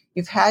where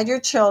you've had your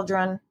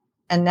children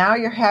and now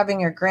you're having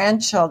your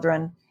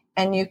grandchildren,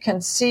 and you can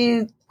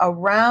see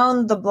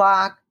around the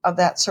block of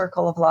that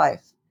circle of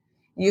life.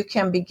 You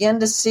can begin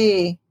to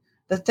see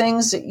the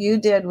things that you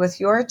did with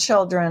your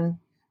children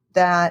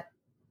that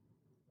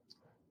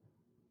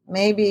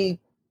maybe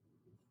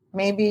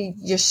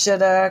you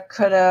shoulda,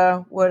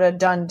 coulda, woulda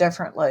done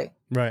differently.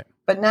 Right.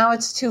 But now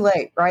it's too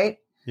late, right?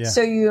 Yeah.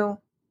 So you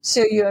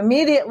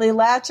immediately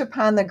latch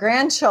upon the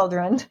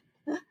grandchildren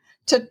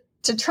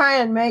to try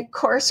and make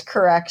course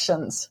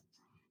corrections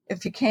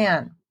if you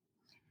can.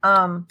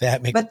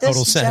 That makes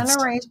total sense.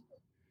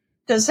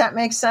 Does that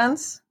make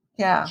sense?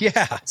 Yeah.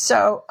 Yeah.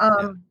 So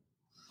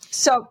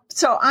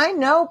so I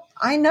know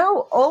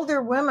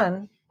older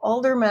women,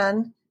 older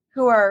men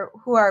who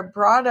are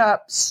brought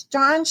up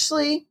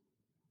staunchly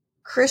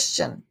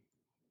Christian,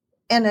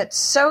 and it's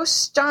so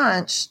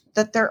staunch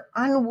that they're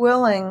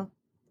unwilling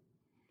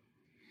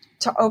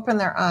to open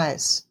their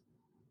eyes.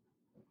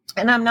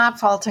 And I'm not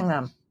faulting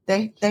them.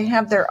 They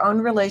have their own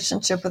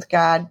relationship with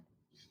God.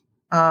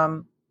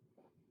 They're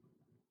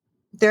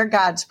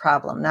God's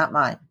problem, not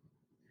mine.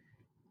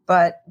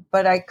 But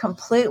I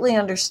completely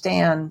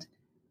understand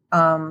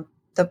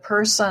the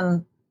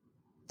person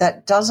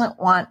that doesn't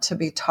want to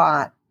be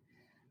taught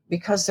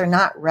because they're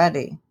not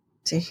ready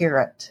to hear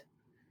it.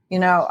 You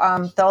know,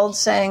 the old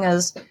saying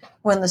is,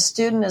 when the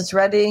student is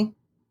ready,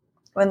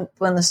 when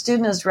the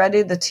student is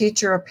ready, the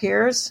teacher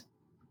appears.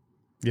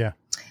 Yeah.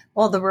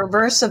 Well, the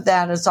reverse of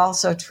that is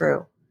also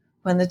true.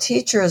 When the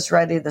teacher is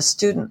ready, the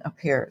student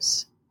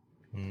appears.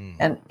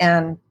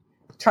 And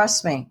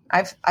trust me,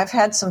 I've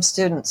had some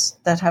students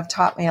that have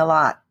taught me a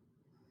lot,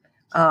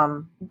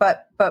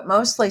 but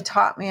mostly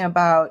taught me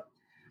about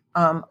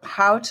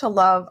how to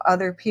love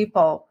other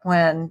people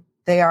when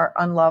they are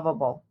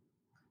unlovable,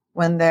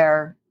 when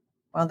they're,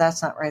 well,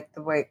 that's not right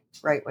way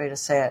to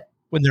say it.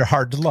 When they're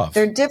hard to love.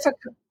 They're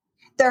difficult.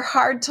 They're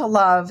hard to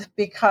love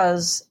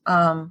because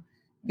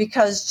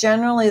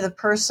generally the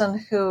person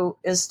who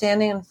is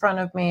standing in front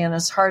of me and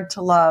is hard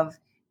to love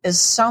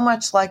is so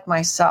much like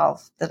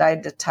myself that I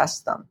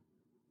detest them.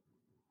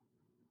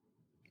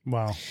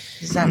 Wow.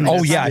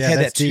 Oh, yeah, I've had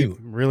that too.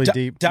 Really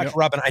deep. Dr. Yep.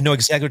 Robin, I know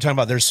exactly what you're talking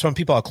about. There's some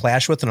people I'll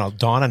clash with, and it'll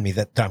dawn on me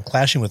that I'm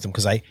clashing with them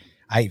because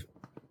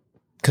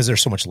because they're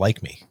so much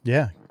like me.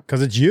 Yeah,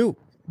 because it's you.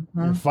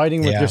 You're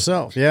fighting with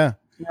yourself. Yeah.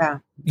 Yeah.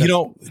 You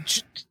know,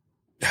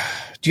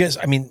 do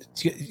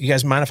you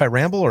guys mind if I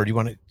ramble, or do you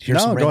want to hear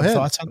some random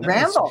thoughts on that?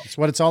 Ramble. That's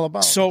what it's all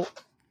about.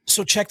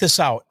 So check this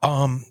out.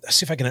 Let's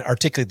see if I can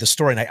articulate the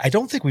story. And I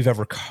don't think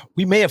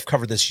we may have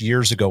covered this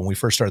years ago when we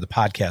first started the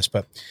podcast,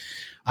 but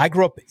I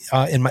grew up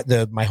in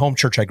my home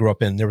church I grew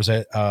up in. There was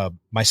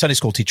my Sunday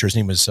school teacher. His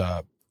name was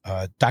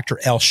Dr.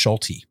 Al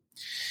Schulte.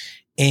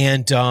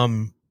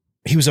 And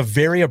he was a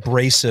very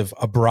abrasive,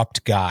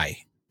 abrupt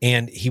guy.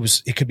 And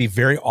it could be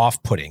very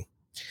off-putting.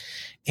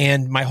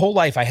 And my whole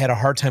life, I had a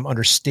hard time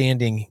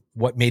understanding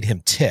what made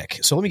him tick.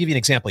 So let me give you an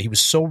example. He was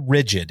so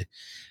rigid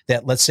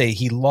that, let's say,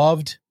 he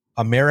loved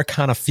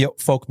Americana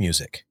folk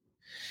music.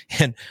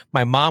 And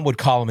my mom would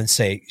call him and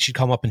she'd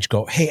come up and she'd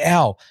go, "Hey,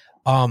 Al,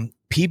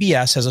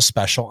 PBS has a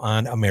special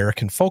on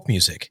American folk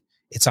music.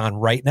 It's on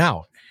right now."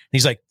 And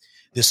he's like,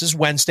 "This is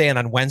Wednesday, and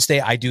on Wednesday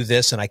I do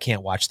this, and I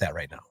can't watch that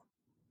right now."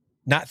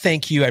 Not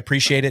thank you. I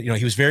appreciate it.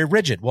 He was very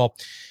rigid. Well,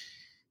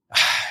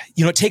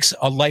 it takes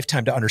a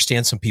lifetime to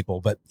understand some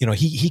people, but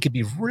he could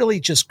be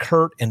really just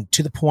curt and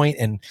to the point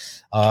and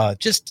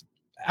just,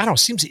 I don't know,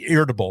 seems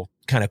irritable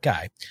kind of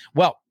guy.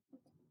 Well,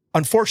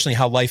 unfortunately,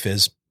 how life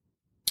is,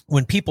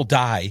 when people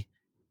die,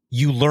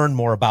 you learn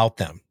more about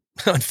them,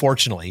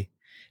 unfortunately,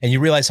 and you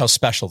realize how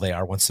special they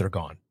are once they're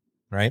gone,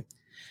 right?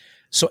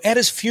 So at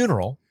his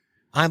funeral,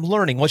 I'm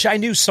learning, which I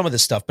knew some of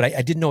this stuff, but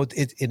I didn't know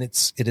it in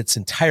its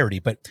entirety.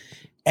 But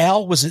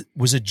Al was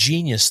a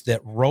genius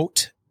that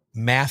wrote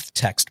math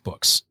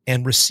textbooks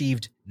and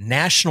received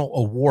national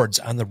awards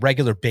on the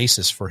regular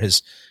basis for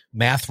his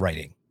math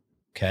writing.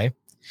 Okay.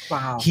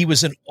 Wow. He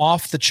was an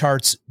off the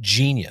charts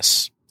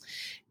genius.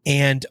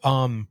 And,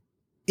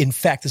 in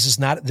fact, this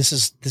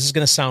is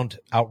going to sound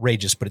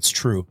outrageous, but it's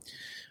true.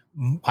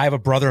 I have a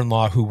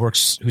brother-in-law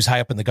who's high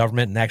up in the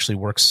government and actually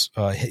works,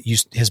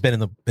 has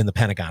been in the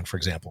Pentagon, for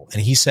example.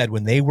 And he said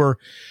when they were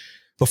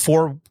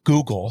before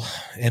Google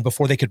and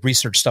before they could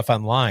research stuff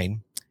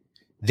online,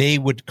 they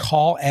would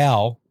call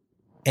Al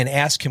and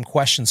ask him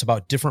questions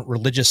about different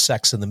religious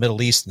sects in the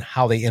Middle East and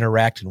how they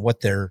interact and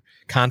what their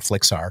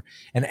conflicts are.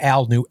 And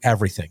Al knew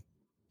everything.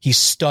 He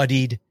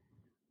studied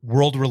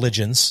world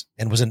religions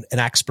and was an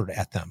expert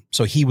at them.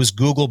 So he was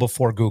Google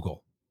before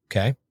Google.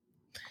 Okay.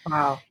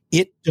 Wow.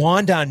 It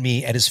dawned on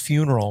me at his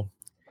funeral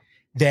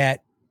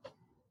that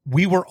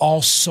we were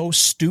all so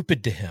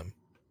stupid to him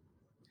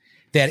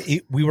that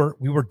we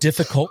were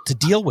difficult to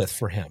deal with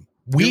for him.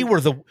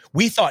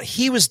 We thought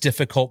he was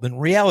difficult, but in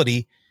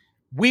reality,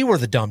 we were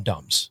the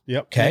dum-dums.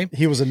 Yep. Okay.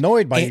 He was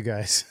annoyed by you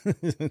guys.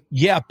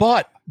 Yeah.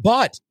 But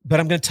I'm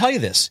going to tell you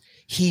this.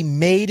 He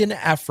made an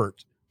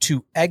effort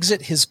to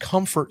exit his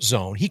comfort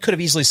zone. He could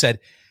have easily said,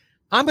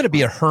 "I'm going to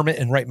be a hermit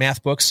and write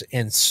math books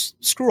and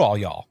screw all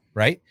y'all."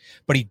 Right.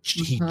 But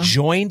he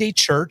joined a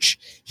church.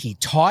 He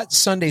taught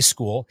Sunday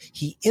school.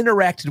 He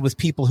interacted with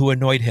people who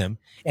annoyed him,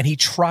 and he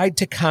tried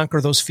to conquer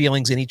those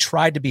feelings, and he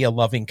tried to be a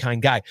loving,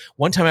 kind guy.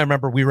 One time I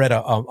remember we were at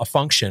a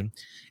function,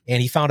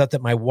 and he found out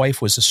that my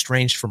wife was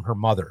estranged from her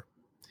mother.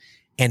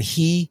 And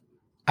it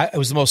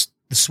was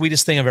the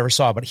sweetest thing I've ever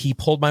saw, but he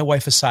pulled my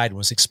wife aside and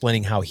was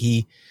explaining how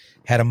he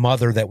had a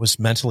mother that was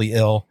mentally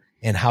ill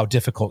and how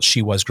difficult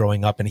she was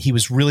growing up. And he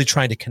was really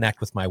trying to connect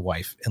with my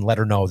wife and let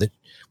her know that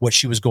what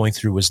she was going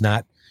through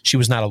she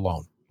was not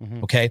alone.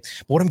 Mm-hmm. Okay.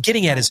 But what I'm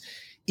getting at is,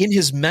 in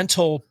his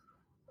mental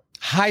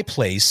high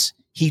place,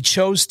 he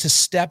chose to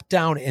step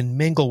down and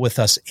mingle with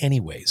us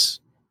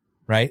anyways.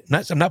 Right.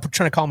 I'm not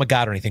trying to call him a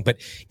god or anything, but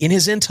in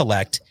his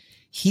intellect,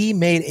 he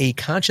made a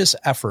conscious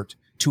effort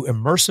to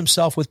immerse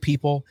himself with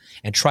people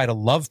and try to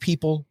love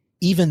people,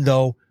 even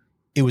though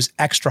it was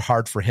extra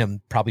hard for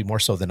him, probably more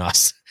so than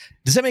us.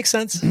 Does that make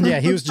sense?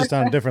 Yeah, he was just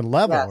on a different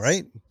level, yes.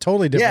 Right?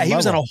 Totally different level. Yeah, he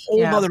was on a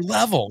whole other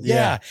level.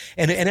 Yeah.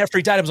 And after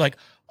he died, I was like,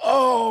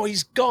 oh,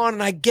 he's gone,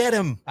 and I get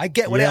him. I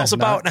get what Al's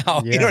about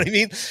now. Yeah. You know what I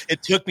mean?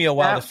 It took me a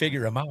while to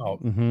figure him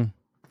out. Mm-hmm.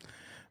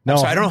 No,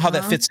 so I don't know how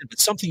that fits in, but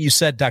something you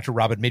said, Dr.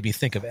 Robin, made me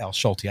think of Al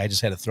Schulte. I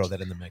just had to throw that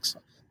in the mix.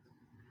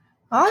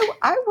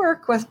 I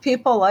work with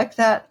people like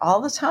that all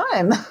the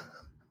time.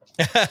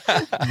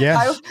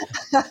 Yeah.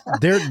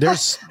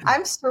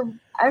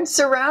 I'm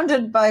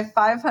surrounded by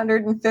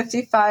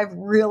 555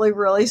 really,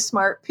 really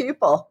smart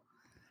people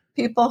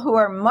who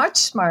are much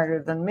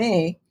smarter than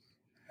me.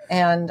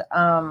 And,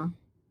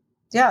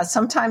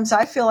 sometimes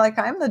I feel like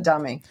I'm the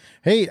dummy.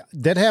 Hey,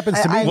 that happens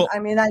to me. I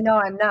mean, I know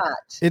I'm not.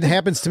 It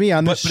happens to me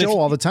on this show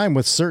all the time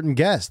with certain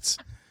guests.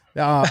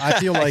 I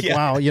feel like,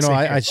 wow,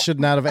 I should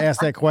not have asked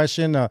that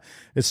question.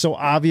 It's so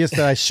obvious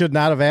that I should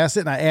not have asked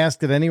it, and I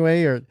asked it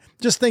anyway, or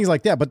just things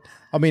like that. But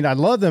I mean, I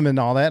love them and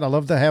all that. I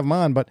love to have them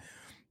on, but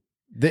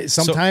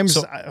sometimes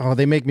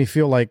they make me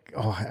feel like,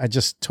 I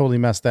just totally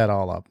messed that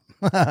all up.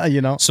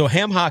 So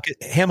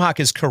Hamhock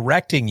is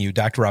correcting you,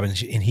 Dr.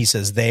 Robbins, and he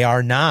says they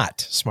are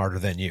not smarter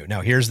than you.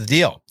 Now, here's the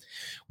deal.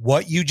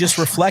 What you just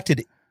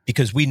reflected,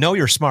 because we know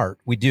you're smart,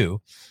 we do.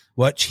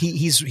 What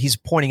he's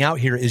pointing out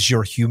here is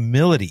your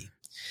humility.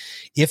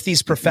 If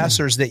these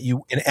professors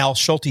and Al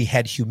Schulte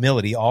had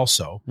humility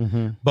also,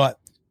 but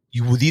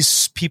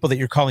these people that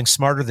you're calling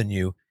smarter than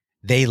you,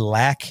 they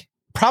lack,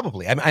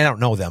 probably, I don't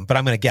know them, but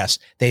I'm going to guess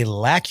they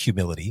lack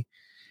humility.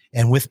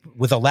 And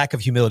with a lack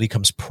of humility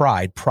comes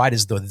pride. Pride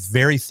is the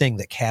very thing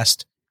that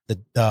cast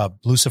the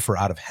Lucifer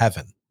out of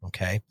heaven.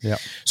 Okay. Yeah.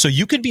 So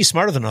you can be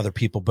smarter than other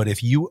people, but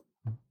if you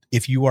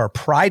are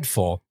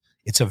prideful,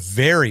 it's a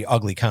very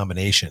ugly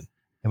combination.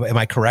 Am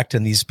I correct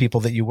in these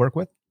people that you work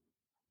with?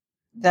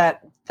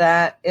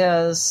 That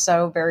is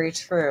so very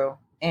true.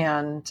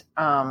 And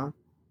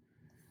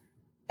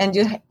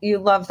you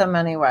love them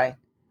anyway,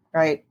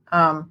 right?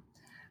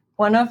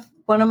 One of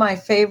my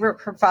favorite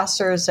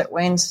professors at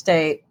Wayne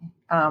State,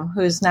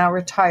 who's now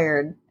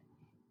retired,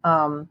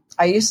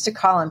 I used to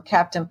call him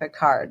Captain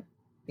Picard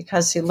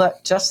because he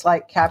looked just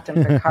like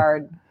Captain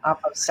Picard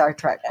off of Star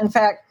Trek. In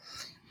fact,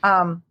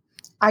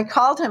 I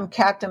called him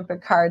Captain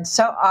Picard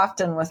so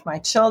often with my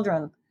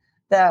children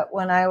that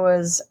when I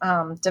was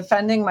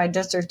defending my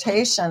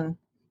dissertation,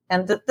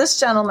 and this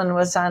gentleman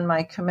was on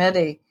my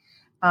committee,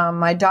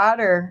 my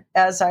daughter,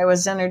 as I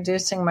was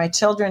introducing my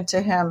children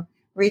to him,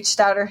 reached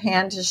out her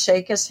hand to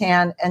shake his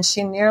hand, and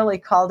she nearly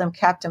called him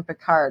Captain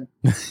Picard.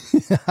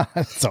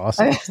 That's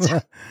awesome.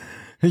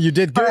 You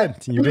did good.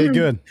 You did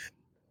good.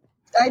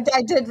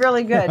 I did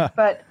really good,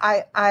 but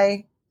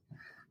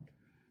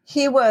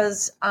he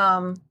was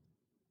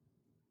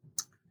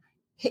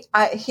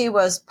he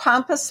was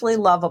pompously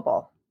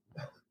lovable.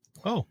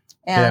 Oh,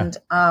 and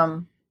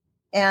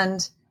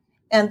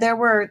there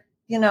were,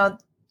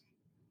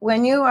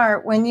 when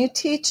you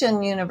teach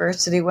in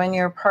university, when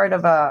you're part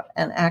of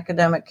an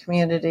academic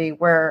community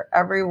where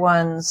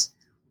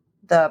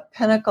the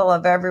pinnacle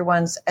of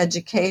everyone's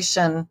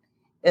education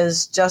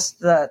is just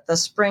the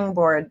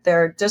springboard,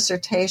 their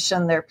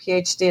dissertation, their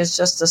PhD is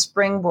just a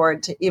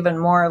springboard to even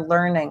more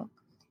learning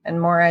and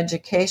more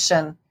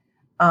education.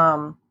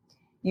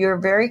 You're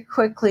very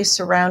quickly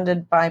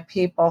surrounded by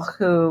people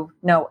who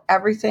know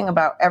everything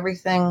about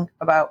everything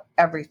about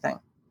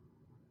everything.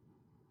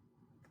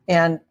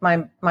 And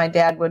my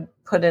dad would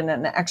put in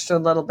an extra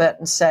little bit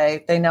and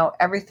say they know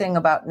everything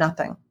about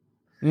nothing.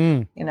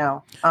 Yeah.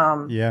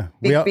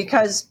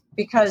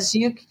 Because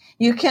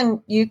you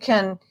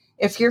can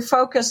if you're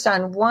focused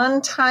on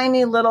one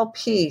tiny little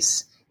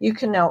piece, you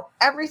can know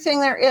everything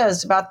there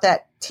is about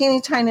that teeny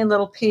tiny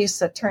little piece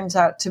that turns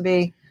out to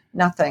be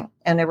nothing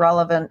and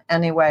irrelevant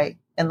anyway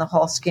in the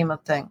whole scheme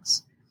of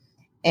things.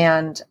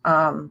 And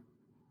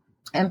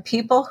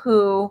people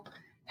who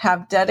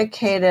have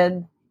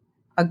dedicated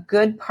a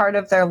good part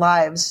of their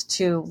lives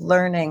to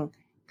learning,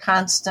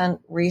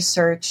 constant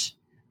research,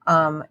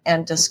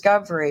 and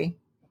discovery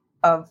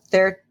of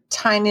their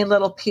tiny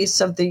little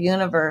piece of the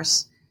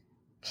universe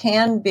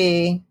can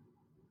be,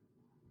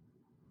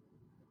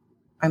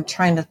 I'm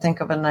trying to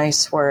think of a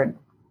nice word.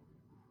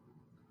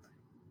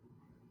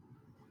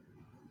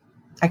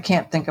 I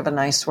can't think of a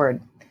nice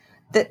word.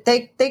 That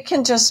they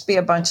can just be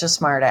a bunch of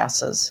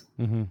smartasses.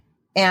 Mm-hmm.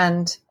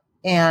 And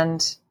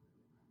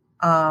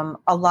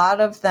a lot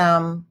of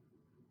them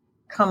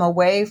come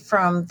away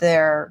from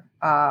their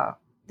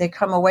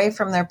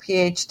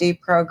PhD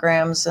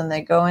programs and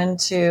they go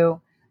into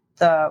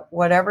the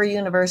whatever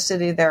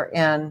university they're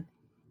in,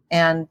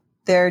 and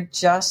they're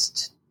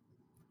just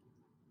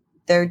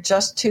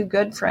too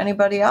good for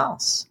anybody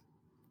else.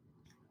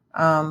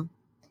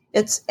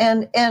 It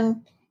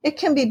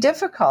can be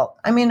difficult.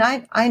 I mean,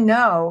 I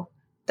know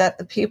that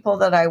the people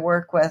that I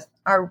work with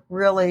are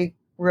really,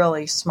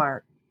 really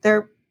smart.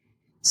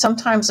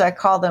 Sometimes I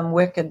call them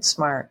wicked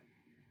smart.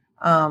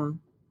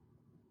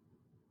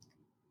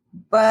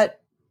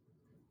 But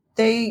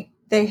they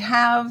don't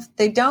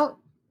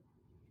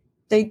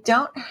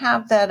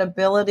have that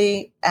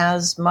ability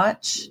as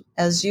much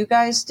as you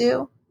guys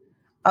do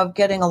of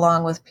getting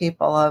along with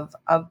people,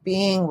 of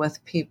being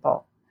with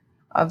people,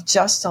 of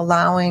just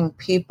allowing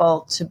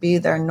people to be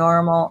their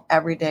normal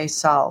everyday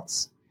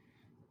selves.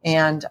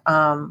 And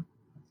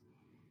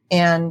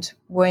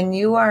when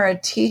you are a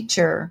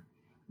teacher,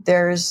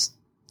 there's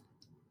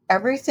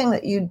everything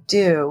that you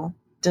do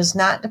does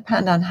not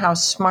depend on how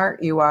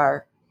smart you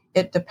are.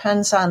 It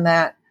depends on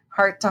that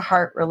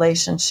heart-to-heart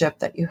relationship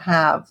that you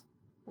have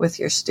with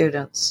your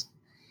students.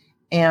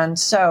 And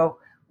so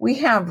we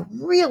have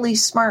really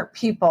smart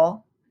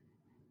people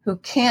who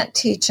can't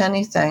teach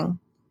anything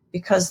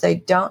because they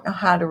don't know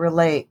how to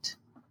relate.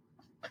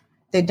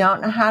 They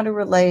don't know how to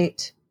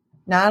relate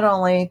not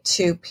only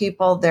to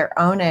people their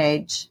own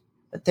age,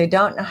 but they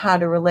don't know how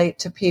to relate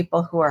to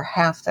people who are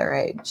half their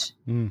age.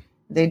 Mm.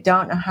 They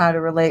don't know how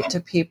to relate to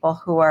people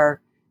who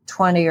are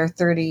 20 or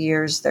 30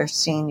 years their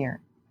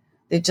senior.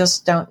 They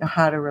just don't know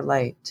how to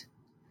relate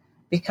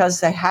because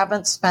they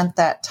haven't spent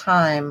that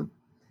time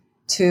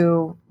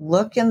to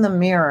look in the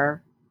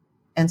mirror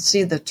and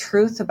see the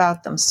truth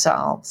about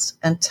themselves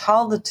and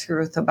tell the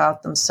truth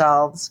about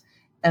themselves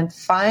and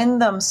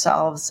find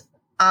themselves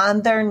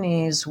on their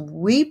knees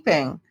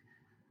weeping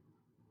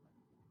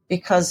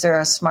because they're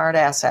a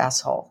smart-ass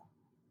asshole.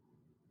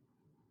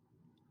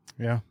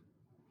 Yeah.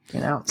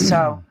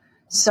 So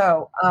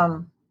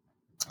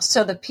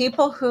the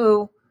people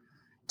who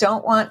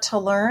don't want to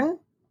learn,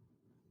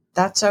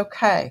 that's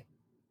okay.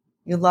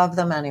 You love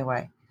them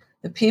anyway.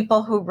 The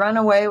people who run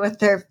away with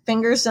their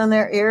fingers in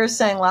their ears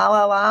saying la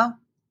la la,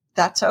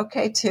 that's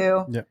okay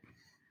too. Yep.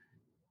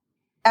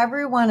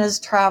 everyone is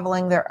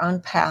traveling their own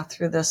path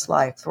through this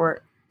life.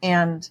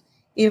 And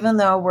even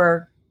though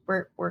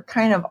we're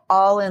kind of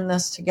all in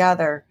this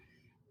together,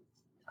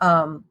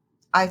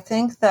 I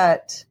think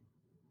that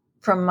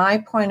from my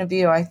point of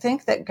view, I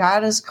think that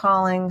God is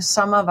calling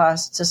some of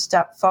us to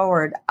step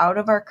forward out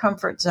of our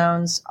comfort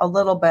zones a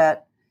little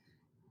bit,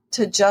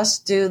 to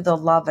just do the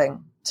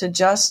loving, to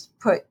just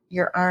put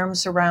your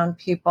arms around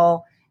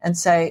people and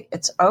say,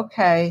 it's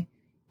okay.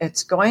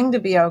 It's going to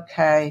be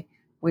okay.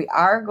 We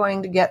are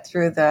going to get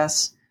through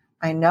this.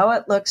 I know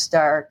it looks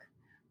dark,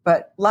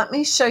 but let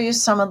me show you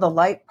some of the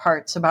light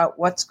parts about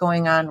what's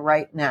going on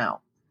right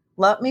now.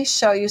 Let me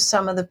show you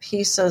some of the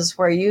pieces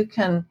where you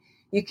can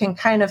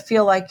kind of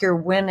feel like you're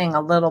winning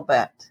a little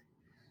bit.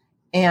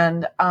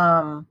 And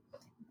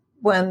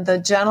when the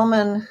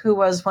gentleman who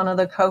was one of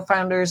the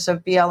co-founders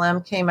of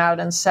BLM came out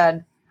and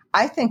said,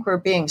 I think we're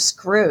being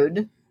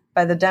screwed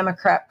by the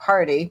Democrat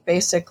Party,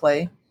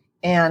 basically,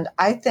 and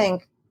I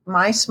think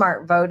my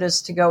smart vote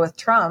is to go with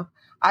Trump,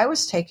 I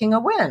was taking a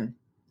win.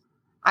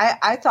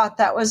 I thought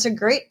that was a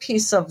great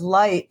piece of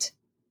light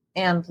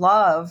and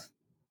love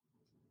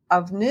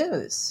of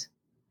news.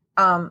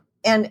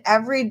 And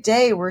every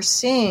day we're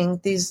seeing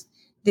these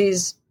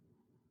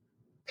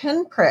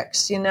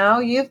pinpricks,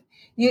 you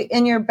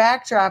in your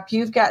backdrop,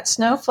 you've got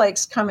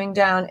snowflakes coming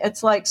down.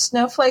 It's like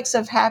snowflakes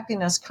of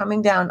happiness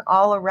coming down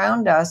all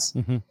around us.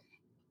 Mm-hmm.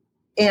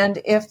 And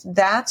if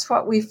that's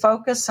what we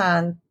focus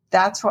on,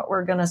 that's what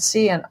we're going to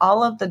see. And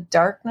all of the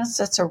darkness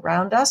that's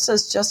around us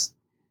it's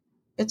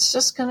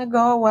just going to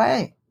go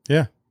away.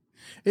 Yeah.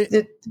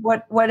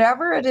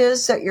 Whatever it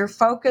is that you're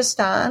focused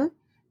on,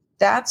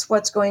 that's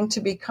what's going to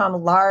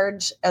become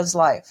large as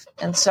life.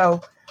 And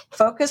so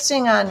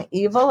focusing on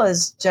evil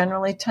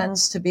generally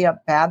tends to be a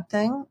bad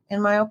thing,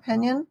 in my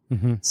opinion.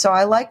 Mm-hmm. So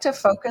I like to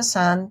focus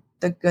on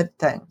the good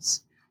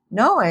things,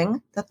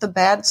 knowing that the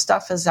bad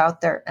stuff is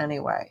out there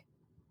anyway.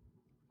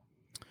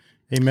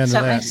 Amen. Does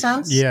that make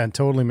sense? Yeah, it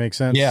totally makes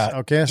sense. Yeah.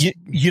 Okay.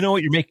 You know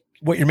what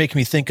you're making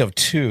me think of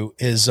too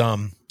is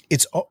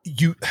it's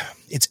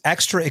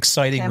extra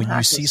exciting when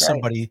you see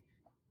somebody. Right.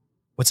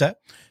 What's that?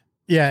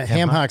 Yeah,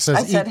 Hamhock says.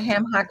 I said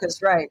Hamhock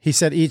is right. He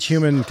said each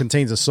human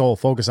contains a soul.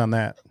 Focus on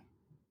that.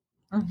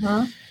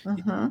 Mm-hmm.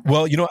 Mm-hmm.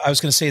 Well, I was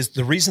going to say is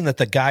the reason that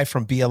the guy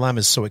from BLM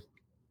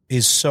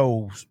is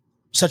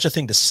such a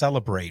thing to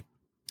celebrate,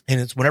 and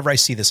it's whenever I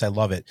see this, I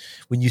love it.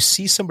 When you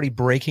see somebody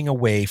breaking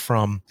away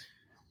from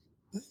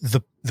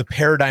the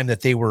paradigm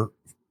that they were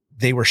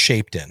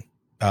shaped in.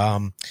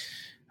 I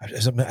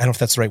don't know if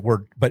that's the right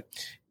word, but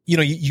yeah,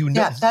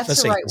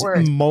 that's the right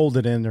word.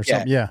 Molded in or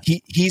something. Yeah.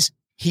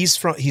 He's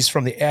from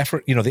the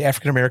the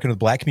African American of the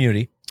Black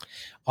community.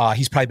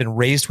 He's probably been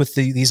raised with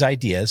these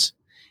ideas,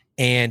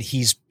 and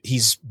he's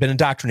been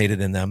indoctrinated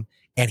in them,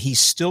 and he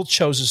still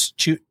chose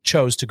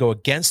to go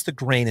against the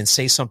grain and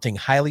say something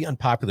highly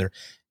unpopular.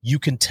 You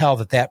can tell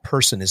that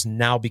person is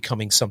now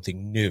becoming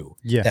something new.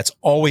 Yeah. That's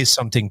always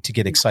something to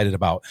get excited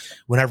about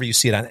whenever you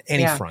see it on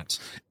any front.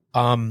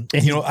 Sorry,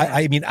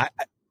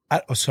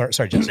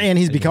 Jesse. And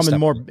he's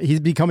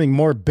becoming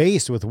more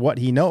based with what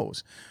he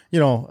knows.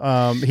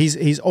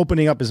 He's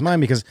opening up his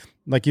mind because,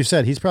 like you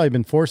said, he's probably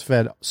been force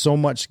fed so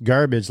much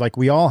garbage, like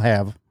we all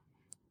have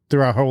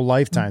through our whole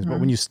lifetimes. Mm-hmm. But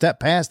when you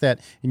step past that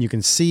and you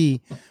can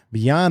see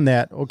beyond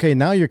that, okay,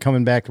 now you're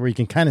coming back to where you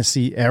can kind of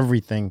see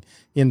everything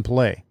in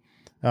play.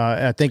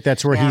 I think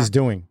that's where he's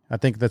doing. I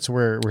think that's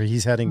where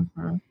he's heading.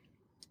 Mm-hmm.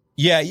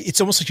 Yeah,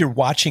 it's almost like you're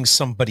watching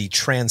somebody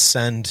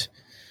transcend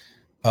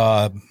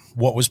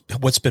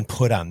what's been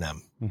put on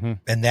them, mm-hmm.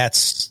 and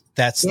that's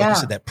like you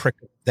said,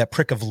 that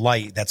prick of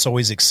light. That's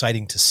always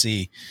exciting to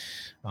see.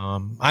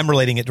 I'm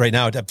relating it right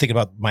now. I'm thinking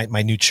about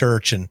my new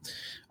church, and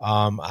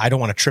I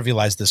don't want to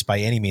trivialize this by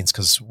any means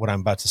because what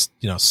I'm about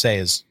to say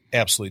is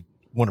absolutely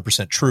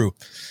 100% true.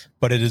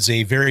 But it is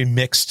a very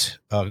mixed,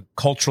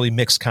 culturally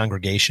mixed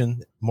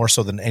congregation, more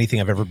so than anything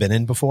I've ever been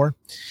in before.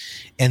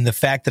 And the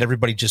fact that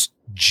everybody just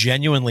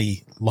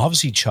genuinely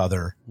loves each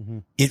other, mm-hmm.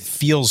 it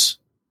feels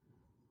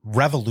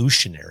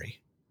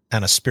revolutionary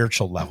on a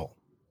spiritual level,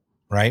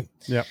 right?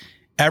 Yeah.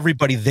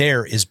 Everybody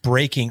there is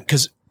breaking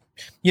because,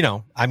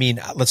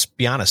 let's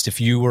be honest. If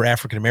you were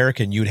African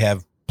American, you'd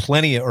have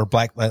plenty or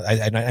black.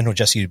 I know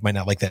Jesse, you might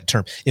not like that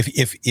term.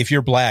 If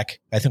you're black,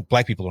 I think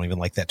black people don't even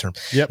like that term.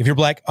 Yep. If you're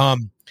black,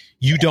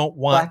 you don't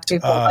want black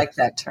people like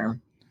that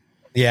term.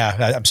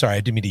 Yeah, I'm sorry,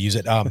 I didn't mean to use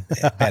it.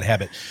 Bad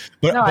habit.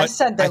 But I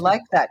said they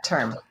like that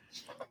term.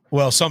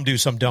 Well, some do,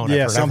 some don't.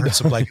 Yeah, I've heard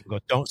some black people go,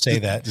 "Don't say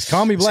that. Just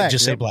call me black.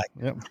 Just say black."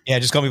 Yep. Yeah,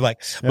 just call me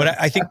black. Yep. But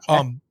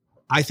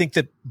I think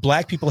that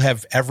black people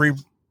have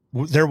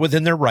they're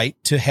within their right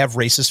to have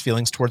racist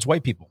feelings towards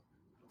white people.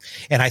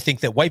 And I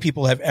think that white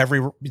people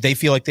they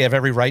feel like they have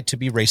every right to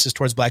be racist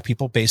towards black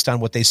people based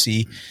on what they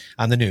see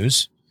on the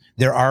news.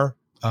 There are,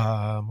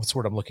 what's the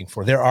word I'm looking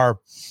for? There are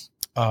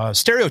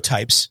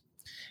stereotypes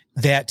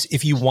that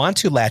if you want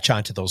to latch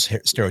onto those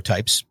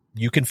stereotypes,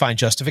 you can find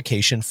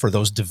justification for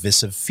those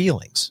divisive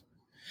feelings.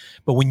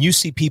 But when you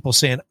see people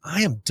saying,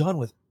 I am done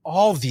with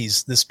all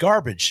this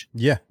garbage.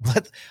 Yeah.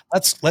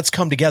 Let's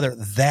come together.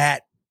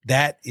 That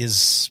That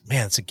is,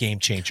 man, it's a game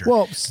changer.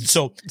 Well,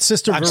 so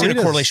Sister I'm seeing a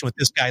Verita's- correlation with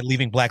this guy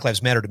leaving Black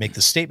Lives Matter to make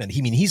this statement.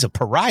 He's a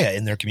pariah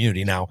in their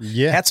community now.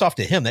 Yeah. Hats off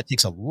to him. That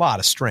takes a lot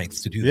of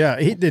strength to do that. Yeah,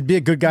 it'd be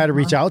a good guy to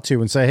reach out to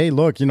and say, hey,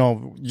 look,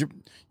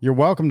 you're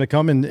welcome to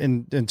come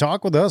and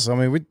talk with us. I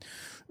mean,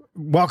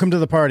 welcome to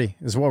the party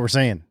is what we're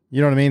saying.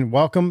 You know what I mean?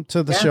 Welcome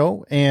to the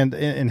show and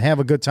have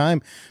a good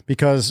time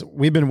because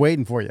we've been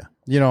waiting for you,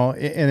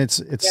 and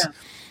it's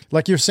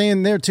like you're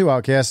saying there too,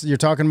 Outcast. You're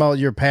talking about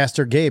your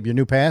pastor, Gabe, your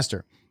new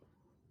pastor.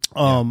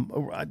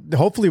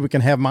 Hopefully we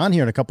can have him on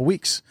here in a couple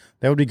weeks.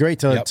 That would be great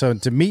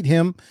to meet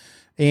him.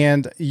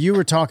 And you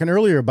were talking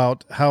earlier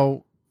about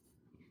how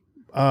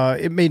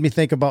it made me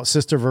think about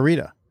Sister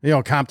Verita,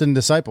 Compton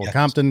disciple,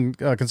 Compton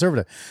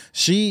conservative.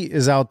 She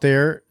is out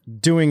there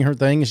doing her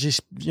thing. She's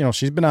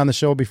been on the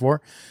show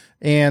before,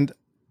 and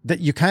that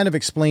you kind of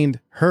explained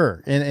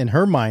her and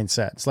her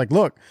mindset. It's like,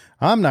 look,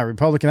 I'm not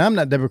Republican. I'm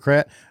not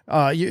Democrat.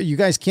 You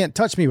guys can't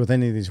touch me with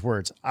any of these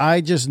words.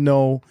 I just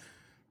know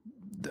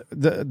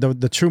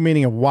the true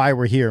meaning of why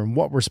we're here and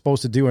what we're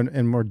supposed to do,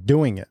 and we're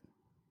doing it.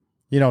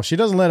 She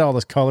doesn't let all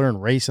this color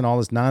and race and all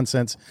this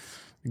nonsense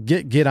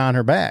get on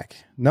her back.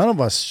 None of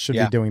us should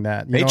be doing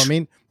that. You know what I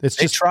mean?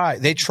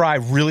 They try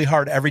really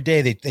hard every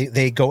day.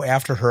 They go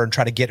after her and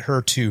try to get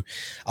her to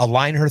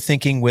align her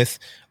thinking with,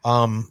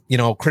 what's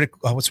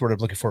the word I'm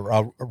looking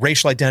for?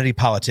 Racial identity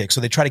politics.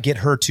 So they try to get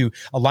her to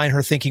align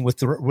her thinking with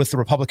the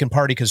Republican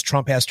Party because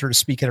Trump asked her to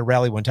speak at a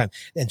rally one time.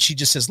 And she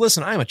just says,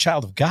 listen, I'm a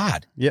child of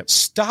God. Yep.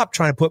 Stop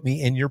trying to put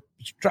me in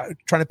trying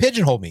to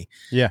pisionhole me.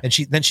 Yeah. And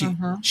she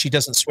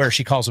doesn't swear.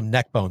 She calls them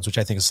neck bones, which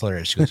I think is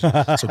hilarious. She goes,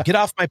 so get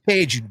off my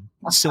page, you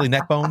silly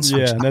neck bones.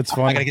 Yeah, that's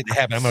funny. I got to get in the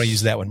habit. I'm going to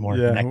use that one more.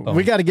 Yeah. Neck bones.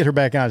 We got to get her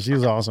back on. She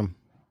was awesome.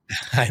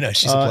 I know,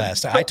 she's a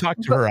blast. I talk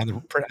to her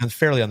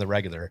fairly on the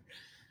regular.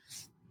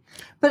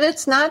 But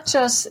it's not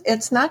just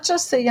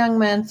the young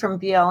men from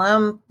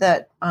BLM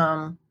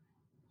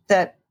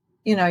that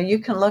you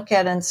can look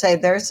at and say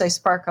there's a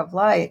spark of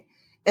light.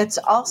 It's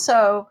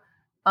also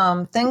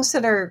things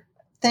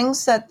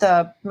that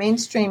the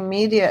mainstream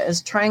media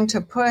is trying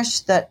to push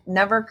that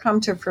never come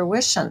to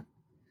fruition.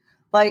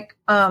 Like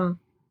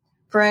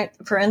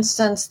for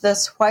instance,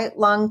 this white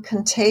lung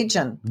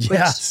contagion,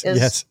 which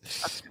is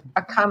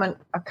a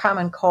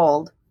common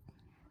cold.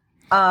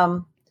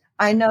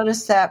 I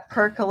noticed that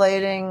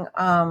percolating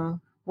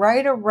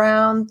right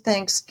around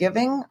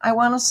Thanksgiving. I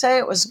want to say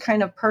it was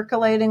kind of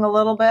percolating a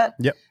little bit.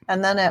 Yep.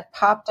 And then it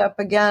popped up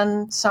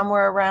again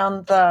somewhere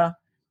around the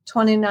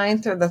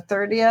 29th or the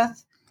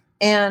 30th.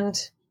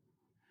 And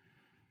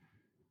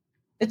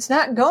it's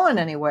not going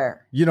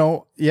anywhere.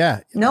 No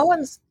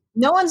one's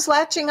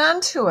latching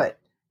onto it.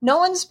 No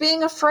one's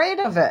being afraid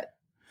of it.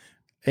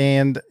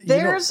 And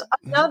there's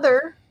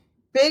another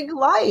big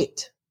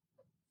light.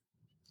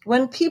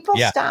 When people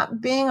stop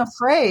being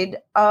afraid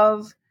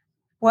of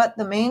what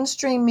the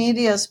mainstream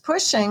media is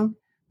pushing,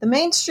 the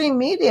mainstream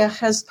media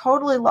has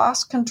totally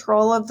lost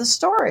control of the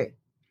story.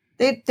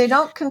 They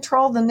don't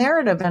control the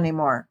narrative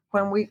anymore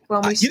when we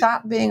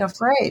stop being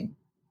afraid.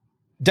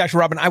 Dr.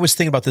 Robin, I was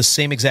thinking about this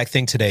same exact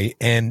thing today.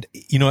 And,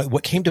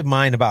 what came to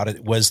mind about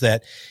it was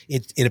that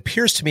it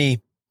appears to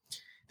me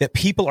that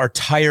people are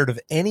tired of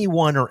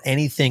anyone or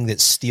anything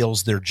that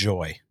steals their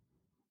joy.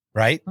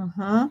 Right.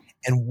 Mm-hmm.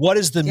 And what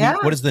does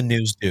the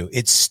news do?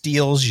 It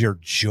steals your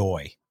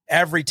joy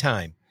every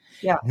time.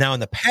 Yeah. Now in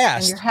the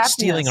past,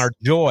 stealing our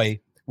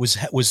joy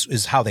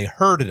is how they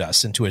herded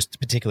us into a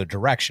particular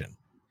direction,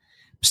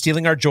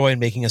 stealing our joy and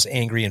making us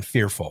angry and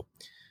fearful.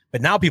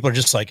 But now people are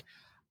just like,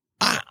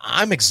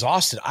 I'm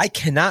exhausted. I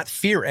cannot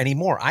fear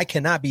anymore. I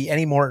cannot be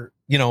any more,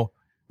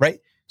 right.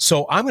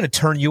 So I'm going to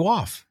turn you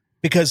off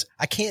because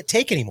I can't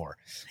take anymore.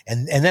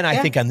 And then I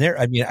think I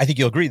think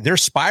you'll agree. They're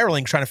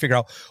spiraling, trying to figure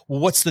out, well,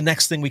 what's the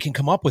next thing we can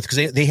come up with?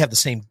 Because they have the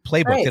same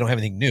playbook. Right. They don't have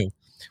anything new.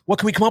 What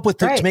can we come up with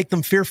to make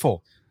them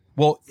fearful?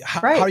 Well,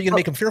 how are you going to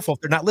make them fearful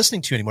if they're not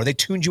listening to you anymore? They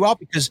tuned you out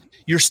because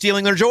you're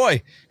stealing their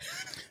joy.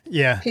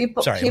 Yeah.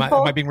 Am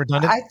I being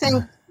redundant?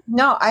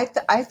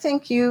 I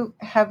think you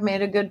have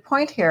made a good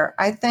point here.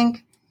 I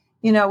think,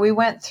 we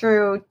went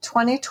through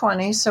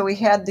 2020. So we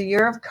had the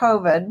year of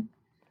COVID,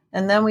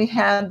 and then we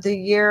had the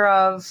year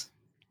of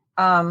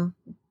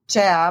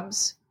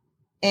jabs.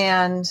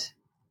 And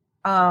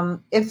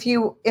if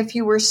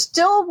you were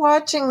still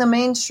watching the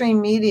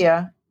mainstream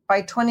media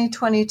by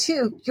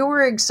 2022, you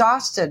were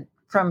exhausted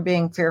from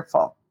being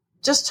fearful,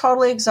 just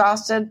totally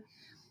exhausted.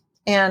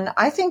 And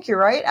I think you're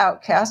right,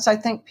 Outcast. I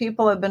think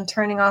people have been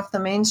turning off the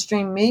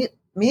mainstream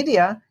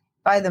media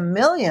by the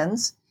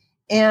millions.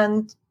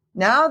 And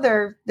now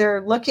they're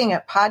looking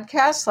at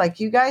podcasts like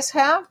you guys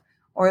have,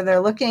 or they're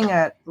looking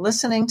at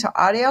listening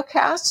to audio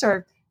casts,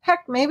 or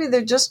heck, maybe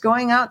they're just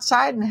going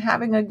outside and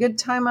having a good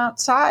time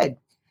outside.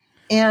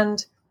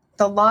 And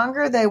the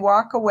longer they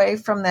walk away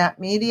from that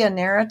media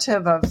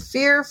narrative of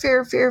fear,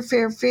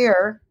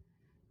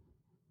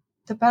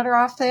 the better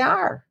off they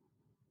are.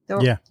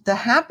 The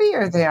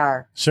happier they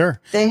are. Sure.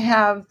 They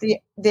have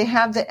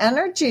the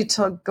energy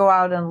to go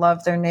out and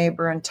love their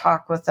neighbor and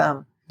talk with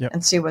them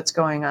and see what's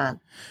going on.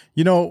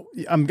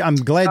 I'm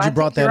glad you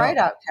brought that up. Right,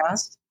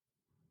 Outcast.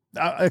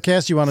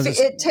 Cass, you want to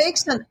It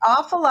takes an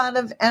awful lot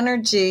of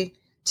energy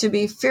to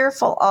be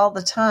fearful all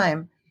the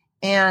time.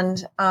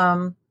 And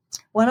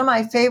one of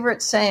my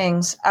favorite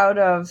sayings out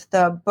of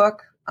the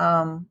book,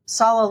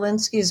 Saul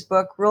Alinsky's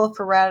book, Rules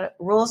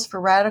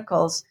for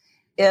Radicals,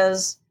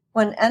 is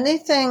when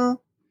anything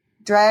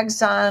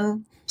drags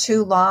on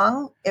too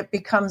long, it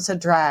becomes a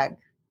drag.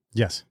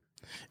 Yes.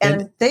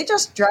 And they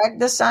just dragged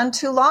this on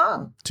too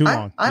long.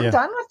 I'm yeah.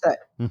 done with it.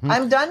 Mm-hmm.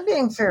 I'm done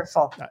being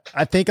fearful.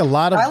 I think I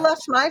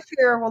left my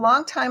fear a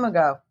long time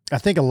ago. I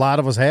think a lot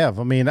of us have.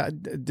 I mean,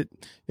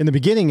 in the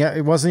beginning,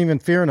 it wasn't even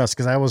fearing us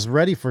because I was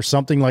ready for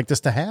something like this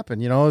to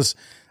happen.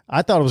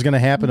 I thought it was going to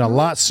happen a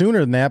lot sooner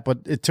than that, but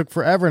it took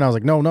forever. And I was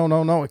like, no,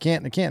 it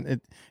can't.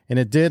 And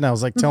it did. And I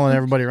was like telling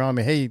everybody around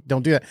me, hey,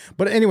 don't do that.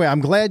 But anyway,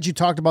 I'm glad you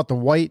talked about the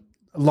white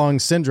lung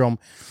syndrome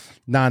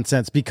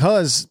nonsense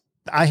because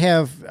I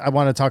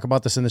want to talk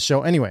about this in the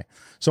show anyway.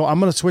 So I'm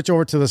going to switch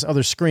over to this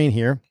other screen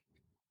here.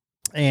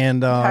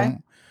 And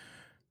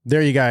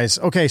there you guys.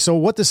 Okay, so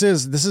what this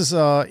is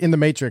in the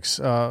Matrix.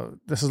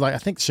 This is like, I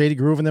think Shady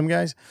Groove and them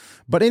guys.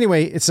 But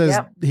anyway, it says,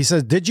 He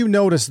says, did you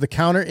notice the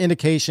counter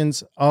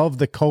indications of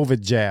the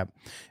COVID jab?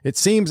 It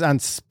seems on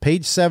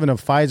page 7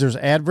 of Pfizer's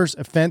adverse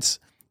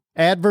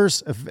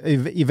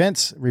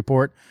events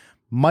report,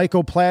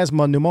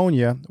 mycoplasma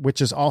pneumonia,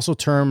 which is also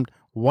termed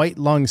white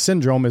lung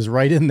syndrome, is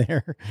right in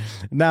there.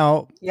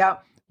 Now,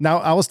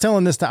 I was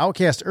telling this to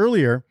Outcast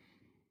earlier,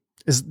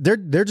 is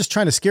they're just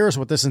trying to scare us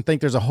with this and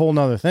think there's a whole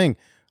nother thing.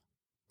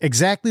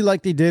 Exactly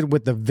like they did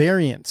with the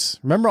variants.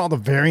 Remember all the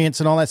variants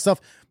and all that stuff?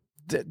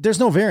 There's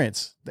no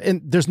variants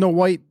and there's no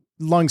white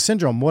lung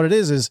syndrome. What it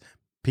is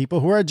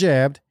people who are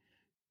jabbed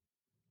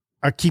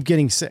keep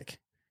getting sick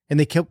and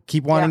they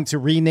keep wanting to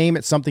rename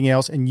it something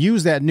else and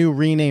use that new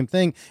rename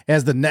thing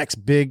as the next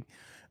big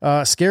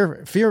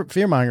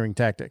fear mongering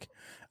tactic.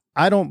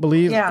 I don't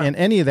believe in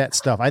any of that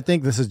stuff. I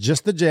think this is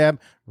just the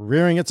jab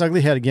rearing its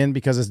ugly head again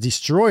because it's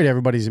destroyed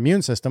everybody's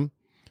immune system,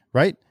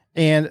 right?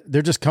 And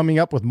they're just coming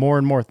up with more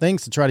and more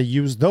things to try to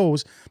use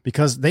those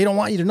because they don't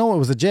want you to know it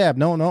was a jab.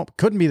 No,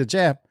 couldn't be the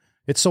jab.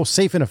 It's so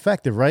safe and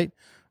effective, right?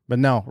 But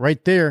no,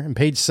 right there in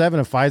page 7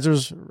 of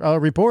Pfizer's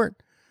report,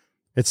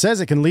 it says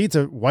it can lead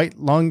to white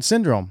lung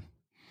syndrome.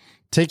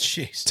 Take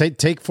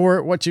for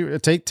it what you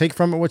take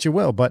from it what you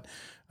will, but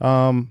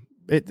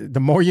the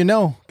more you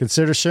know,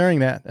 consider sharing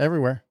that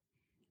everywhere.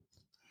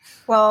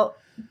 Well,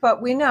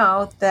 but we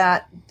know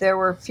that there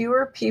were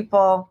fewer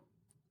people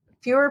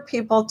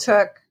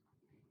took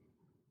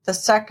the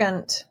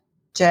second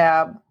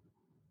jab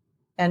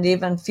and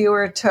even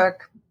fewer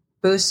took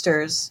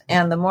boosters.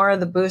 And the more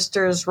the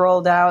boosters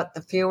rolled out,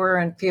 the fewer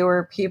and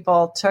fewer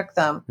people took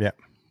them. Yeah.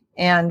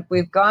 And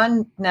we've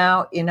gone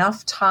now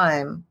enough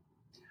time.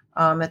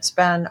 It's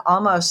been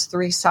almost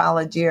 3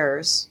 solid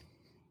years.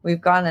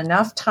 We've gone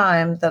enough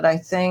time that I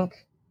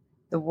think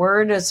the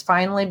word is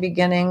finally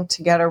beginning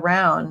to get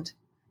around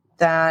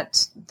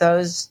that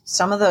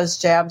some of those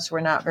jabs were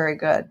not very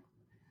good.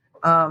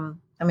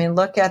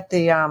 Look at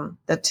the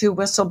 2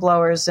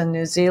 whistleblowers in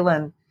New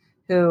Zealand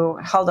who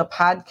held a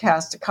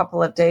podcast a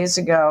couple of days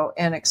ago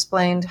and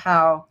explained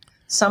how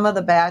some of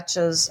the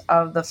batches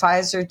of the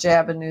Pfizer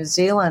jab in New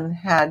Zealand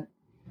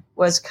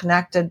was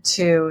connected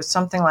to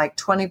something like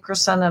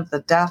 20% of the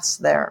deaths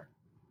there.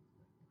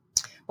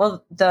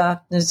 Well,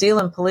 the New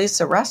Zealand police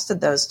arrested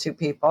those 2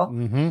 people.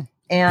 Mm-hmm.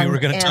 And we were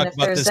going to talk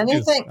about this too.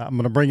 I'm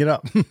going to bring it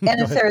up. And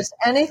if there's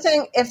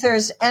anything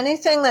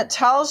that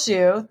tells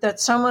you that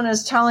someone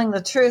is telling the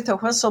truth, a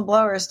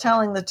whistleblower is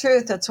telling the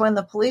truth, it's when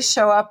the police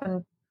show up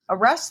and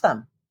arrest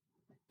them.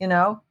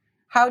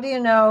 How do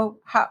you know?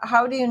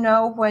 How do you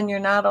know when you're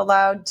not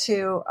allowed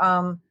to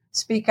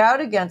speak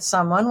out against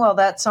someone? Well,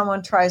 that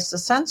someone tries to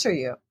censor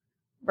you.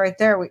 Right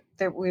there,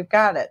 we've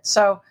got it.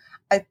 So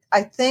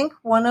I think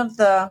one of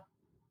the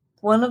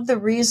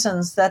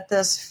reasons that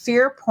this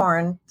fear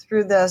porn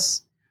through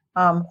this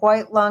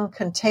white lung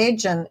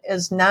contagion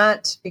is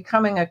not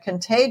becoming a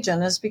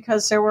contagion is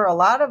because there were a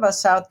lot of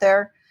us out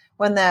there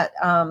when that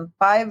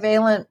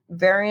bivalent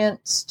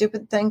variant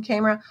stupid thing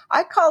came around.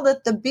 I called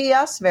it the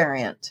BS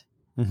variant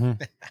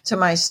to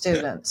my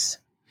students.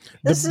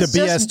 This is the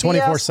BS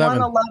 24/7.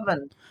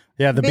 111.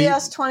 Yeah, the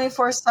BS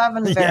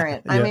 24/7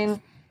 variant. Yeah. I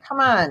mean, come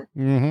on.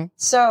 Mm-hmm.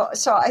 So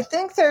I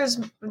think there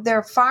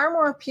are far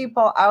more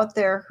people out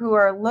there who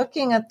are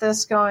looking at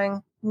this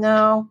going,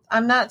 no,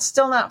 I'm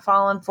still not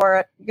falling for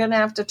it. You're going to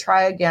have to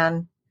try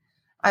again.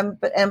 And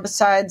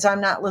besides, I'm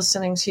not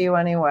listening to you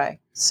anyway.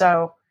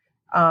 So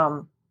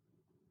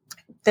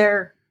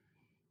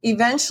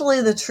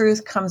eventually the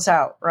truth comes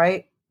out,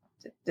 right?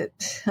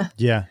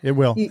 Yeah, it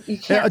will. You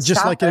can't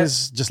just stop like it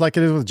is, just like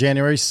it is with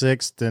January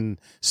 6th and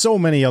so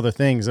many other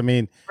things. I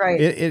mean,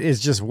 right. It is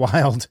just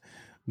wild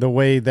the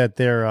way that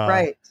they're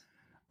right.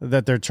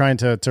 that they're trying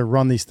to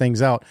run these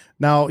things out.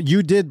 Now,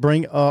 you did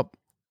bring up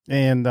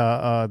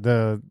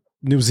the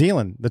New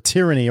Zealand, the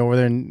tyranny over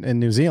there in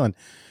New Zealand.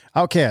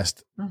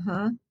 Outcast.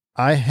 Mm-hmm.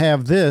 I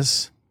have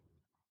this.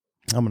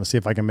 I'm going to see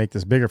if I can make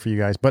this bigger for you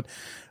guys, but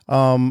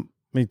let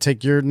me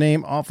take your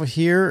name off of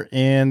here,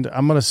 and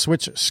I'm going to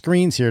switch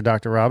screens here,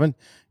 Dr. Robin.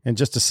 in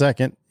just a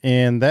second.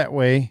 And that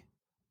way,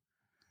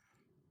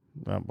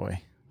 oh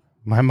boy,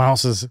 my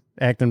mouse is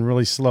acting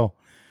really slow.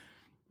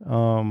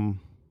 There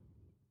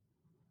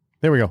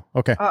we go.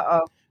 Okay.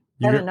 Uh-oh.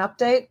 Had an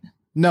update?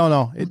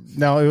 No. It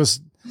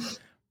was,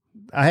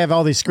 I have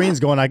all these screens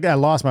going. I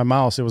lost my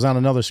mouse. It was on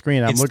another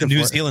screen. I'm looking for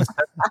New Zealand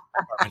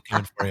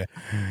coming for you.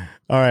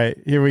 All right,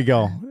 here we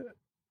go.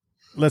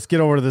 Let's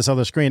get over to this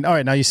other screen. All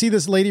right, now you see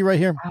this lady right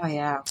here? Oh,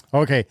 yeah.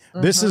 Okay,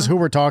 This is who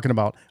we're talking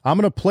about. I'm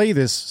going to play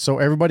this so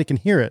everybody can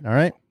hear it, all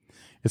right?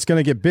 It's going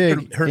to get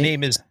big. Her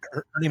name is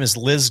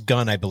Liz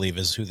Gunn, I believe,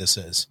 is who this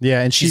is.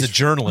 Yeah, and she's a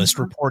journalist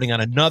reporting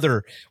on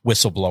another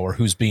whistleblower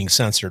who's being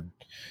censored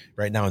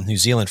right now in New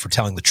Zealand for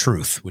telling the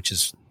truth, which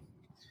is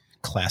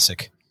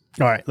classic.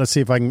 All right, let's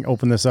see if I can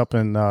open this up,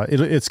 and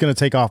it's going to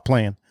take off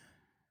playing.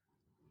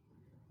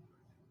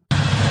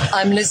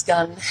 I'm Liz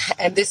Gunn,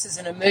 and this is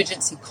an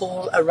emergency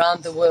call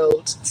around the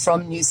world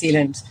from New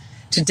Zealand.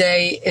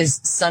 Today is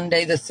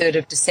Sunday, the 3rd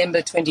of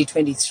December,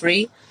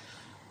 2023.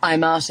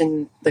 I'm out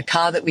in the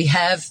car that we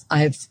have.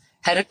 I've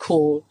had a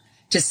call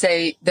to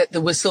say that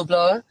the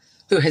whistleblower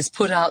who has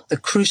put out the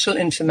crucial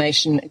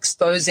information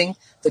exposing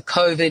the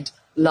COVID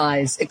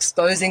lies,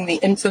 exposing the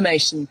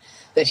information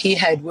that he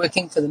had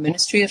working for the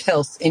Ministry of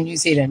Health in New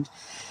Zealand,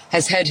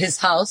 has had his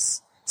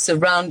house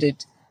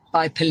surrounded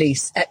by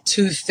police at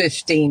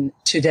 2:15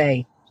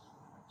 today.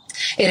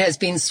 It has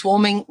been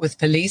swarming with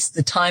police.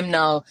 The time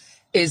now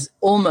is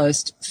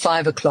almost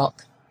 5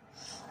 o'clock.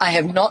 I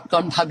have not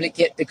gone public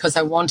yet because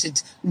I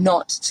wanted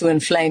not to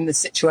inflame the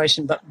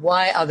situation. But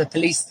why are the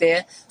police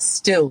there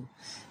still?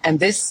 And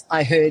this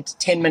I heard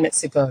 10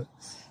 minutes ago.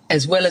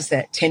 As well as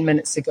that, 10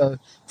 minutes ago,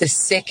 the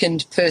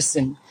second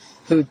person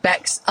who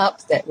backs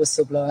up that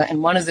whistleblower,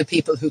 and one of the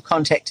people who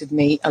contacted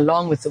me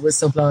along with the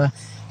whistleblower,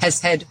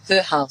 has had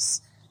her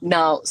house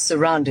now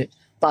surrounded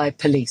by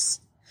police.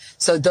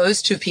 So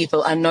those two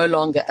people are no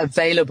longer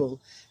available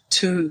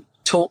to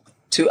talk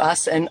to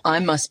us, and I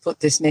must put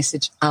this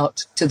message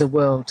out to the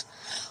world.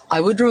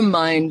 I would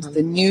remind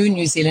the new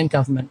New Zealand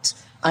government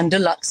under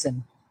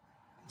Luxon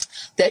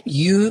that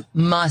you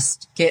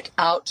must get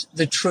out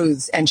the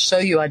truths and show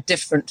you are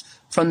different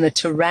from the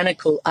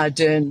tyrannical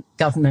Ardern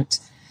government.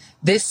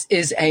 This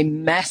is a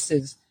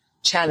massive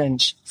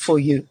challenge for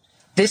you.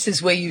 This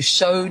is where you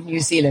show New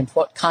Zealand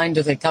what kind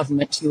of a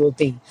government you will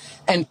be,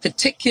 and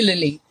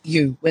particularly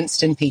you,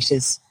 Winston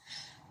Peters.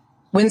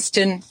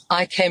 Winston,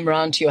 I came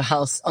round to your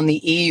house on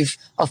the eve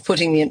of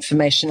putting the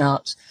information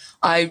out.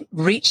 I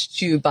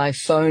reached you by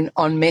phone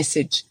on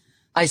message.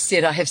 I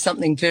said, I have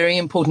something very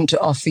important to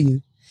offer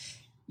you.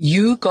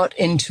 You got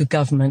into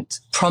government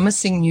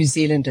promising New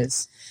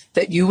Zealanders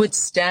that you would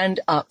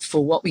stand up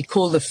for what we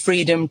call the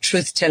freedom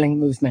truth-telling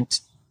movement,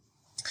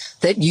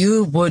 that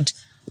you would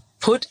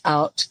put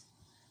out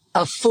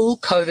a full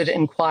COVID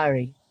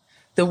inquiry.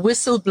 The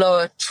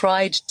whistleblower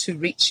tried to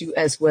reach you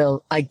as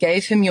well. I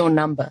gave him your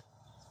number,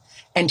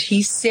 and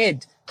he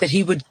said that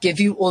he would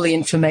give you all the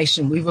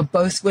information. We were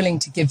both willing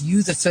to give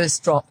you the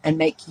first drop and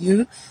make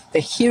you the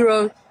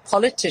hero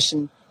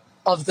politician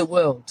of the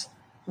world.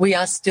 We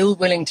are still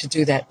willing to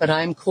do that, but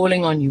I am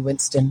calling on you,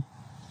 Winston.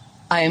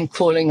 I am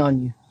calling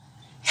on you.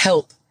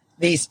 Help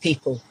these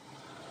people.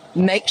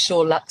 Make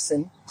sure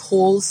Luxon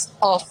calls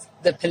off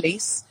the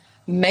police.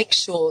 Make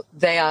sure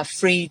they are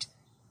freed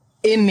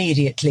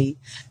immediately.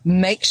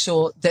 Make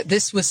sure that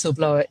this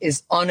whistleblower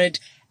is honored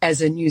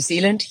as a New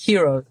Zealand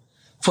hero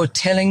for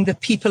telling the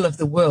people of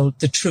the world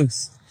the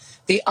truth.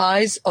 The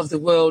eyes of the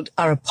world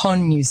are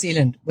upon New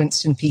Zealand,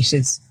 Winston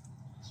Peters.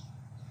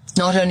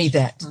 Not only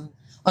that,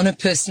 on a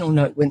personal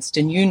note,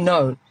 Winston, you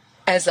know,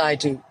 as I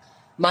do,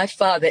 my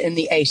father in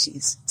the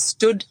 80s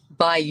stood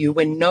by you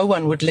when no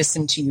one would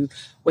listen to you,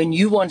 when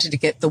you wanted to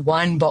get the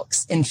wine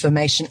box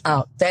information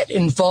out. That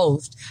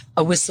involved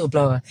a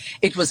whistleblower.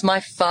 It was my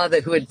father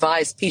who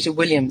advised Peter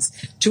Williams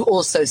to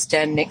also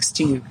stand next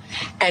to you.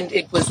 And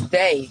it was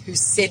they who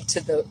said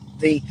to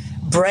the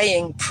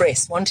braying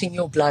press, wanting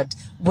your blood,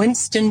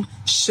 Winston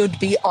should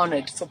be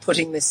honored for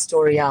putting this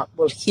story out.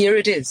 Well, here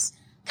it is,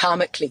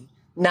 karmically.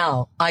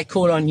 Now I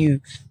call on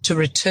you to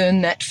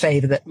return that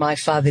favor that my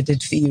father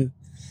did for you.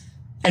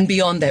 And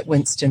beyond that,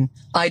 Winston,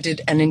 I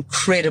did an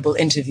incredible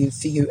interview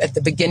for you at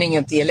the beginning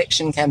of the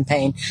election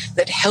campaign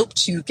that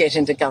helped you get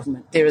into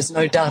government. There is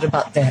no doubt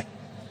about that.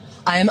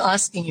 I am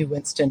asking you,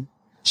 Winston,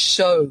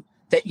 show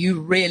that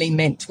you really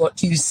meant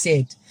what you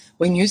said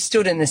when you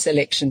stood in this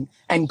election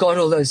and got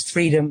all those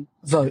freedom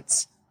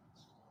votes.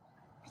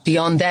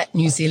 Beyond that,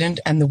 New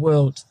Zealand and the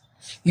world,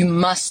 you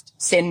must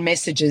send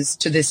messages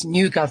to this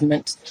new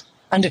government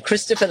under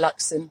Christopher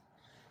Luxon,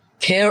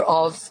 care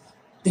of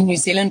the New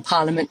Zealand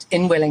Parliament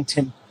in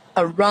Wellington,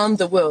 around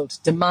the world,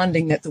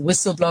 demanding that the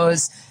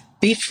whistleblowers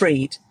be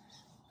freed,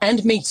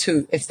 and me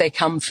too, if they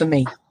come for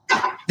me.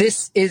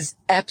 This is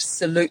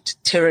absolute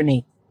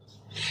tyranny.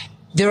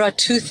 There are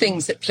two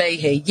things at play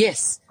here.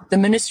 Yes, the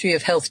Ministry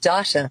of Health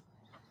data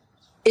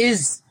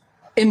is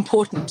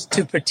important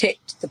to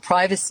protect the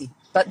privacy,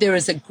 but there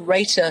is a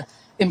greater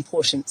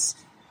importance.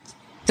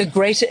 The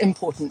greater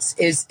importance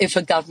is if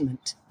a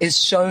government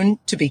is shown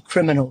to be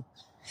criminal,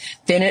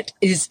 then it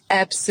is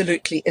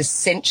absolutely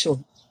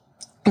essential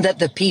that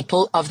the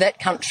people of that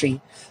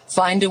country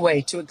find a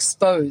way to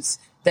expose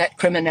that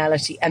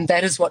criminality. And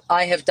that is what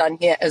I have done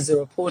here as a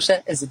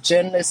reporter, as a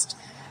journalist.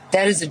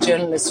 That is a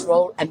journalist's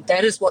role, and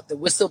that is what the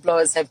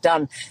whistleblowers have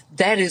done.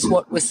 That is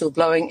what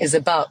whistleblowing is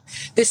about.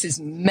 This is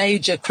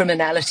major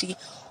criminality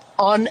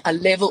on a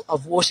level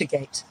of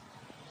Watergate.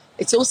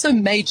 It's also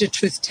major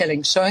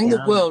truth-telling, showing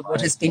the world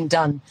what has been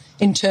done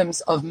in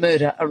terms of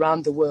murder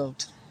around the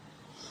world.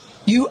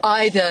 You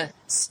either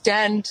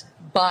stand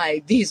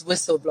by these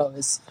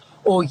whistleblowers,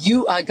 or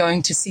you are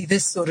going to see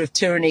this sort of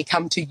tyranny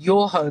come to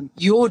your home,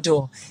 your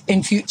door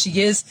in future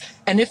years.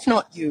 And if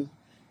not you,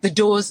 the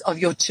doors of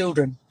your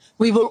children.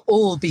 We will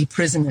all be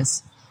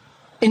prisoners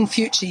in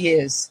future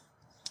years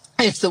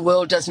if the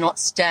world does not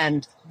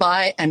stand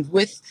by and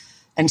with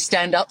and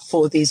stand up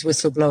for these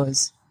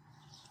whistleblowers.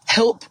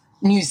 Help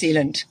New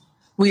Zealand.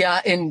 We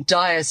are in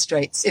dire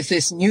straits if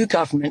this new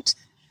government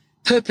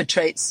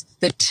perpetrates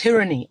the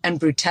tyranny and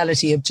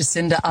brutality of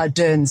Jacinda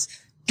Ardern's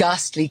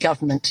ghastly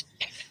government.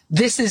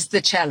 This is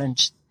the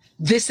challenge.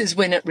 This is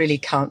when it really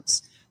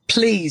counts.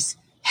 Please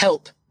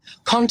help.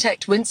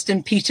 Contact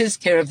Winston Peters,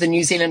 care of the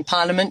New Zealand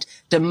Parliament.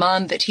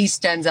 Demand that he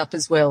stands up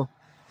as well.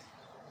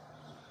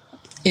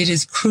 It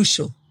is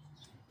crucial.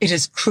 It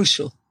is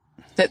crucial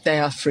that they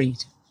are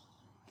freed.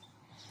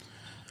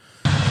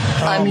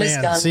 Oh,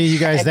 man. See, you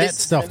guys, that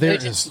stuff there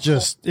is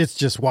just, it's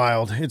just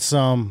wild. It's,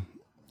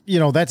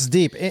 that's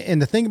deep.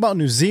 And the thing about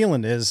New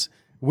Zealand is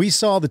we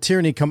saw the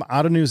tyranny come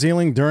out of New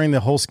Zealand during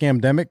the whole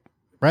scamdemic,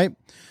 right?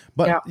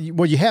 But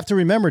what you have to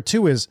remember,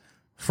 too, is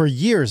for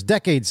years,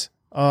 decades,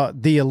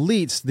 the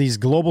elites, these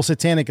global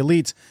satanic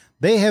elites,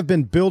 they have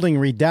been building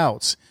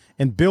redoubts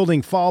and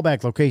building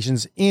fallback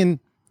locations in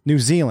New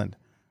Zealand.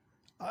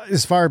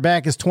 As far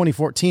back as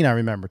 2014, I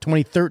remember,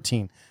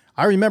 2013.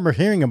 I remember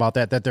hearing about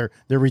that they're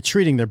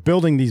retreating. They're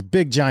building these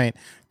big, giant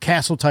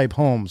castle-type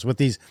homes with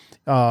these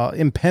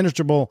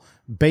impenetrable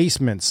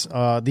basements,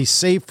 these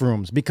safe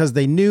rooms, because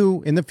they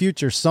knew in the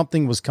future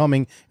something was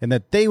coming and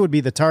that they would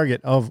be the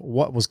target of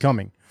what was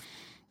coming.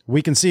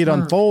 We can see it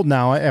unfold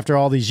now after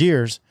all these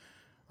years.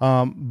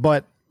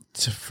 But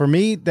for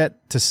me,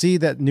 to see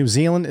that New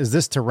Zealand is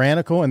this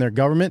tyrannical in their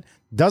government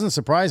doesn't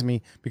surprise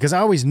me, because I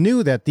always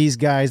knew that these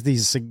guys,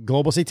 these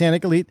global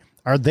satanic elite,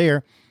 are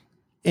there.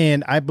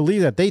 And I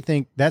believe that they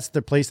think that's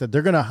the place that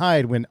they're going to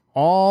hide when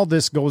all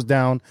this goes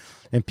down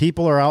and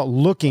people are out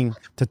looking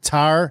to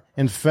tar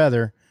and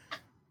feather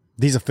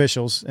these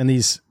officials and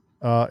these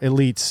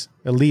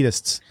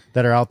elitists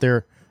that are out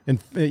there and,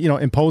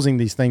 imposing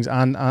these things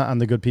on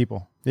the good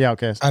people. Yeah.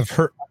 Okay. I've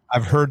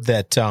heard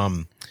that,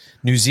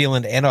 New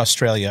Zealand and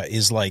Australia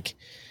is like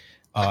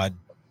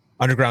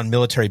underground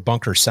military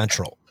bunker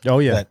central. Oh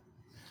yeah,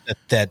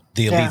 that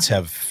the elites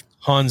have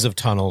tons of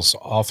tunnels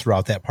all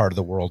throughout that part of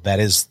the world.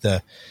 That's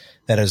their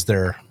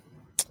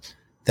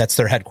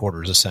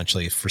headquarters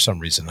essentially. For some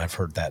reason, I've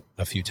heard that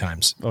a few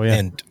times. Oh yeah,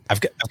 and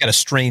I've got a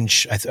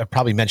strange. I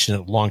probably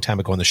mentioned it a long time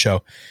ago on the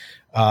show.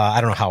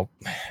 I don't know how,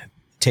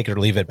 take it or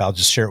leave it, but I'll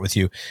just share it with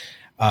you.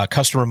 A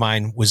customer of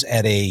mine was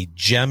at a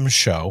gem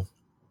show,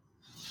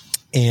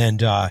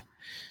 and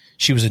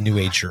she was a new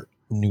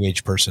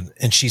age person.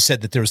 And she said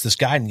that there was this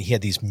guy and he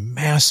had these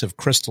massive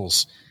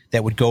crystals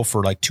that would go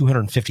for like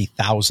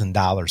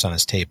 $250,000 on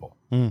his table.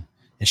 And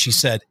she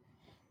said,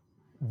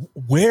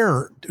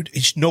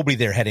 nobody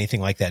there had anything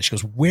like that. She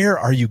goes, where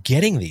are you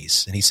getting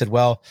these? And he said,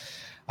 well,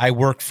 I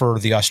work for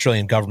the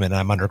Australian government and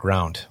I'm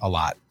underground a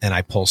lot and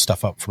I pull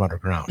stuff up from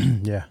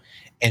underground. Yeah.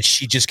 And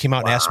she just came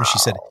out and asked me,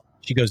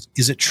 she goes,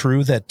 is it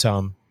true that,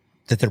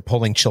 that they're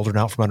pulling children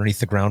out from underneath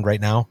the ground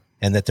right now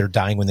and that they're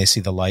dying when they see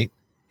the light?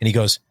 And he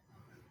goes,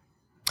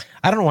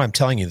 I don't know why I'm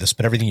telling you this,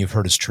 but everything you've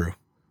heard is true.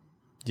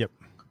 Yep.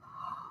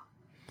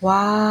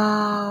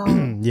 Wow.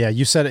 Yeah,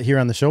 you said it here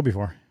on the show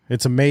before.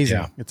 It's amazing.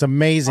 Yeah. It's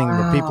amazing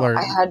what people are.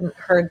 I hadn't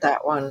heard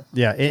that one.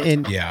 Yeah,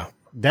 and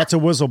that's a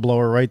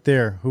whistleblower right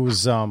there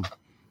who's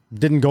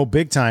didn't go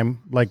big time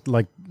like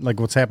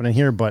what's happening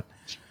here, but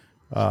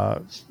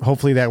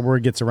hopefully that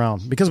word gets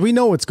around, because we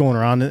know what's going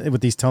around with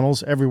these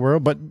tunnels everywhere.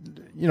 But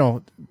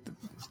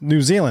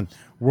New Zealand,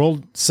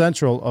 world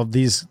central of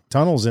these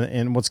tunnels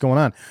and what's going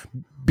on,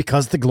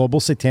 because the global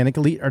satanic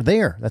elite are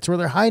there. That's where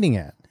they're hiding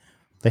at.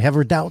 They have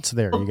redoubts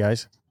there, you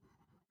guys.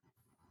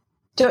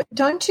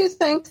 Don't you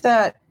think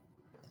that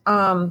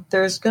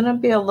there's going to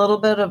be a little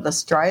bit of the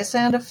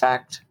Streisand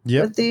effect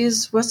with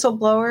these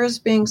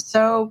whistleblowers being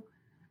so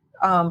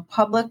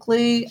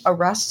publicly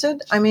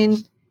arrested? I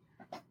mean,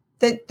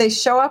 they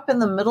show up in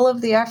the middle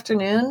of the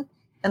afternoon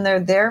and they're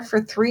there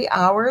for 3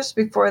 hours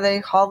before they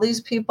haul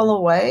these people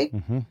away.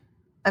 Mm-hmm.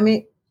 I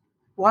mean,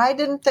 why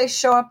didn't they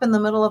show up in the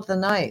middle of the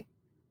night?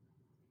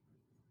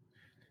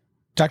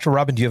 Dr.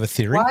 Robin, do you have a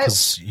theory?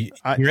 Because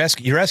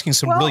you're asking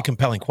some really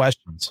compelling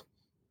questions.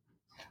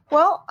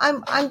 Well,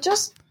 I'm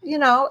just,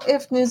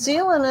 if New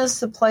Zealand is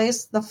the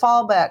place, the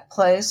fallback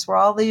place where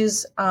all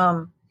these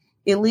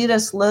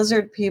elitist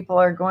lizard people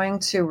are going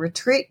to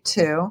retreat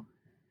to,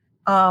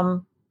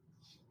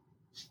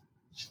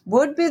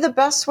 would be the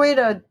best way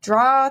to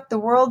draw the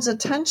world's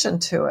attention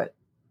to it.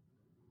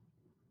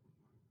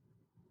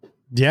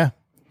 Yeah.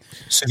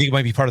 So you think it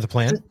might be part of the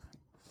plan?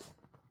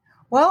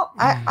 Well,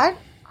 I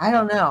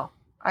don't know.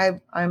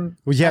 I'm.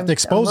 Well, you have to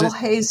expose a little it.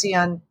 hazy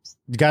on.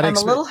 You got to. I'm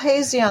a little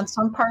hazy on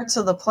some parts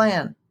of the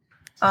plan.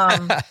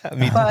 But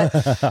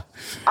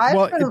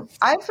I've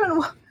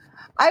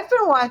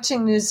been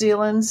watching New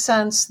Zealand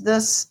since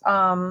this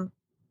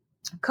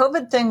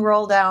COVID thing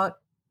rolled out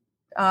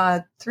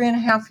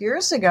 3.5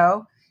 years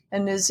ago,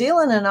 and New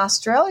Zealand and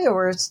Australia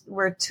were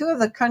two of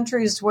the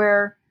countries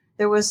where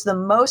there was the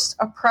most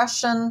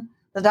oppression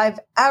that I've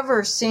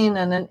ever seen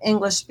in an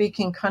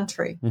English-speaking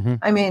country. Mm-hmm.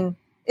 I mean,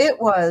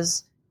 it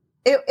was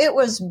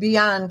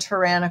beyond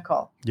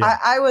tyrannical. Yeah.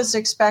 I was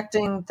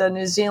expecting the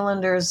New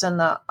Zealanders and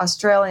the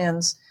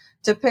Australians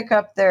to pick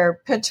up their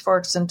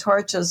pitchforks and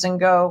torches and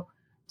go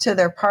to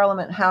their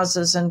parliament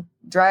houses and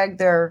drag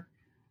their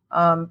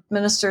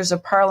ministers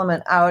of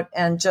parliament out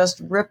and just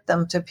rip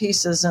them to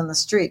pieces in the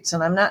streets.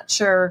 And I'm not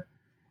sure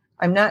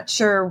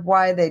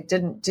why they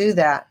didn't do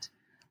that.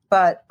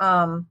 But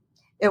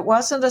it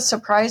wasn't a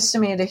surprise to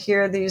me to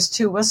hear these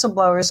two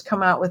whistleblowers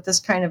come out with this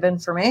kind of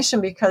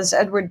information, because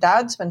Edward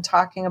Dodd's been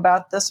talking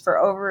about this for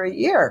over a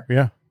year.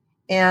 Yeah.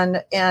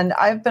 And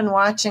I've been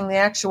watching the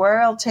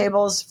actuarial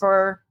tables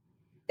for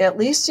at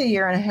least 1.5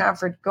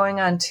 years, or going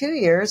on 2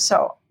 years.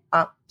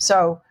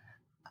 So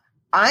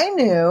I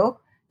knew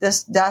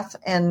this death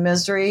and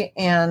misery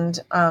and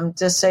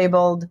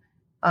disabled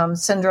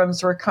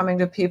syndromes were coming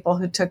to people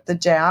who took the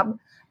jab.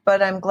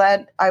 But I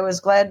was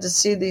glad to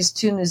see these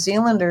two New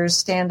Zealanders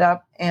stand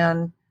up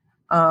and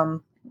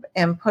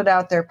put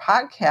out their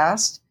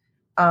podcast.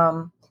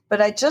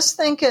 But I just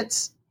think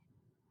it's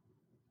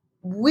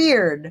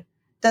weird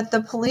that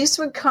the police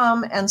would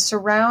come and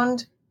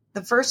surround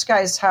the first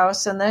guy's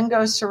house and then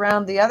go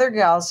surround the other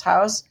gal's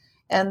house,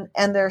 and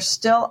they're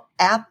still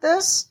at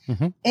this.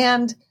 Mm-hmm.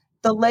 And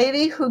the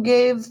lady who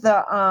gave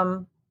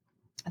the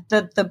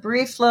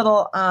brief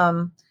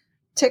little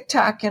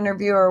TikTok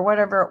interview or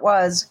whatever it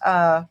was,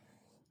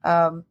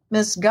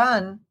 Miss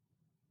Gunn,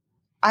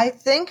 I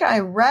think I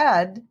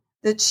read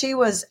that she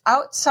was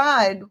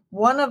outside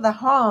one of the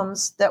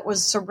homes that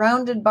was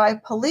surrounded by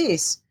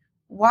police.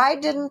 Why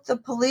didn't the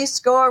police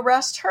go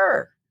arrest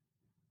her?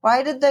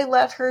 Why did they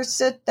let her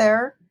sit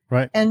there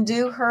and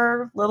do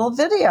her little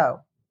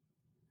video?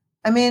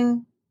 I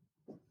mean,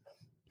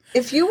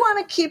 if you want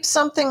to keep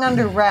something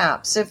under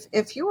wraps,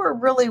 if you were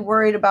really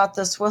worried about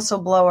this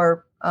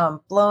whistleblower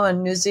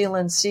blowing New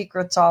Zealand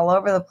secrets all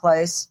over the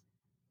place,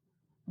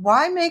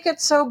 why make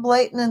it so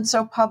blatant and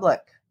so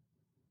public?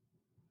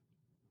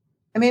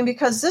 I mean,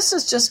 because this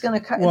is just going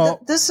to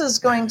this is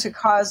going to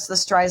cause the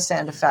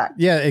Streisand effect.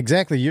 Yeah,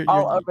 exactly. You're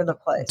all over the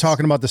place.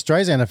 Talking about the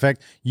Streisand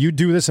effect, you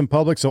do this in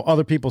public so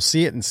other people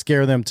see it and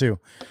scare them too.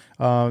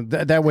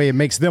 That way, it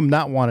makes them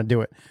not want to do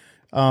it.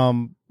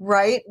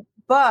 Right,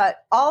 but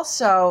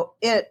also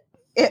the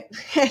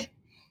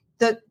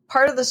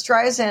part of the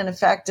Streisand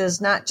effect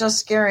is not just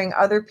scaring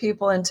other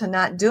people into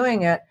not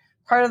doing it.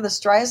 Part of the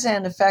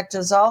Streisand effect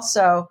is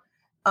also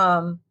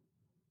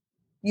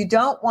you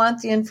don't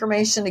want the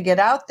information to get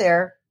out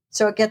there,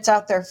 so it gets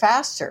out there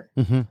faster.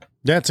 Mm-hmm.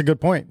 That's a good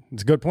point.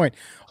 It's a good point.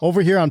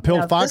 Over here on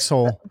Pill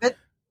Foxhole,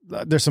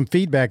 there's some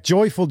feedback.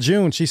 Joyful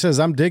June, she says,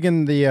 I'm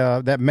digging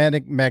the that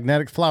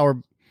magnetic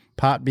flower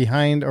pot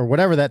behind, or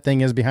whatever that thing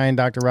is behind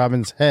Dr.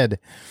 Robin's head.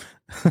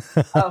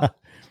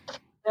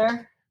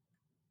 There.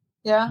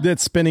 Yeah.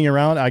 That's spinning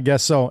around, I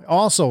guess so.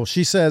 Also,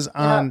 she says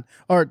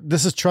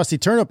this is Trusty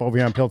Turnip over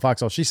here on Pill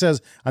Foxhole. She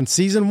says on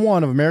season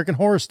 1 of American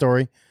Horror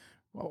Story,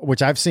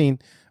 which I've seen,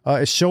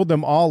 it showed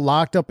them all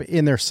locked up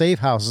in their safe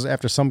houses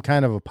after some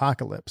kind of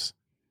apocalypse.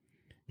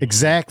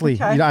 Exactly.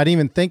 Okay. You know, I didn't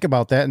even think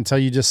about that until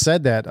you just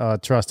said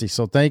that, Trusty.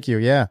 So thank you.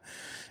 Yeah.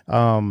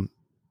 I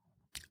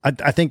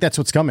think that's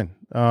what's coming.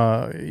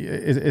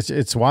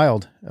 It's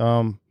wild.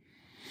 The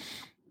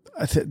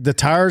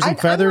tires and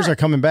feathers are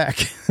coming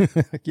back.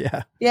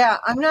 Yeah. Yeah.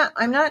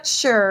 I'm not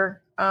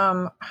sure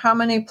how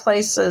many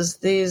places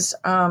these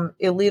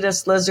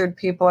elitist lizard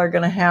people are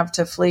going to have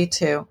to flee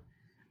to.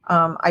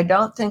 I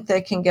don't think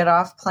they can get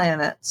off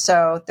planet,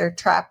 so they're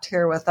trapped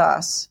here with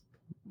us.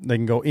 They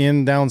can go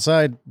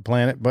downside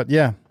planet, but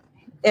yeah,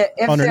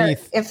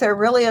 underneath. If there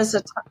really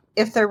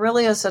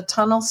is a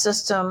tunnel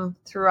system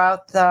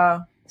throughout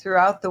the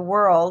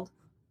world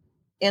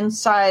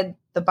inside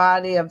the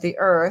body of the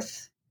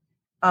Earth,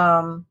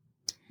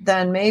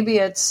 then maybe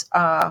it's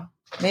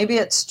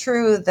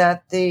true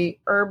that the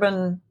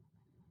urban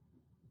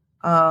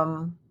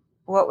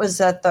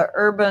the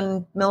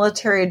urban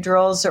military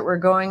drills that were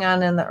going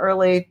on in the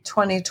early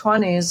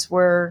 2020s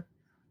were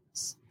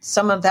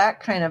some of that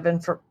kind of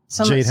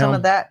some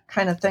of that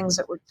kind of things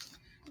that were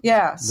the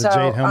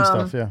Jade Helm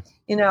stuff. Yeah,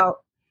 you know,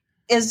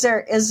 is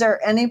there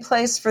any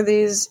place for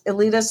these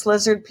elitist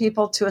lizard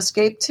people to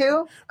escape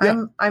to?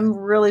 Yeah. I'm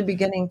really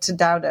beginning to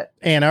doubt it.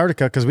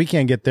 Antarctica, because we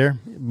can't get there,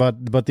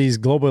 but these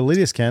global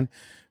elitists can,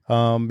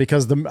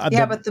 because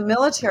but the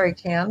military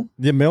can.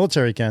 The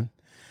military can.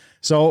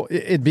 So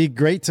it'd be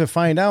great to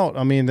find out.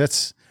 I mean,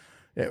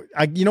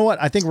 you know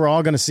what? I think we're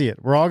all going to see it.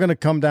 We're all going to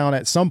come down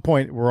at some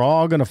point. We're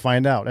all going to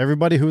find out.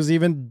 Everybody who's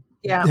even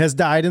has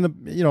died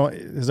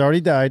has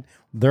already died,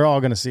 they're all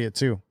going to see it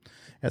too.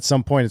 At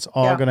some point, it's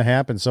all going to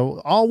happen. So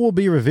all will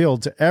be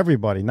revealed to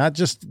everybody, not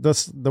just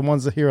the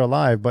ones that are here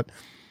alive, but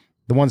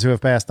the ones who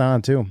have passed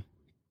on too.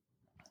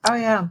 Oh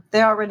yeah,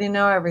 they already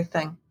know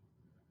everything.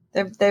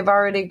 They've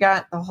already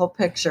got the whole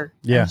picture.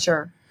 Yeah, I'm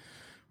sure.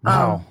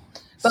 Wow.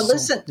 But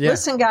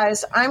listen,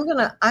 guys, I'm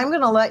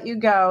gonna let you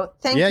go.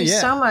 Thank you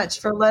so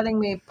much for letting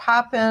me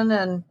pop in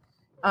and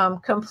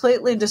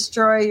completely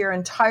destroy your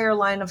entire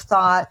line of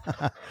thought.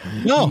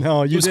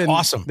 No, you was didn't.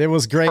 Awesome. It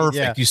was great. Perfect.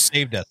 Yeah. You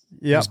saved us.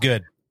 Yep. It was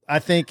good. I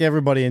think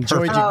everybody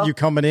enjoyed you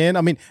coming in.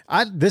 I mean,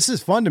 this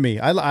is fun to me.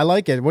 I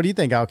like it. What do you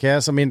think,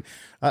 Outcast? I mean,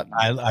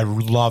 I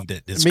loved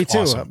it. It's me too.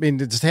 awesome. I mean,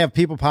 to just have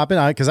people pop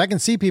in because I can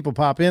see people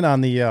pop in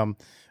on the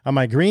on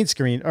my green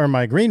screen or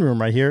my green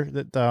room right here.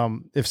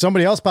 That if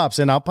somebody else pops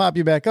in, I'll pop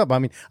you back up. I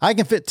mean, I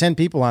can fit 10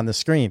 people on the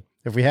screen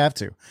if we have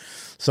to.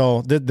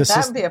 So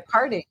that would be a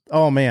party.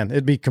 Oh man,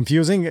 it'd be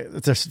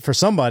confusing for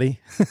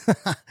somebody.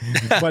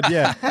 But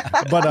yeah,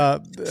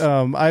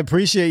 I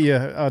appreciate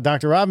you,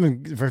 Dr.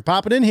 Robin, for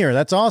popping in here.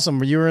 That's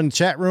awesome. You were in the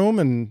chat room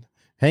and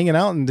hanging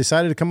out and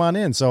decided to come on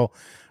in. So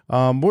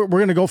we're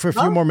going to go for a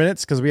few more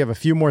minutes because we have a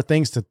few more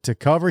things to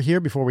cover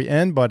here before we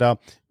end. But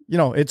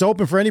it's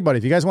open for anybody.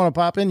 If you guys want to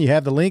pop in, you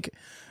have the link.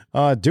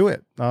 Do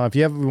it. If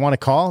you want to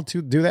call,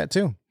 to do that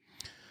too.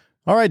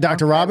 All right,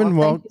 Dr. Robin.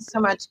 Well, thank you so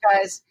much,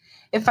 guys.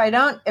 If I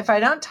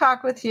don't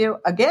talk with you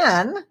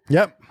again,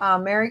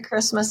 Merry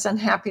Christmas and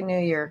Happy New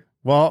Year.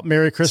 Well,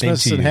 Merry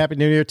Christmas and Happy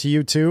New Year to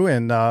you too,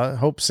 and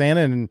hope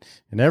Santa and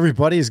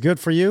everybody is good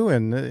for you,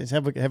 and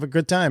have a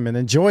good time and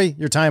enjoy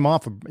your time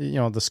off of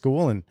the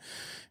school and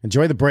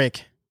enjoy the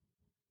break.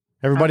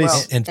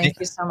 Everybody's and thank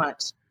you so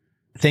much.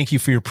 Thank you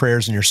for your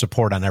prayers and your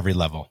support on every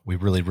level. We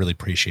really, really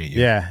appreciate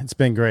you. Yeah, it's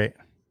been great.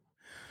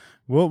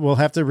 We'll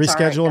have to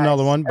reschedule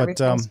another one, but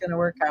everything's going to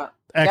work out.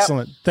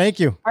 Excellent. Yep. Thank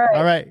you.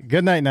 All right.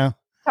 Good night now.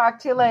 Talk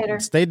to you later.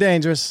 Stay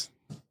dangerous.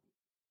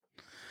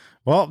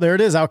 Well, there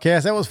it is,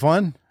 Outcast. That was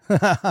fun.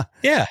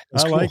 Yeah.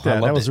 I like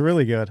that. That was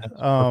really good.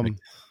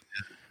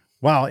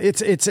 Wow.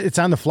 It's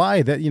on the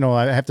fly that,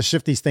 I have to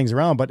shift these things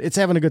around, but it's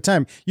having a good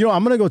time.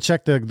 I'm going to go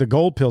check the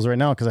gold pills right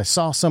now because I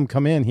saw some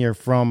come in here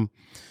from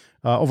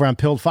over on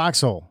Pilled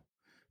Foxhole.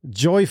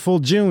 Joyful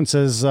June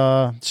says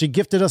she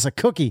gifted us a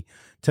cookie.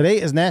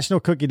 Today is National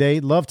Cookie Day.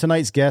 Love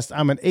tonight's guest.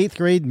 I'm an 8th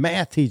grade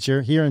math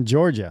teacher here in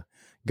Georgia.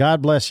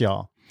 God bless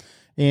y'all.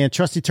 And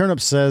Trusty Turnip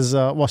says,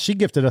 she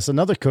gifted us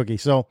another cookie.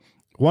 So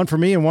one for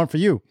me and one for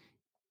you.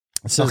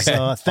 It says,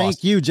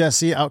 thank you,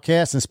 Jesse,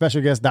 Outcast, and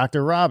special guest,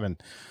 Dr. Robin.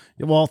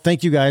 Well,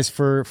 thank you guys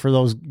for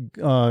those,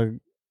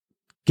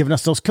 giving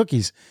us those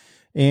cookies.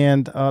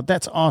 And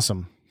that's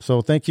awesome.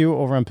 So thank you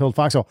over on Pilled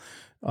Foxhole.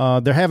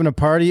 They're having a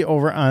party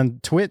over on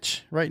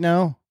Twitch right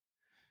now.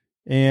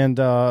 And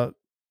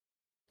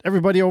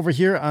everybody over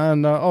here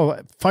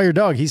on, Fire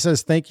Dog, he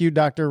says, thank you,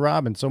 Dr.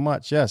 Robin, so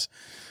much. Yes.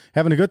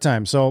 Having a good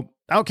time. So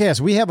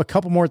Outcast, we have a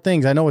couple more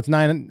things. I know it's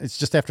 9. It's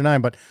just after 9,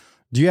 but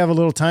do you have a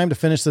little time to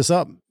finish this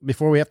up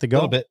before we have to go? A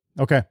little bit.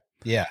 Okay.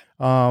 Yeah.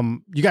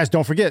 You guys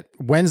don't forget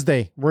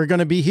Wednesday. We're going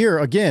to be here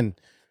again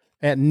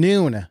at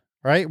noon,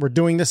 right? We're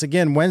doing this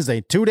again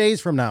Wednesday, 2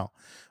 days from now.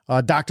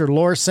 Dr.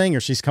 Laura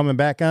Sanger, she's coming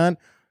back on.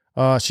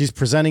 She's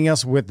presenting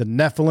us with the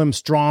Nephilim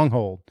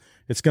Stronghold.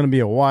 It's going to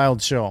be a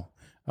wild show.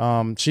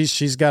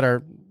 She's got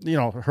her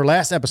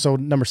last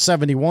episode, number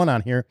 71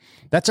 on here.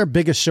 That's our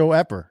biggest show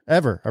ever,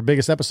 our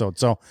biggest episode.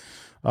 So,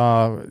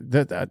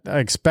 I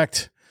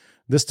expect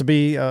this to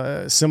be,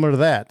 similar to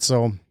that.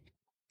 So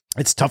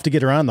it's tough to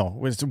get her on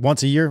though. It's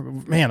once a year,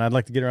 man, I'd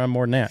like to get her on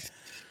more than that.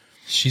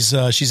 She's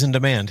in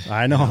demand.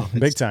 I know,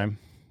 big time.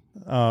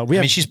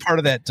 She's part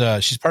of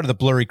that. She's part of the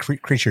Blurry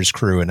Creatures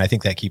crew. And I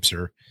think that keeps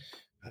her,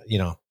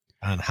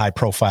 on high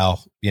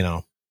profile,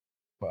 a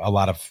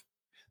lot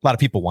of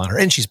people want her,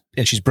 and she's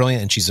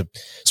brilliant, and she's a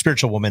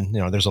spiritual woman.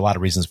 There's a lot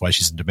of reasons why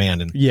she's in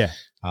demand, and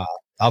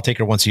I'll take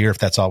her once a year if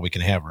that's all we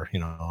can have her.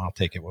 I'll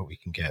take it what we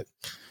can get.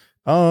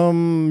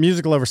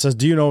 Music Lover says,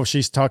 do you know if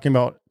she's talking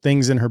about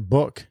things in her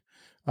book?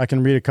 I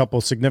can read a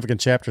couple significant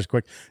chapters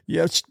quick.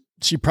 Yeah,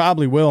 she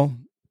probably will.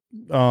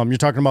 You're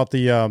talking about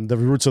the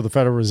Roots of the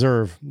Federal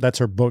Reserve. That's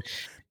her book.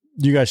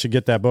 You guys should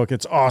get that book.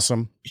 It's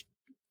awesome.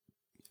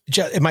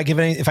 Am I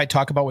giving if I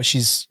talk about what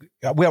she's,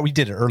 we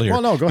did it earlier.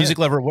 Well, no, go Music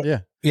ahead.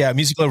 Lover. Yeah.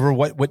 Music Lover.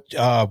 What,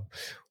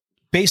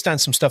 based on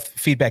some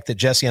feedback that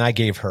Jesse and I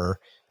gave her,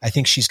 I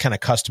think she's kind of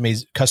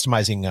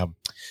customizing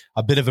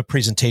a bit of a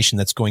presentation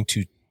that's going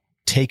to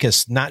take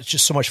us not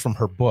just so much from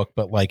her book,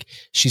 but like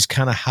she's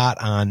kind of hot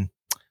on,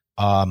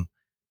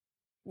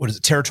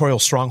 territorial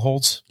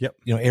strongholds. Yep.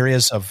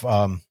 Areas of,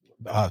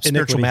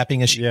 spiritual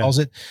mapping, as she calls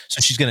it.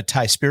 So she's going to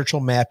tie spiritual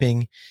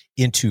mapping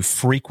into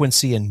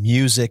frequency and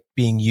music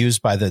being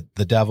used by the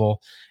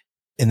devil,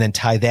 and then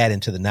tie that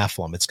into the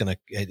Nephilim.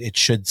 It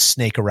should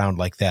snake around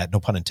like that. No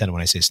pun intended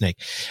when I say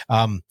snake.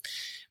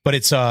 But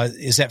it's,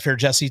 is that fair,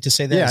 Jesse, to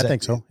say that? Yeah, I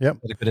think so. Yep.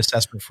 A good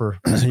assessment for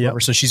yep.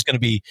 So she's going to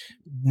be,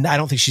 I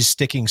don't think she's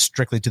sticking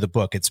strictly to the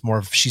book. It's more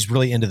of, she's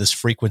really into this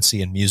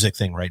frequency and music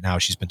thing right now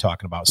she's been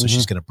talking about. So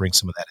she's going to bring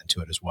some of that into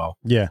it as well.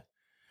 Yeah.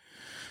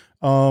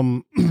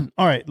 All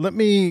right, let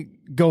me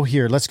go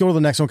here. Let's go to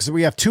the next one because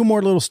we have two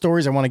more little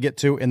stories I want to get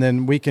to, and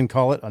then we can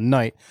call it a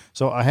night.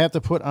 So I have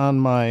to put on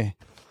my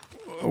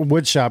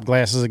woodshop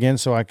glasses again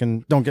so I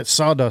don't get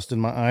sawdust in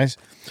my eyes.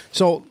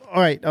 So,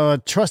 all right,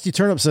 Trusty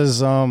Turnip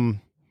says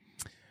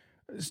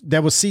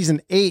that was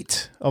season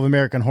 8 of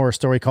American Horror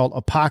Story called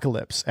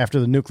Apocalypse after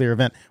the nuclear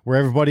event, where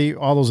everybody,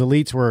 all those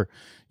elites were,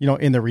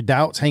 in the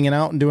redoubts hanging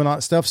out and doing all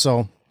that stuff.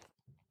 So,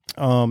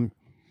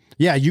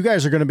 yeah, you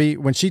guys are going to be,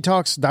 when she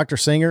talks, Dr.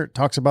 Singer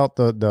talks about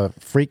the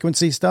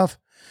frequency stuff.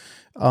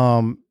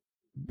 I've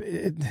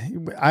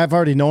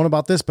already known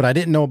about this, but I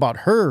didn't know about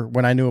her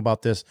when I knew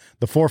about this,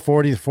 the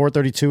 440, the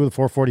 432, the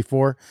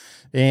 444,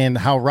 and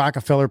how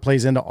Rockefeller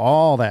plays into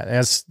all that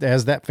as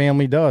that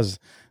family does,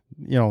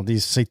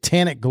 these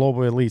satanic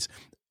global elites.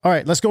 All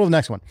right, let's go to the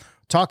next one.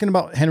 Talking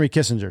about Henry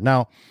Kissinger.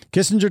 Now,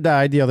 Kissinger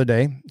died the other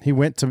day. He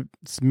went to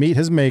meet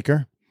his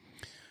maker.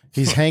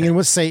 He's hanging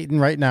with Satan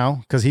right now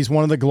because he's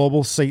one of the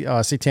global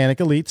satanic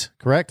elites,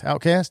 correct?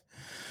 Outcast.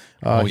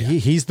 Yeah.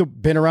 He's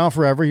been around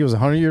forever. He was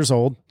 100 years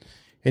old,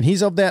 and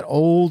he's of that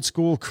old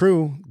school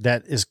crew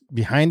that is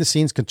behind the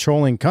scenes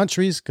controlling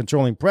countries,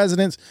 controlling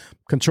presidents,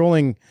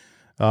 controlling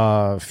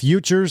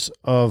futures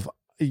of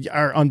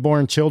our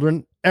unborn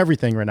children,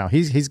 everything right now.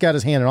 He's got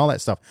his hand in all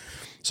that stuff.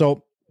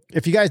 So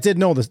if you guys did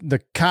know,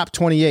 the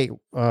COP28,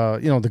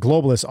 the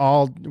globalists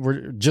all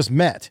were just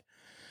met.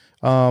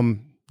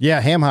 Yeah,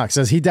 Hamhock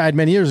says he died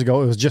many years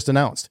ago. It was just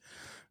announced.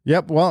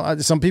 Yep. Well,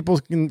 some people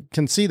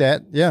can see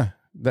that. Yeah.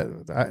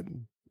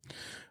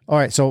 All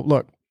right. So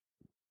look,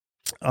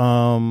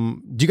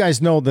 do you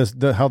guys know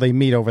how they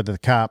meet over the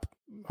COP?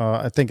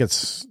 I think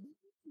it's,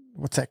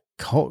 what's that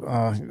called?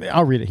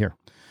 I'll read it here.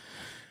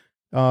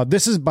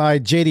 This is by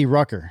J.D.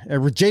 Rucker.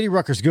 J.D.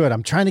 Rucker's good.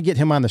 I'm trying to get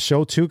him on the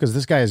show too, because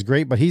this guy is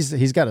great, but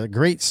he's got a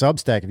great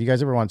Substack if you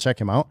guys ever want to check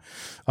him out.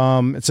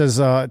 It says,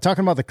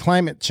 talking about the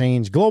climate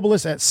change,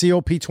 globalists at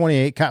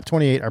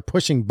COP28 are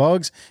pushing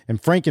bugs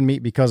and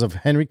frankenmeat because of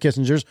Henry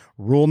Kissinger's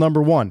rule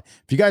number 1.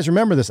 If you guys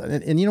remember this,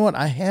 and you know what?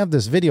 I have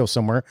this video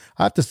somewhere.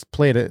 I have to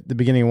play it at the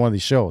beginning of one of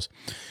these shows.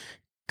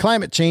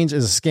 Climate change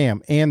is a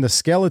scam and the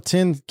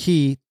skeleton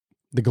key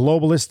the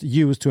globalists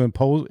use to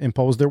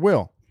impose their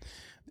will.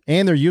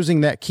 And they're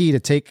using that key to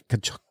take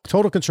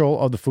total control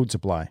of the food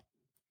supply.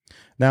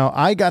 Now,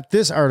 I got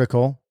this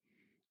article.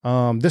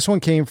 This one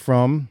came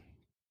from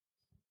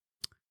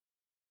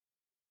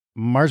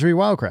Marjorie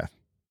Wildcraft.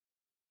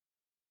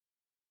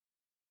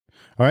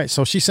 All right,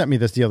 so she sent me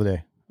this the other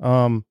day.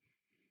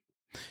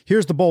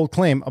 Here's the bold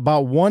claim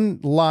about one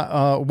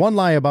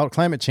lie about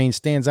climate change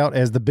stands out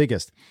as the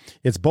biggest.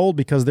 It's bold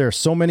because there are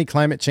so many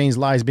climate change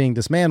lies being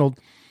dismantled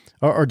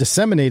or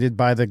disseminated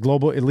by the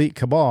global elite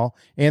cabal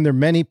and their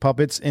many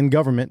puppets in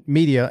government,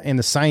 media, and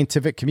the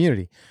scientific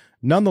community.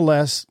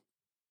 Nonetheless,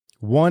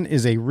 one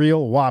is a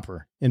real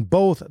whopper in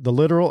both the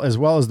literal as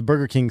well as the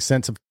Burger King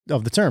sense of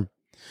the term.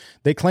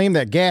 They claim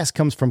that gas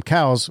comes from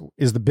cows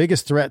is the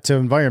biggest threat to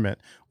environment.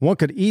 One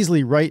could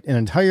easily write an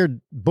entire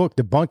book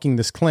debunking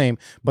this claim,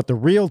 but the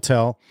real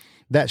tell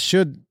that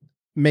should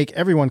make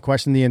everyone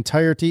question the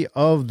entirety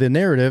of the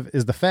narrative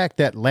is the fact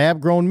that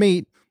lab-grown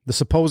meat, the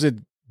supposed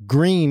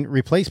green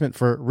replacement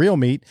for real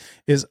meat,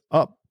 is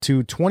up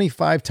to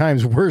 25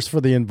 times worse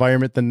for the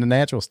environment than the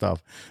natural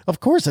stuff.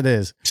 Of course it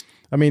is.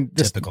 I mean,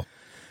 typical.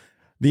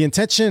 The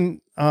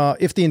intention,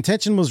 if the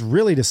intention was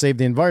really to save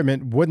the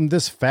environment, wouldn't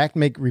this fact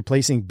make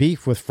replacing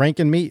beef with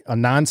frankenmeat a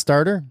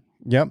non-starter?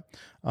 Yep.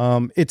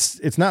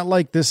 It's not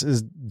like this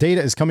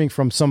data is coming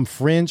from some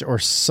fringe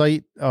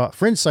site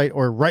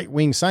or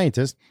right-wing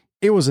scientist.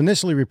 It was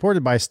initially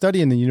reported by a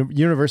study in the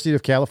University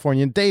of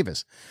California in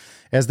Davis.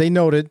 As they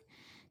noted,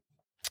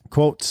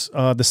 quotes,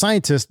 the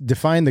scientists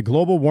defined the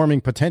global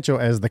warming potential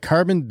as the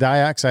carbon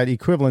dioxide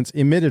equivalents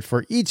emitted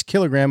for each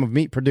kilogram of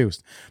meat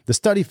produced. The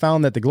study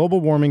found that the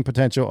global warming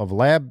potential of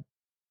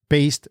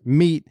lab-based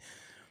meat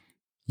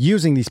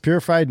using these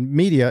purified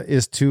media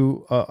is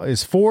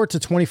 4 to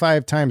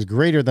 25 times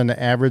greater than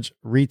the average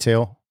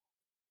retail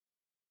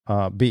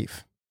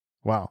beef.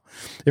 Wow.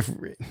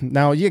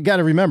 Now you got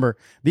to remember,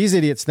 these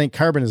idiots think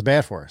carbon is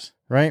bad for us,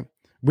 right?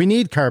 We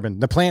need carbon.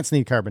 The plants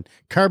need carbon.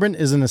 Carbon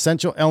is an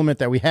essential element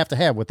that we have to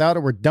have. Without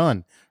it, we're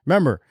done.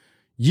 Remember,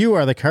 you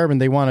are the carbon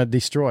they want to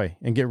destroy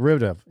and get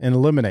rid of and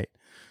eliminate.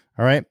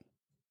 All right.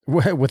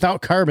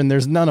 Without carbon,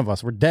 there's none of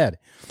us. We're dead.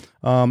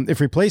 If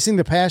replacing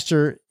the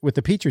pasture with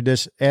the petri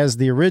dish as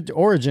the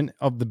origin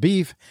of the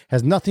beef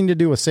has nothing to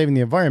do with saving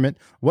the environment,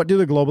 what do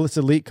the globalist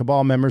elite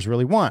cabal members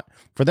really want?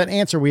 For that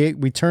answer, we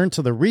turn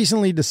to the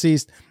recently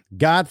deceased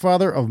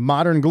godfather of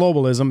modern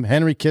globalism,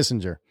 Henry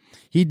Kissinger.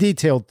 He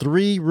detailed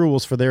 3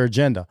 rules for their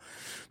agenda.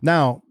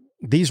 Now,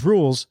 these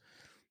rules,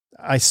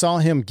 I saw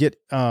him get,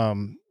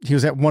 he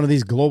was at one of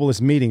these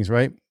globalist meetings,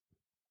 right?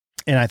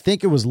 And I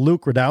think it was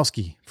Luke Rudolph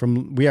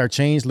from We Are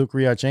Change, Luke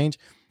We Are Change,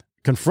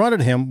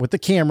 confronted him with the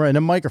camera and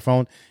a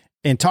microphone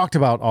and talked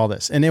about all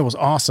this. And it was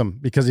awesome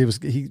because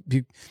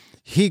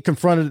he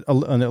confronted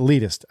an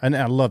elitist, and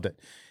I loved it.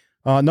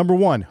 Number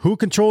 1, who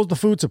controls the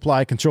food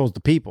supply controls the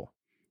people.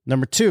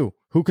 Number 2,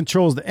 who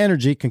controls the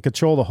energy can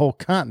control the whole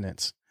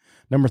continents.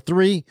 Number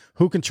 3,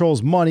 who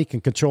controls money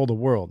can control the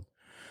world.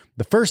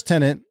 The first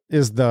tenet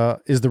is the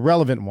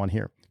relevant one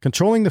here.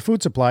 Controlling the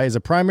food supply is a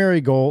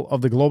primary goal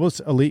of the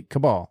globalist elite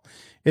cabal.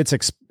 It's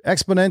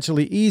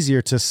exponentially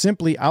easier to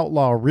simply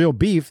outlaw real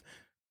beef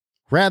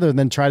rather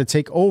than try to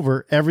take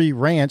over every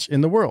ranch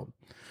in the world.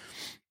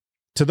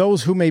 To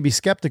those who may be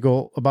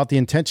skeptical about the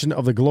intention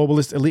of the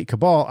globalist elite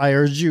cabal, I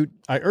urge you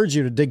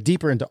to dig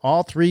deeper into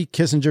all 3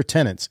 Kissinger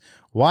tenets.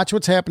 Watch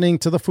what's happening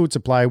to the food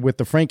supply with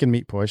the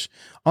Frankenmeat push,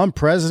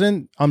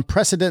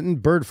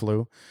 unprecedented bird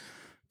flu,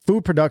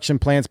 food production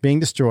plants being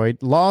destroyed,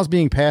 laws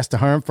being passed to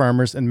harm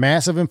farmers, and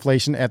massive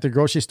inflation at the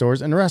grocery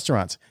stores and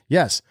restaurants.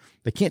 Yes,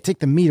 they can't take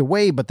the meat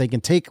away, but they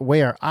can take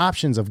away our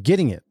options of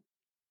getting it.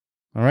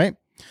 All right?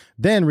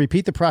 Then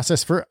repeat the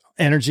process for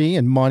energy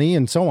and money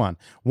and so on.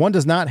 One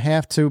does not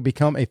have to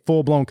become a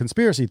full-blown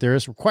conspiracy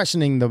theorist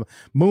questioning the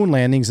moon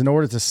landings in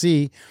order to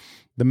see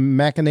the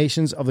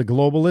machinations of the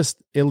globalist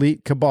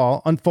elite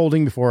cabal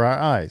unfolding before our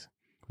eyes.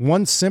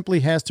 One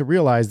simply has to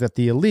realize that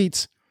the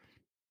elites,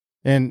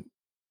 and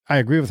I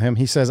agree with him,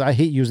 he says, I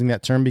hate using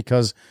that term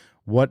because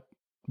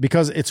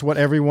it's what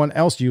everyone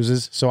else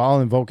uses, so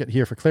I'll invoke it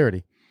here for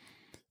clarity.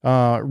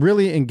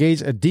 Really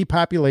engage a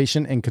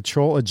depopulation and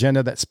control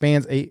agenda that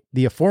spans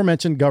the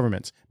aforementioned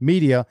governments,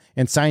 media,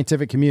 and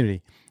scientific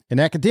community. In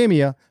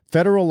academia,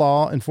 federal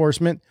law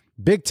enforcement,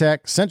 big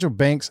tech, central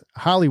banks,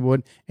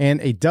 Hollywood, and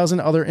a dozen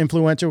other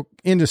influential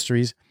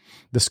industries,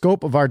 the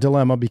scope of our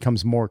dilemma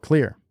becomes more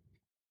clear.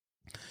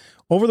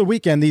 Over the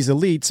weekend, these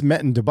elites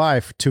met in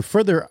Dubai to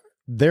further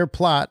their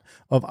plot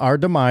of our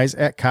demise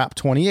at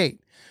COP28.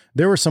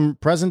 There were some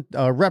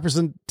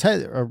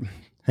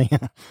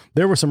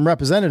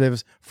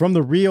representatives from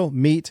the real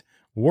meat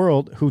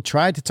world who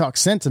tried to talk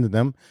sense into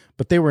them,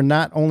 but they were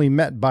not only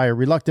met by a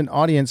reluctant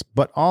audience,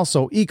 but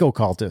also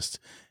eco-cultists,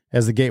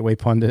 as the Gateway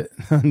pundit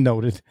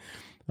noted.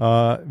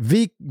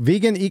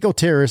 Vegan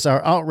eco-terrorists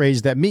are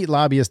outraged that meat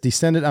lobbyists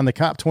descended on the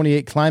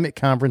COP28 climate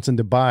conference in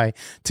Dubai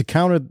to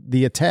counter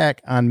the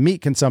attack on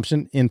meat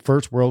consumption in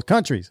first world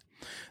countries.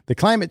 The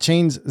climate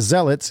change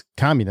zealots,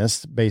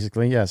 communists,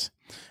 basically, yes,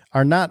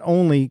 are not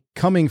only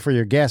coming for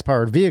your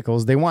gas-powered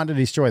vehicles, they want to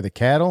destroy the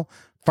cattle,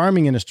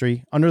 farming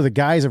industry under the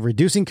guise of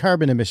reducing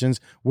carbon emissions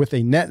with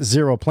a net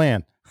zero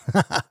plan.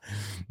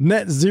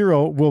 Net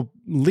zero will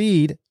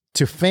lead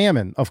to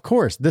famine. Of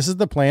course, this is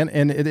the plan,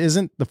 and it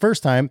isn't the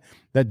first time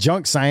that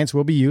junk science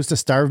will be used to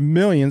starve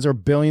millions or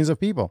billions of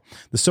people.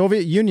 The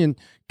Soviet Union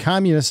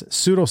communist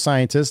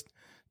pseudoscientist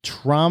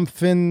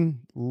Trofim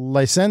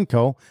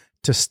Lysenko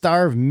to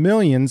starve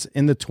millions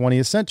in the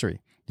 20th century.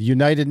 The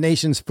United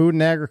Nations Food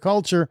and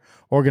Agriculture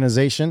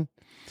Organization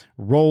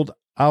rolled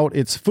out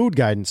its food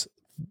guidance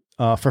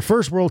for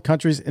first world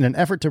countries in an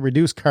effort to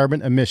reduce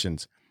carbon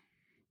emissions.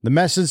 The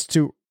message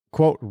to,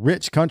 quote,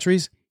 rich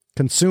countries,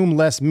 consume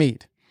less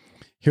meat.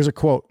 Here's a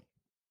quote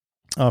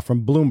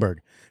from Bloomberg.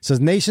 It says,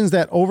 nations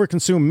that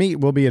overconsume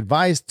meat will be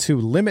advised to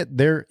limit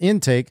their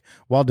intake,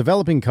 while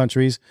developing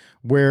countries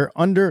where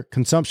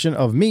underconsumption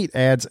of meat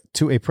adds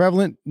to a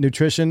prevalent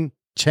nutrition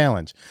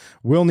challenge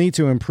will need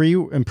to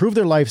improve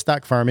their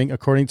livestock farming,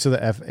 according to the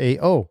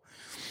FAO.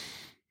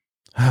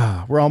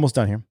 We're almost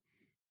done here.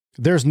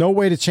 There's no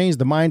way to change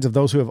the minds of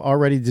those who have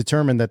already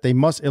determined that they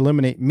must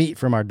eliminate meat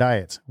from our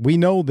diets. We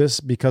know this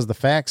because the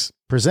facts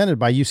presented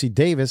by UC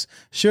Davis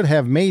should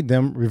have made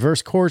them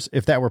reverse course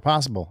if that were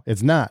possible.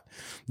 It's not.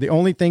 The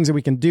only things that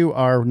we can do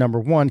are, number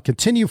one,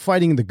 continue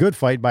fighting the good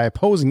fight by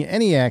opposing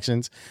any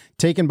actions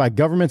taken by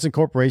governments and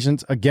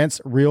corporations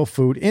against real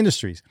food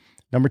industries.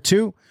 Number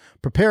two,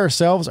 prepare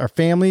ourselves, our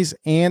families,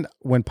 and,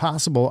 when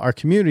possible, our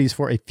communities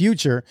for a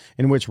future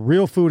in which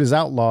real food is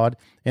outlawed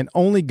and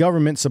only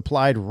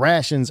government-supplied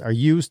rations are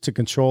used to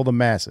control the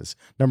masses.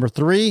 Number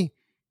three,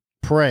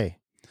 pray.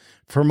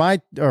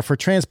 For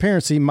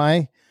transparency,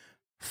 my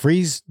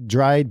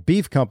freeze-dried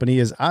beef company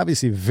is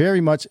obviously very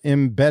much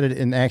embedded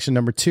in action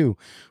number two.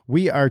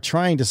 We are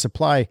trying to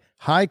supply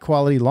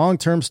high-quality,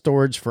 long-term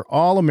storage for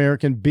all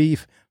American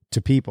beef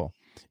to people.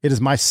 It is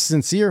my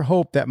sincere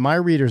hope that my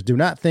readers do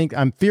not think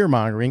I'm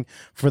fear-mongering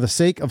for the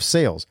sake of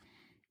sales.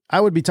 I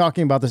would be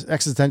talking about this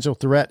existential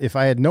threat if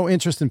I had no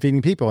interest in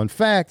feeding people. In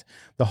fact,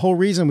 the whole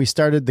reason we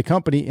started the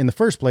company in the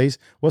first place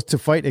was to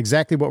fight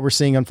exactly what we're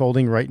seeing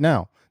unfolding right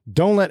now.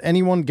 Don't let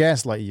anyone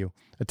gaslight you.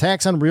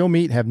 Attacks on real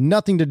meat have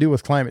nothing to do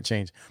with climate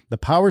change. The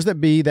powers that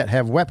be that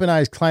have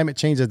weaponized climate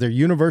change as their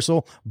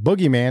universal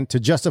boogeyman to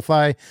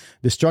justify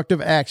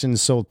destructive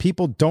actions so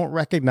people don't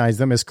recognize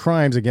them as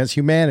crimes against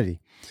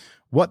humanity.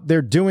 What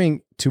they're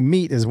doing to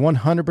meat is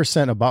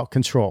 100% about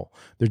control.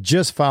 They're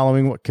just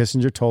following what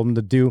Kissinger told them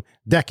to do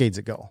decades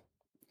ago.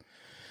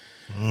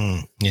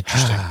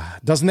 Interesting.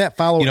 Doesn't that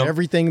follow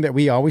everything that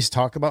we always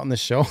talk about in the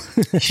show?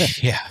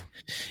 Yeah.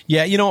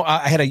 Yeah. You know,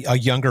 I had a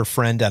younger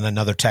friend on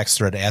another text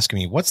thread asking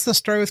me, what's the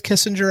story with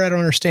Kissinger? I don't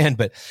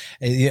understand,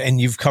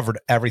 and you've covered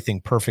everything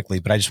perfectly,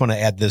 but I just want to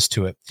add this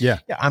to it. Yeah.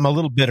 I'm a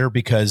little bitter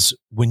because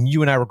when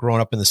you and I were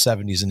growing up in the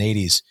 70s and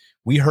 80s,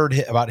 we heard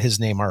about his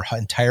name our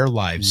entire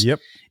lives. Yep.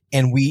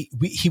 And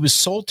he was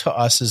sold to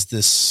us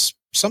as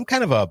some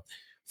kind of a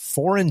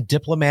foreign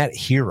diplomat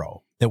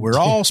hero. that we're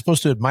all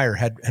supposed to admire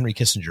Henry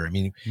Kissinger. I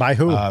mean, by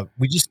who?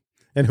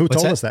 And who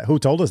told us that? Who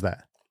told us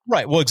that?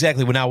 Right. Well,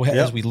 exactly. Well, now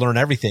as we learn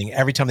everything,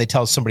 every time they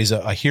tell us somebody's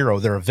a hero,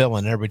 they're a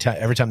villain. Every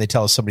time they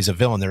tell us somebody's a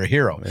villain, they're a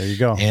hero. There you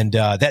go. And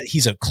that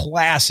he's a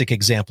classic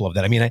example of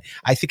that. I mean,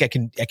 I think I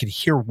can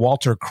hear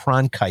Walter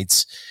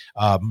Cronkite's,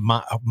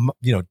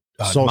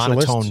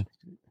 monotone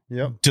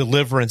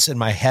deliverance in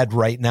my head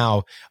right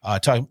now.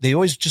 They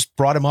always just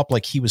brought him up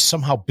like he was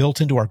somehow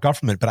built into our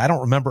government, but I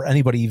don't remember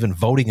anybody even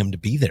voting him to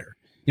be there.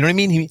 You know what I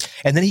mean?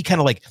 And then he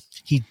kind of like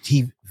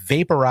he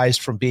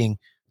vaporized from being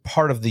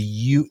part of the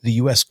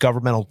U.S.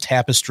 governmental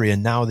tapestry,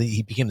 and now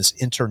he became this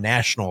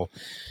international,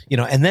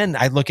 and then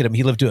I look at him,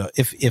 he lived to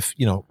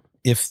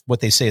if what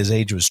they say his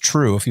age was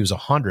true, if he was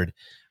 100,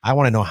 I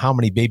want to know how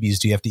many babies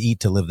do you have to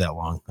eat to live that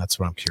long? That's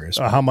what I'm curious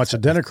about. How much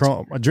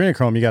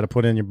adrenochrome you got to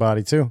put in your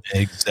body too.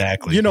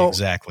 Exactly.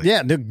 Exactly.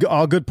 Yeah.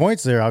 All good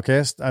points there,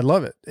 Outcast. I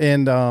love it.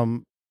 And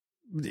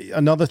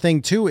another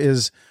thing too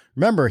is,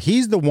 remember,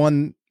 he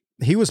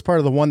was part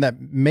of the one that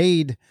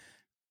made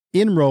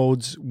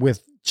inroads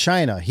with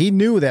China. He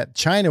knew that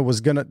China was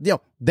going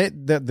to,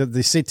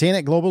 the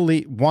satanic global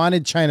elite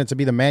wanted China to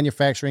be the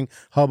manufacturing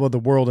hub of the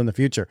world in the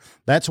future.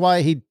 That's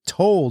why he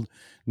told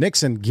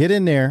Nixon, get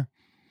in there.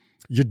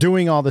 You're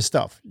doing all this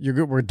stuff.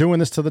 We're doing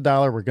this to the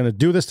dollar. We're going to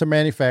do this to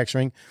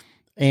manufacturing.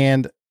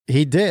 And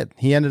he did.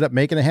 He ended up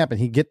making it happen.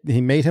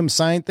 He made him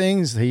sign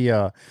things. He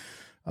was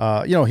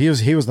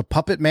the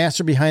puppet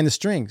master behind the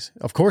strings.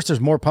 Of course, there's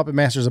more puppet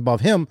masters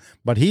above him,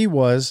 but he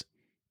was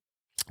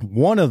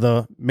one of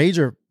the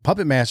major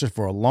puppet masters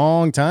for a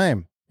long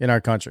time in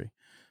our country,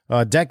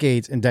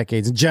 decades and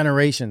decades and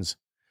generations.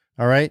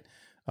 All right.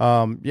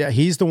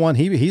 He's the one,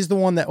 he's the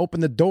one that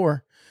opened the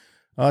door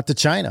to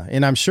China.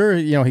 And I'm sure,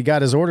 he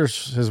got his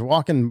orders, his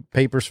walking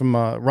papers from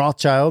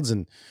Rothschilds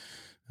and,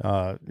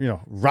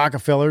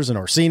 Rockefellers and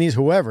Orsini's,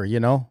 whoever,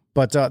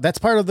 but that's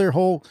part of their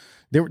whole,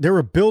 they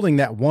were building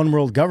that one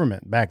world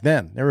government back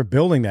then. They were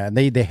building that, and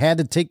they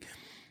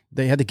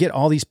had to get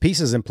all these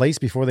pieces in place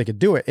before they could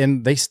do it.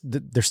 And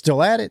they're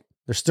still at it.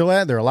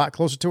 They're a lot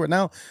closer to it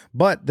now.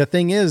 But the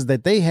thing is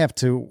that they have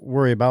to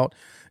worry about,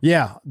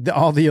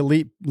 all the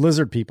elite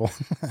lizard people.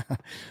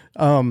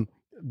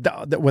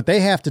 What they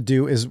have to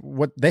do is,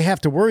 what they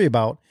have to worry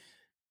about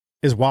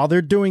is, while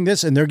they're doing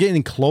this and they're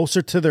getting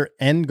closer to their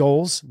end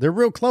goals, they're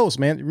real close,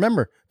 man.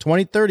 Remember,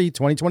 2030,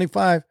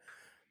 2025,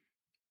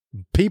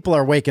 people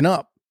are waking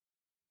up.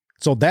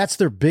 So that's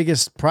their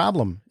biggest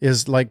problem,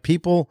 is like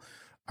people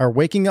are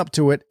waking up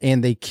to it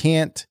and they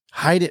can't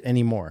hide it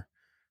anymore.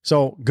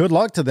 So good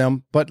luck to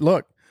them. But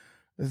look,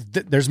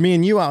 there's me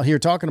and you out here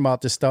talking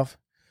about this stuff,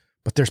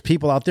 but there's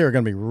people out there who are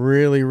going to be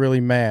really, really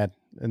mad,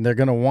 and they're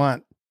going to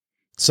want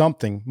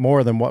something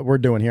more than what we're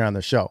doing here on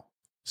the show.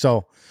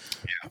 So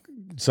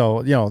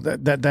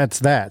that's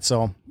that.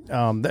 So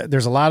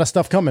there's a lot of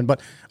stuff coming,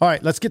 but all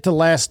right, let's get to the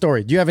last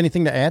story. Do you have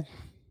anything to add?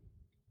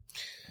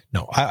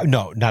 No,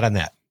 not on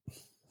that.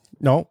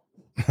 No.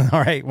 All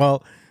right.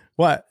 Well,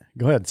 what?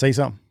 Go ahead. Say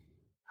something.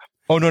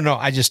 Oh, no.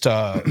 I just,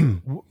 I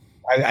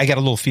got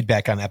a little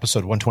feedback on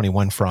episode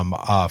 121 from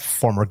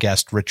former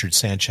guest Richard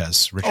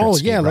Sanchez.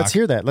 Let's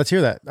hear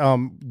that.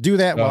 Do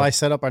that while I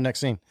set up our next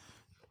scene.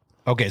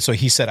 Okay, so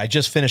he said, I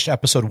just finished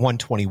episode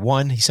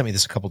 121. He sent me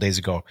this a couple days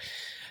ago.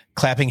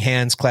 Clapping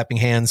hands.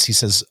 He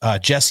says,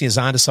 Jesse is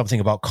onto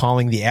something about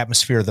calling the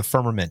atmosphere the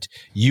firmament.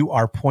 You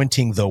are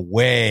pointing the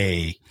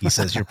way. He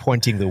says, you're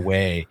pointing the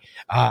way.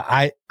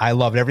 I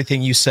loved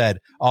everything you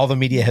said. All the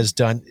media has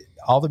done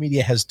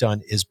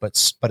is but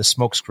a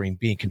smokescreen,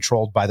 being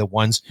controlled by the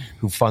ones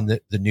who fund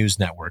the news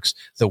networks.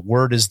 The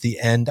word is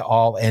the end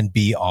all and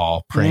be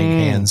all. Praying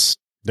hands.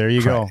 There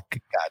you go.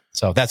 God.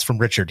 So that's from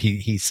Richard.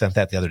 He sent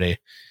that the other day.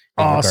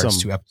 In regards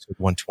to episode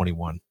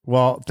 121.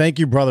 Well, thank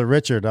you, brother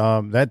Richard.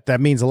 That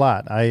means a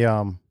lot.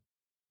 I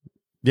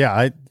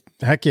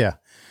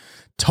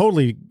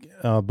totally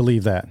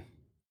believe that.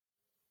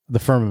 The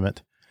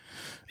firmament.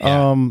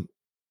 Yeah.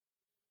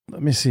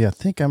 Let me see. I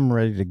think I'm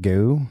ready to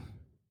go.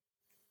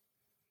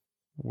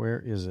 Where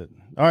is it?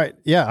 All right.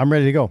 Yeah, I'm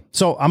ready to go.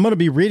 So I'm going to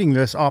be reading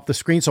this off the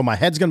screen. So my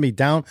head's going to be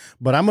down,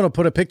 but I'm going to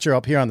put a picture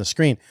up here on the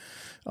screen.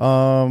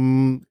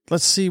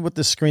 Let's see what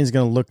the screen's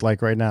going to look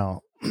like right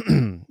now.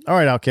 All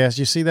right, Outcast,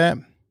 you see that?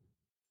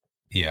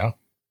 Yeah.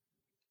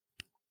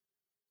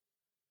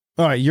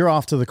 All right, you're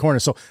off to the corner.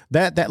 So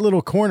that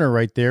little corner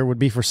right there would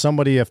be for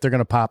somebody if they're going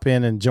to pop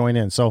in and join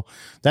in. So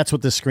that's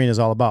what this screen is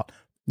all about.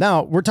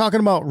 Now, we're talking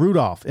about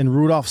Rudolph and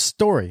Rudolph's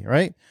story,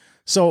 right?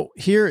 So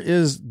here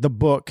is the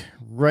book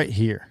right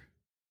here.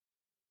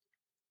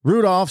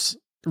 Rudolph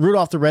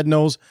the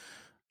Red-Nosed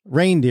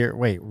Reindeer.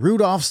 Wait,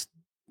 Rudolph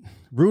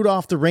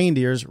the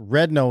Reindeer's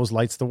Red Nose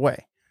Lights the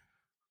Way.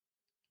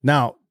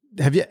 Now,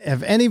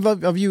 have any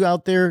of you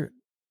out there,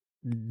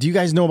 do you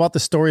guys know about the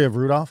story of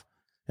Rudolph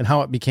and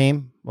how it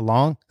became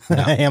along? No.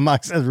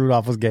 Hammock says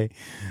Rudolph was gay.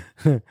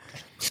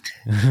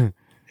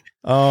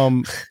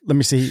 Let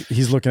me see.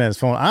 He's looking at his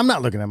phone. I'm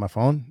not looking at my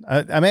phone.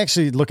 I'm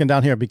actually looking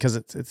down here because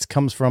it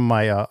comes from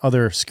my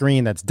other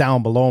screen that's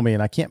down below me,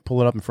 and I can't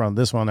pull it up in front of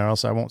this one or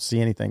else I won't see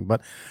anything.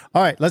 But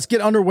all right, let's get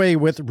underway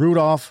with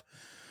Rudolph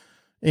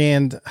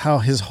and how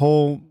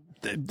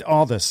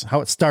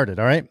how it started.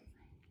 All right.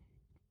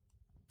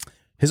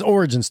 His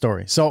origin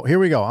story. So here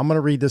we go. I'm going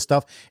to read this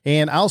stuff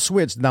and I'll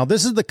switch. Now,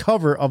 this is the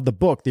cover of the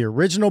book, the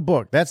original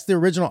book. That's the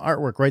original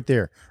artwork right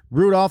there.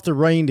 Rudolph the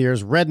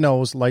reindeer's red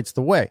nose lights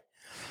the way.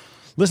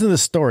 Listen to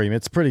this story.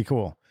 It's pretty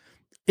cool.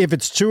 If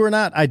it's true or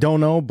not, I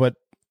don't know, but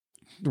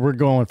we're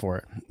going for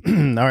it.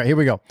 All right, here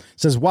we go. It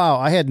says, wow,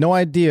 I had no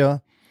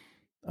idea.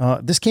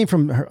 This came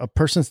from a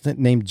person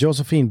named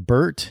Josephine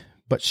Burt,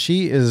 but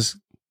she is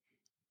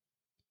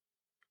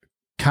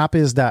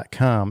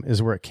copies.com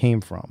is where it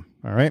came from.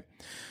 All right.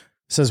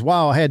 It says,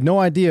 wow, I had no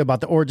idea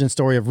about the origin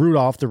story of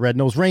Rudolph the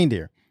Red-Nosed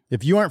Reindeer.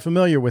 If you aren't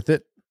familiar with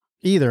it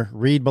either,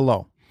 read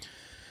below.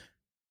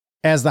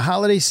 As the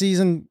holiday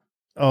season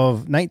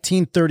of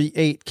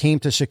 1938 came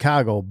to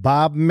Chicago,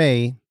 Bob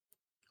May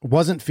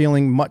wasn't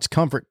feeling much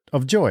comfort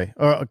or joy.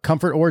 A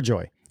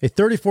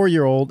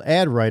 34-year-old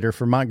ad writer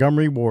for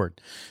Montgomery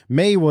Ward,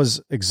 May was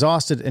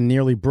exhausted and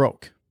nearly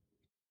broke.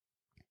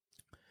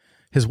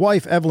 His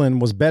wife, Evelyn,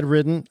 was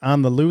bedridden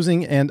on the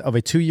losing end of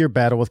a 2-year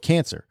battle with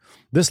cancer.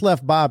 This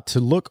left Bob to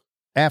look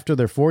after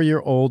their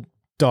 4-year-old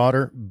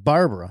daughter,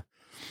 Barbara.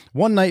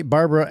 One night,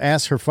 Barbara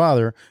asked her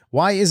father,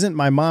 why isn't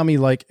my mommy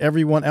like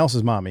everyone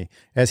else's mommy?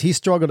 As he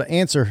struggled to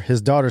answer his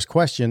daughter's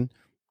question.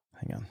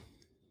 Hang on.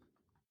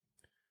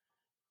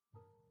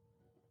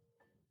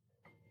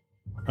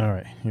 All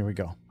right, here we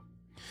go.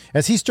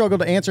 As he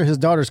struggled to answer his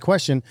daughter's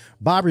question,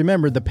 Bob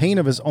remembered the pain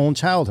of his own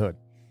childhood.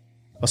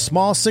 A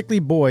small, sickly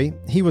boy,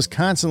 he was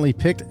constantly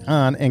picked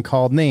on and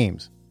called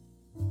names.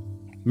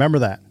 Remember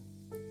that.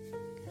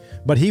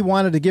 But he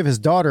wanted to give his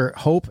daughter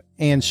hope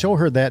and show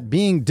her that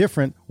being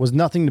different was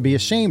nothing to be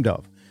ashamed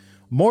of.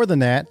 More than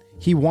that,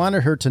 he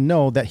wanted her to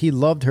know that he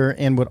loved her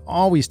and would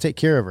always take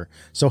care of her.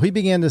 So he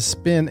began to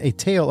spin a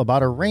tale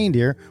about a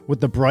reindeer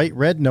with the bright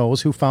red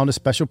nose who found a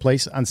special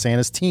place on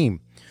Santa's team.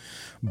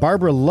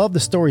 Barbara loved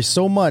the story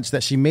so much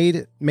that she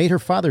made her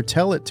father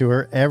tell it to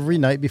her every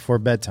night before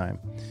bedtime.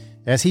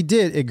 As he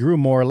did, it grew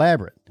more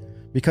elaborate.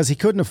 Because he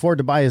couldn't afford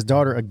to buy his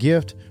daughter a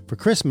gift for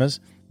Christmas,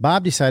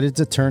 Bob decided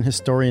to turn his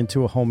story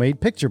into a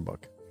homemade picture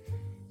book.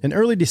 In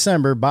early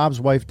December,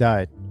 Bob's wife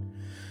died.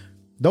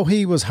 Though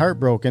he was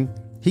heartbroken,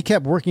 he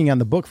kept working on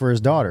the book for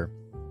his daughter.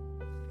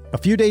 A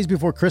few days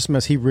before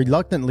Christmas, he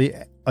reluctantly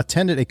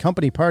attended a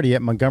company party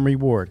at Montgomery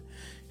Ward.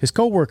 His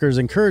co-workers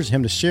encouraged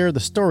him to share the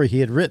story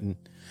he had written.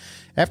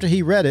 After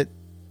he read it,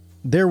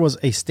 there was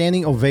a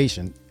standing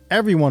ovation.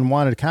 Everyone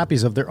wanted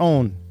copies of their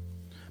own.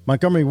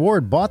 Montgomery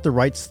Ward bought the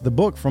rights to the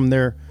book from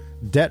their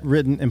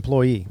debt-ridden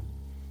employee.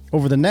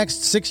 Over the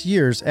next 6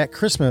 years, at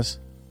Christmas,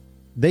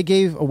 they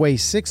gave away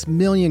 6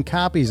 million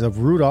copies of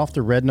Rudolph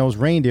the Red-Nosed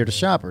Reindeer to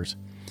shoppers.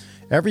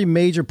 Every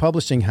major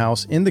publishing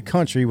house in the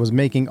country was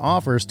making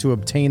offers to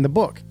obtain the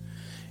book.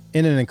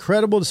 In an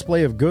incredible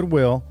display of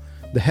goodwill,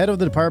 the head of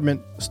the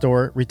department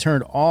store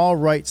returned all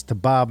rights to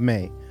Bob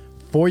May.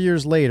 4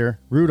 years later,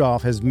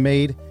 Rudolph has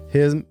made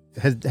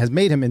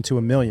him into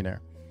a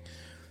millionaire.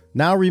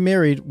 Now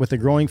remarried with a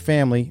growing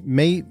family,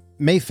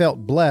 May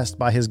felt blessed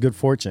by his good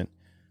fortune.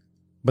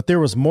 But there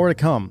was more to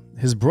come.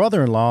 His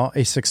brother-in-law,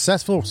 a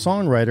successful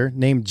songwriter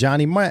named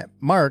Johnny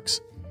Marks,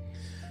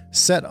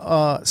 set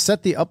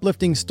the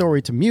uplifting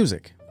story to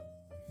music.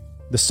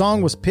 The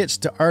song was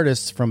pitched to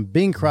artists from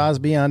Bing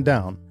Crosby on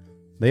down.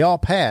 They all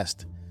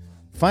passed.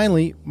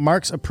 Finally,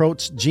 Marks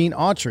approached Gene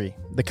Autry.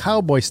 The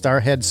cowboy star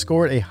had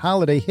scored a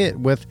holiday hit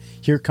with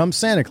Here Comes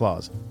Santa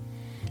Claus.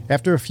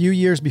 After a few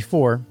years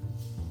before,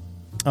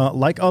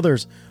 like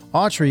others,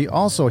 Autry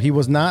also, he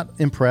was not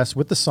impressed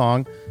with the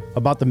song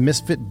about the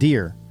misfit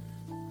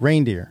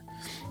reindeer.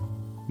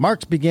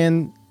 Marks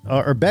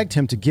begged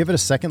him to give it a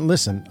second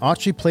listen.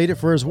 Autry played it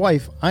for his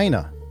wife,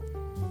 Ina.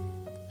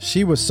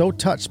 She was so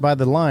touched by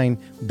the line,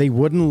 they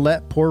wouldn't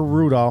let poor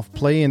Rudolph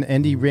play in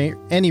any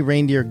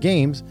reindeer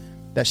games,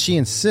 that she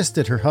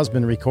insisted her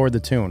husband record the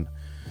tune.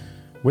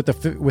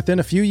 Within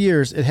a few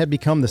years, it had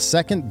become the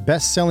second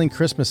best-selling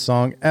Christmas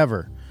song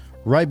ever,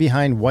 right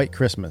behind White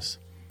Christmas.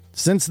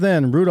 Since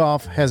then,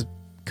 Rudolph has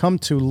come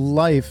to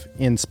life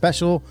in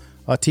special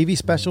TV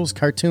specials,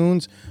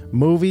 cartoons,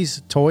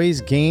 movies,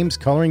 toys, games,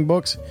 coloring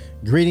books,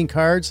 greeting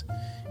cards,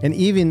 and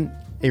even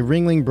a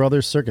Ringling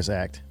Brothers circus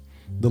act.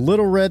 The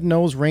Little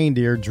Red-Nosed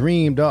Reindeer,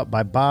 dreamed up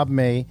by Bob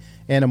May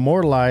and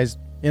immortalized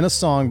in a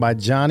song by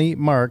Johnny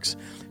Marks,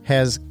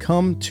 has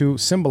come to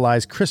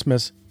symbolize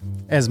Christmas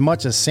as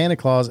much as Santa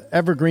Claus,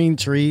 evergreen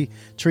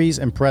trees,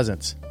 and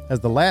presents.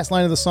 As the last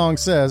line of the song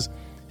says,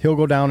 he'll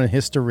go down in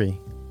history.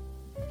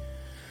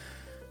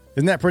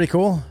 Isn't that pretty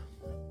cool?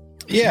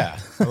 Yeah,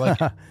 I like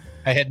it.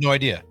 I had no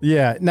idea.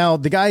 Yeah. Now,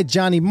 the guy,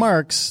 Johnny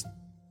Marks,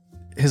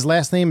 his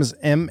last name is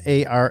M-A-R-K-S,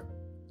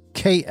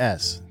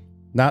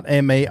 not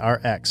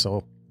M-A-R-X.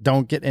 So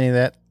don't get any of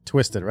that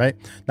twisted, right?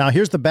 Now,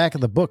 here's the back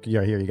of the book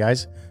here, you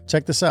guys.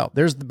 Check this out.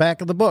 There's the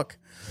back of the book.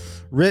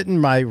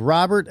 Written by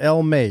Robert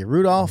L. May,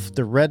 Rudolph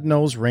the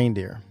Red-Nosed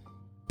Reindeer.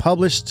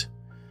 Published,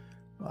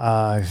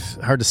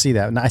 hard to see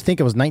that. And I think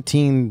it was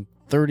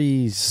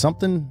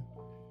 1930-something.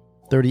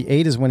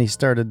 38 is when he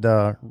started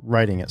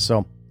writing it.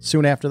 So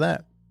soon after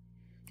that.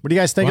 What do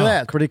you guys think of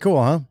that? Pretty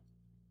cool, huh?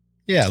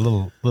 Yeah, a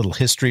little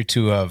history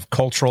to a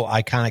cultural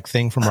iconic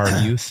thing from our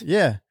youth.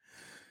 Yeah.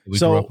 We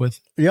grew up with.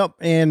 Yep.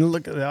 And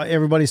look,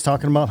 everybody's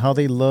talking about how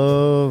they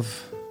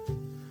love.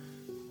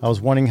 I was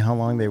wondering how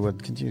long they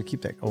would continue to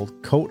keep that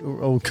old coat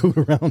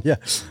around. Yeah.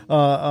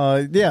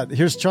 Yeah.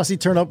 Here's Trusty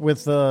Turn Up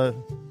with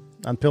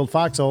Unpilled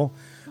Foxhole.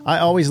 I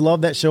always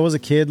loved that show as a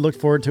kid. Looked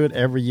forward to it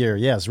every year.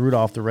 Yes,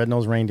 Rudolph the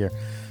Red-Nosed Reindeer.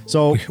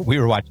 So we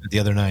were watching it the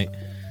other night.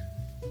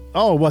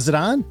 Oh, was it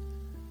on?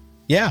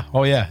 Yeah.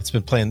 Oh, yeah. It's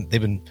been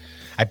playing.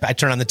 I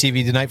turned on the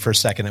TV tonight for a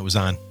second. It was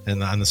on,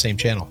 and on the same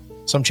channel.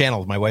 Some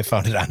channel my wife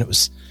found it on.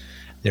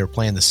 They were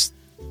playing it,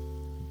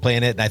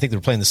 and I think they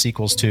were playing the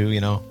sequels too.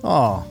 You know.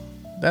 Oh,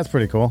 that's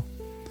pretty cool.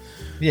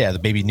 Yeah, the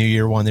Baby New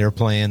Year one they were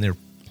playing. They're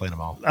playing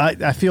them all.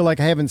 I feel like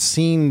I haven't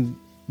seen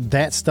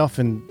that stuff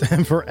in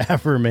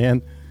forever,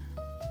 man.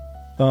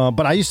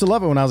 But I used to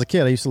love it when I was a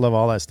kid. I used to love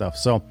all that stuff.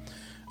 So,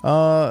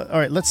 all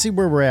right, let's see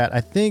where we're at.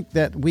 I think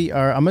that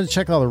I'm going to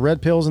check all the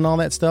red pills and all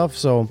that stuff.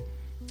 So,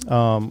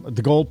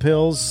 the gold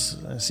pills,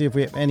 see if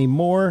we have any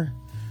more,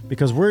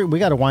 because we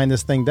got to wind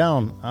this thing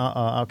down,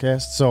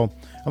 Outcast. So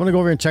I'm going to go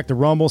over and check the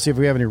Rumble, see if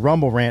we have any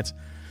Rumble rants.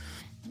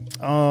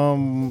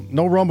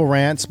 No Rumble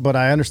rants, but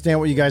I understand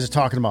what you guys are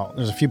talking about.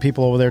 There's a few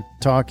people over there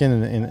talking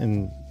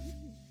and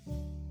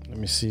let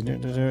me see.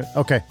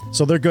 Okay.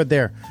 So they're good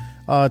there.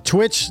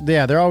 Twitch.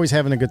 Yeah, they're always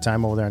having a good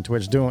time over there on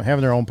Twitch,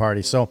 having their own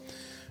party. So,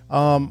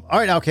 all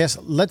right,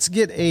 Outcast, let's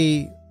get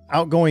a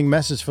outgoing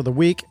message for the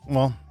week.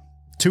 Well,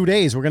 2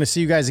 days. We're going to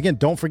see you guys again.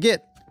 Don't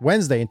forget,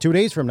 Wednesday, and 2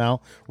 days from now,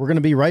 we're going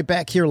to be right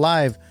back here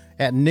live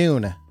at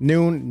noon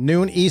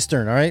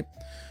Eastern. All right.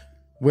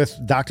 With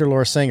Dr.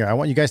 Laura Singer. I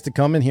want you guys to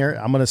come in here.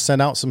 I'm going to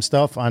send out some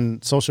stuff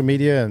on social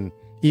media and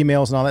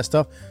emails and all that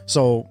stuff.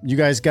 So you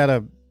guys got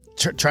to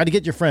try to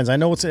get your friends. I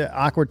know it's an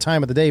awkward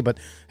time of the day, but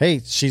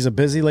hey, she's a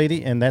busy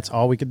lady, and that's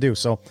all we could do.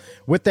 So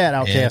with that,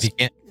 Outcast.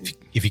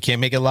 If you can't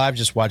make it live,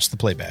 just watch the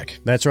playback.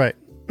 That's right.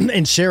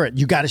 And share it.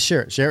 You got to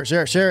share it. Share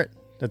it.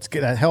 That's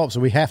good. That helps.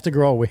 We have to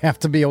grow. We have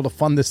to be able to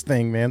fund this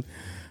thing, man.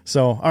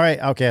 So, all right,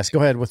 Outcast, go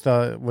ahead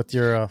with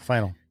your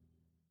final.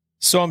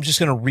 So I'm just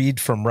going to read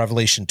from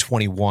Revelation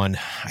 21.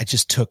 I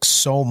just took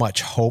so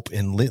much hope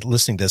in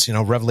listening to this. You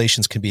know,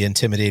 Revelations can be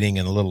intimidating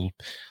and a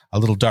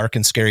little dark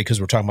and scary because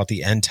we're talking about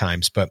the end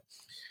times. But,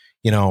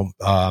 you know,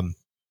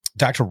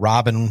 Dr.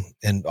 Robin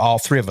and all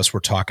three of us were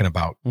talking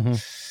about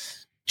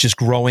just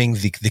growing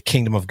the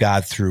kingdom of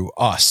God through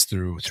us,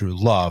 through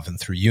love and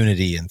through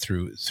unity and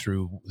through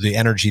the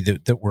energy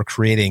that we're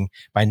creating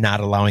by not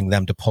allowing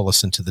them to pull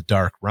us into the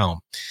dark realm.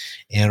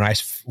 And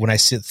when I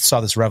saw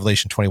this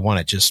Revelation 21,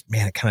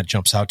 it kind of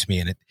jumps out to me,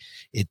 and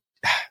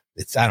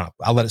it's I don't know.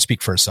 I'll let it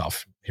speak for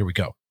itself. Here we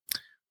go.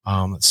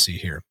 Let's see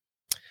here.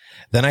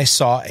 Then I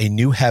saw a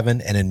new heaven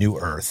and a new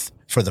earth,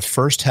 for the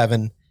first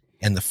heaven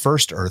and the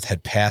first earth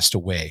had passed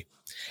away,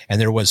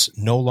 and there was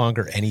no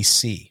longer any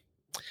sea.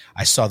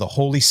 I saw the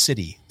holy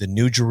city, the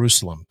new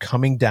Jerusalem,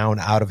 coming down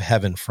out of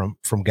heaven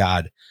from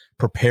God,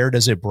 prepared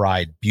as a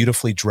bride,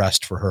 beautifully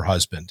dressed for her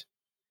husband.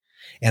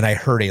 And I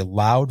heard a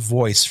loud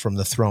voice from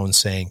the throne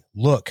saying,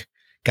 "Look,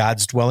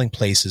 God's dwelling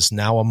place is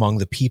now among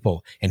the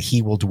people, and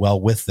he will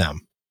dwell with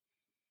them.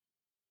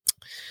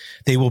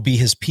 They will be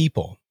his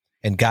people,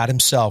 and God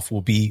himself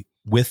will be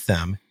with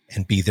them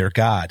and be their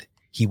God.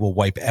 He will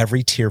wipe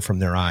every tear from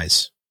their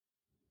eyes.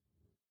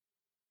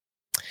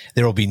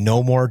 There will be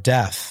no more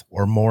death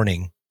or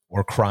mourning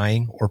or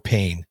crying or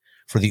pain,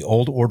 for the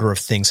old order of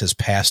things has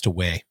passed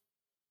away."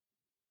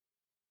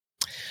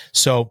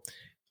 So,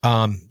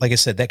 like I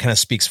said, that kind of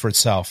speaks for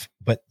itself,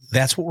 but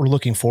that's what we're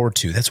looking forward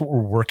to. That's what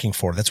we're working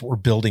for. That's what we're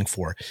building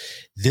for.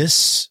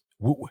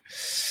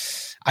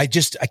 I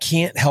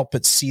can't help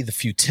but see the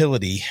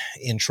futility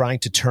in trying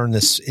to turn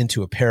this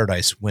into a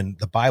paradise when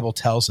the Bible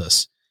tells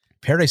us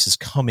paradise is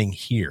coming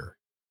here.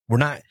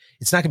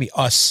 It's not going to be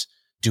us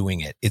doing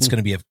it. It's going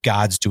to be of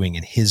God's doing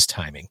in his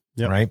timing.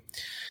 Yep. Right.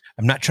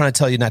 I'm not trying to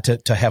tell you not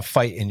to have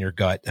fight in your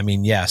gut. I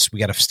mean, yes, we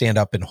got to stand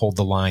up and hold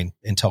the line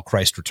until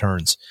Christ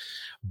returns.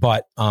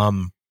 But,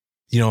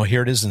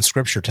 here it is in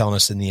scripture telling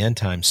us in the end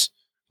times,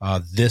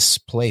 this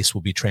place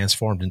will be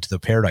transformed into the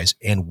paradise,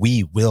 and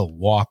we will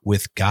walk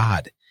with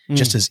God,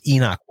 just as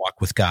Enoch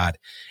walked with God,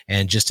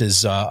 and just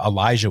as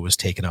Elijah was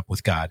taken up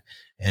with God,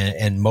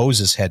 and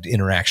Moses had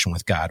interaction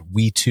with God.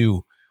 We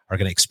too are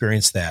going to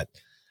experience that.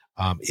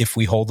 If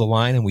we hold the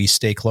line and we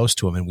stay close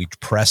to him and we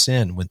press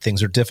in when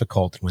things are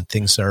difficult, when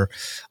things are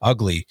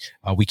ugly,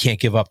 we can't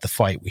give up the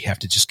fight. We have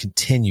to just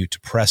continue to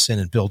press in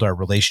and build our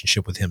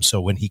relationship with him. So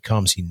when he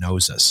comes, he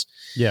knows us.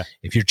 Yeah.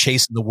 If you're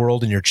chasing the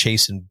world and you're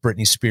chasing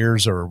Britney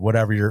Spears or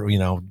whatever,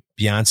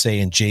 Beyonce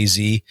and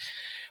Jay-Z,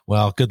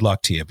 well, good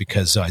luck to you,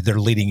 because they're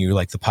leading you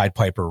like the Pied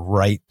Piper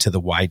right to the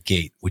wide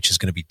gate, which is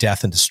going to be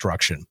death and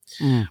destruction.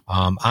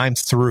 I'm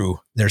through.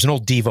 There's an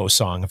old Devo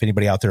song, if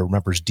anybody out there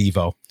remembers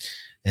Devo.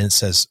 And it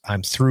says,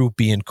 "I'm through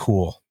being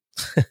cool."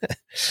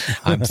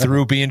 I'm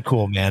through being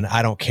cool, man.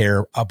 I don't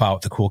care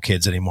about the cool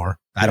kids anymore.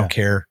 I don't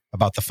care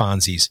about the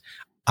Fonzies.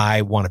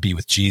 I want to be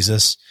with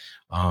Jesus.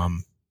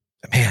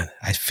 man,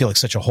 I feel like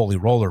such a holy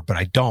roller, but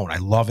I don't. I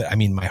love it. I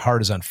mean, my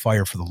heart is on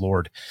fire for the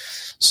Lord.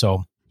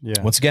 So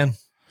once again,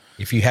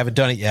 if you haven't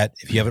done it yet,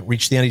 if you haven't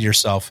reached the end of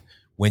yourself,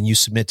 when you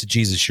submit to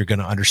Jesus, you're going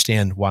to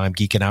understand why I'm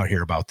geeking out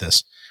here about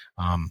this.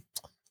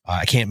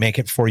 I can't make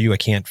it for you. I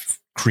can't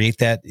create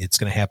that. It's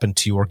going to happen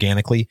to you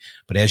organically.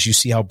 But as you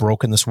see how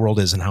broken this world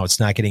is and how it's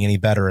not getting any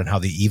better and how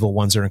the evil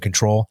ones are in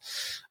control,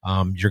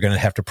 you're going to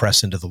have to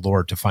press into the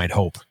Lord to find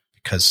hope,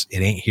 because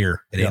it ain't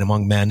here. It ain't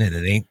among men, and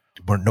it ain't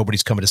where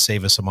nobody's coming to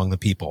save us among the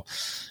people.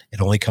 It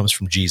only comes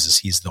from Jesus.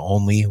 He's the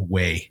only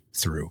way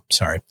through.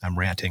 Sorry, I'm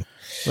ranting.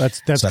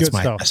 That's good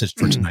my stuff. Message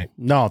for tonight.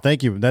 No,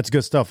 thank you. That's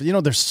good stuff.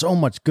 There's so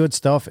much good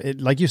stuff.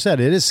 Like you said,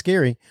 it is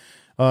scary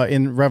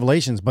in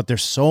Revelations, but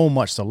there's so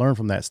much to learn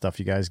from that stuff.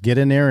 You guys get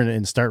in there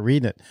and start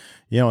reading it.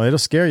 It'll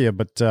scare you,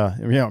 but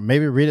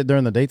maybe read it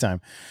during the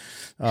daytime.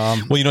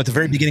 Well, at the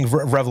very beginning of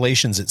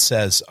Revelations, it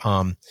says,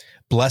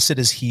 blessed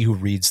is he who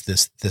reads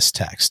this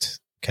text.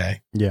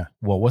 Okay. Yeah.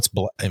 Well, what's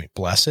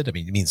blessed? I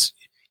mean, it means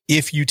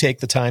if you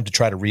take the time to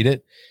try to read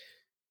it,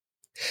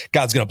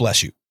 God's going to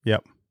bless you.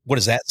 Yep. What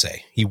does that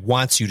say? He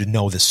wants you to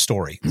know this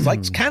story.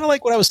 It's kind of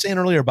like what I was saying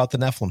earlier about the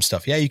Nephilim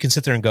stuff. Yeah, you can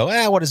sit there and go,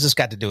 what has this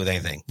got to do with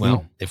anything?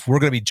 Well, if we're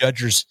going to be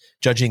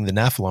judging the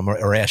Nephilim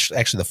or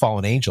actually the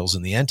fallen angels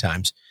in the end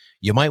times,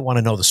 you might want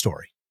to know the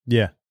story.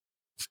 Yeah.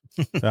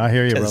 I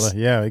hear you, brother.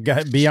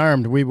 Yeah. Be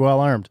armed. We well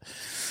armed.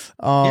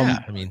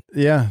 Thanks.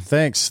 Yeah.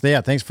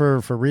 Thanks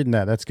for reading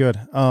that. That's good.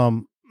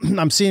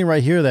 I'm seeing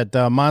right here that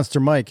Monster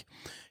Mike,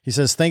 he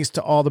says, thanks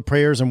to all the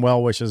prayers and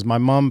well wishes. My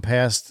mom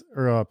passed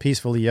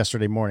peacefully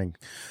yesterday morning.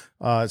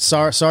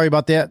 Sorry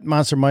about that,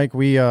 Monster Mike.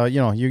 We,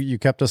 you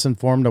kept us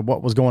informed of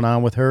what was going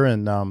on with her,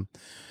 and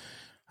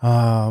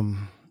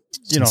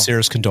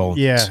sincerest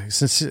condolences. Yeah,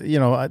 since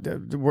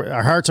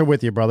our hearts are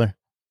with you, brother.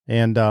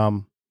 And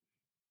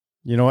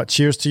you know what?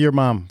 Cheers to your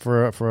mom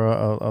for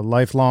a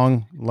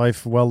lifelong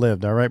life well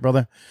lived. All right,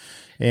 brother.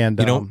 And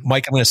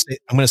Mike, I'm going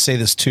to say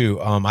this too.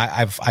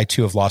 I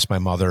too have lost my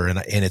mother, and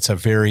it's a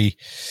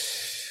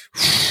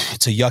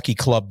yucky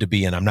club to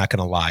be in. I'm not going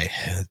to lie.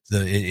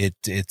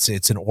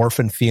 It's an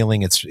orphan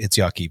feeling. It's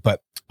yucky.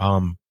 But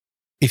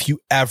if you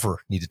ever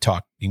need to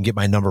talk, you can get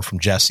my number from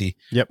Jesse.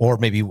 Yep. Or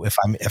maybe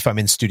if I'm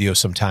in studio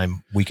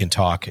sometime, we can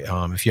talk.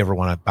 If you ever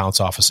want to bounce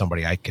off of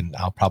somebody,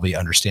 I'll probably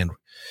understand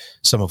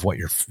some of what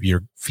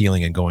you're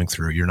feeling and going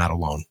through. You're not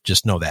alone.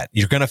 Just know that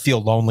you're going to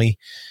feel lonely.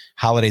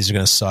 Holidays are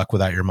going to suck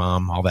without your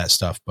mom, all that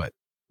stuff. But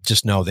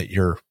just know that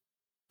you're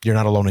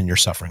not alone in your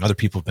suffering. Other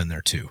people have been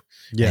there too.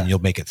 Yeah. And you'll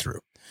make it through.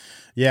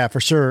 Yeah, for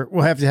sure.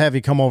 We'll have to have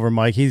you come over,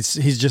 Mike. He's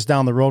just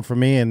down the road from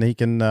me, and he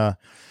can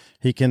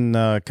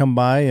come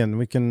by and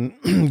we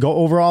can go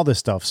over all this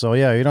stuff. So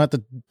yeah, you don't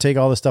have to take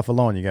all this stuff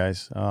alone, you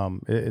guys.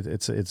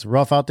 It's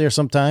rough out there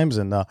sometimes,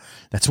 and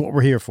that's what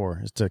we're here for,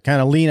 is to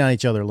kind of lean on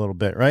each other a little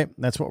bit, right?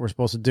 That's what we're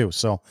supposed to do.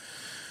 So,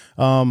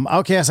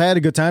 Outcast, I had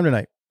a good time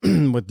tonight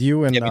with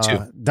you and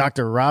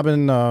Dr.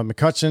 Robin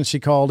McCutcheon. She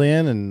called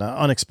in and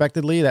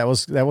unexpectedly. That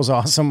was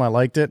awesome. I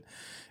liked it,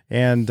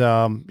 and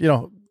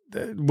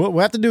we'll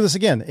have to do this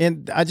again.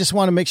 And I just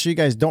want to make sure you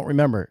guys don't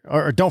remember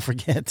or don't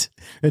forget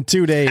in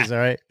 2 days. All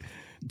right.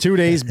 2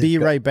 days. Be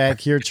right back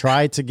here.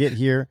 Try to get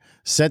here.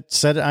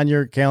 Set it on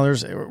your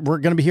calendars. We're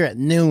going to be here at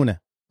noon.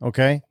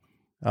 Okay.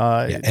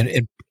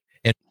 And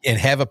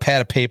have a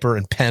pad of paper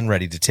and pen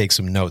ready to take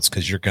some notes,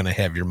 because you're going to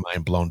have your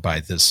mind blown by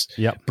this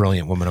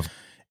brilliant woman of.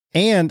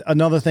 And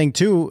another thing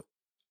too,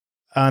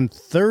 on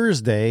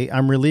Thursday,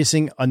 I'm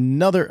releasing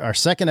our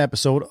second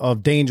episode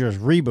of Dangerous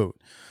Reboot.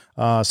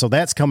 So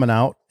that's coming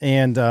out.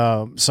 And,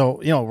 so,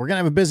 we're going to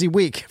have a busy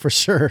week for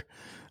sure.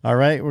 All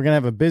right. We're going to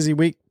have a busy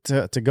week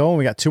to go. And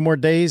we got 2 more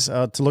days,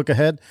 to look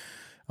ahead.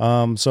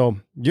 So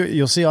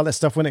you'll see all that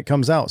stuff when it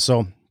comes out.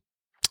 So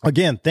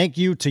again, thank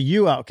you to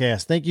you,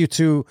 Outcast. Thank you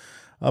to,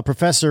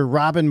 Professor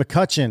Robin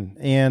McCutcheon,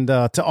 and,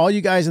 to all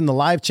you guys in the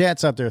live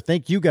chats out there.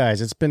 Thank you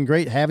guys. It's been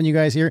great having you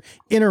guys here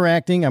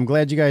interacting. I'm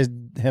glad you guys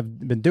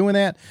have been doing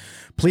that.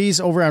 Please,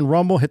 over on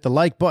Rumble, hit the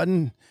like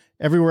button.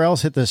 Everywhere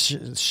else, hit the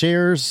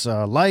shares,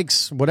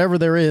 likes, whatever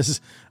there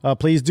is.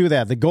 Please do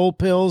that. The gold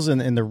pills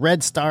and the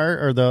red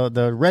star, or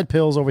the red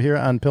pills over here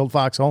on Pilled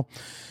Foxhole.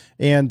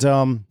 And,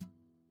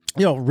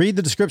 read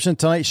the description of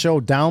tonight's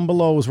show down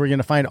below is where you're going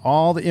to find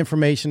all the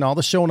information, all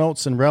the show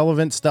notes and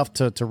relevant stuff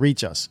to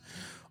reach us.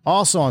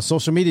 Also on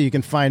social media, you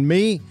can find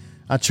me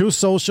on Truth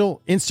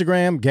Social,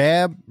 Instagram,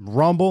 Gab,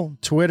 Rumble,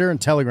 Twitter, and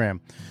Telegram.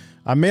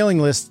 Our mailing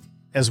list,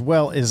 as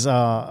well as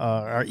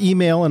our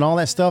email and all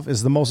that stuff,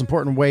 is the most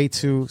important way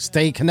to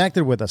stay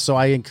connected with us. So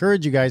I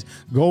encourage you guys,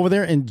 go over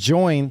there and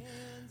join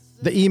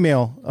the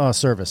email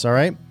service, all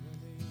right?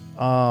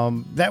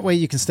 That way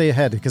you can stay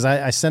ahead, because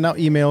I send out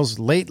emails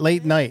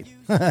late night.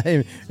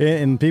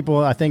 And people,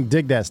 I think,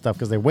 dig that stuff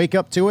because they wake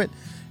up to it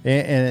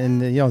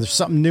and there's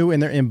something new in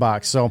their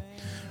inbox. So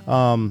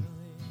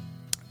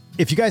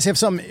if you guys have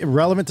something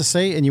relevant to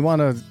say and you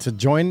want to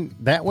join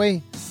that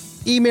way,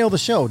 email the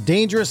show,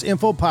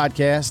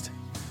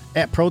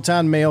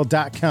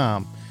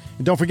 dangerousinfopodcast@protonmail.com.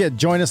 And don't forget,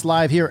 join us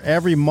live here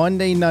every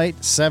Monday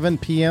night, 7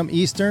 p.m.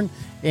 Eastern.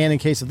 And in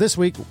case of this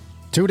week,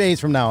 2 days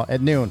from now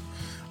at noon.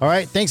 All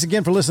right. Thanks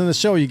again for listening to the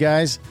show, you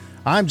guys.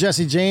 I'm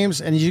Jesse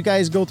James, and as you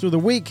guys go through the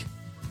week,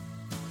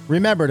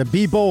 remember to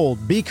be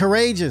bold, be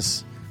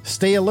courageous,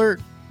 stay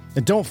alert,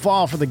 and don't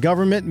fall for the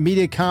government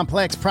media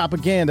complex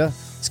propaganda.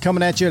 It's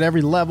coming at you at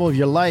every level of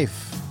your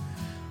life.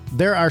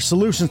 There are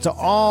solutions to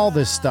all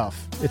this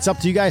stuff. It's up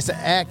to you guys to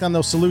act on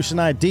those solution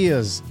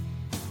ideas.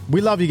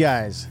 We love you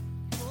guys.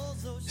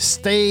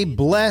 Stay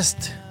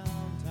blessed,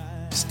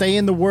 stay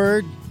in the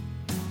Word,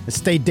 and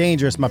stay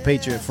dangerous, my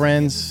Patriot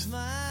friends.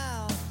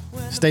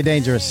 Stay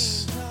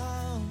dangerous.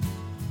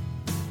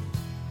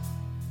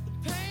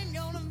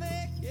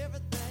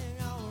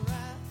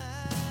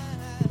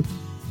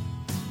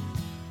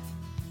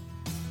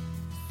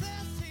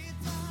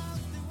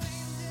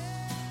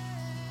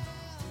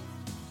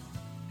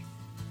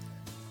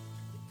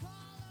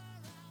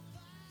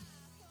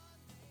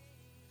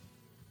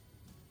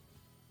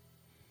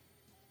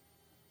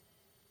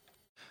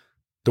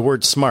 The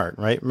word smart,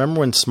 right? Remember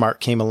when smart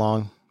came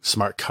along?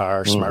 Smart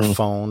car,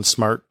 smartphone,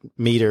 smart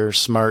meter,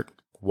 smart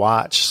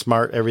watch,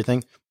 smart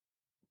everything.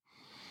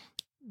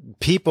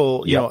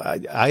 People, you know,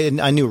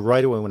 I knew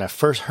right away when I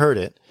first heard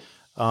it,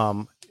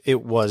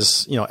 it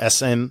was, you know,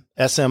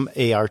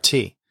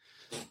 S-M-A-R-T.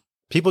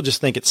 People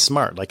just think it's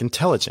smart, like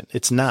intelligent.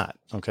 It's not,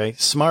 okay?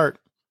 Smart,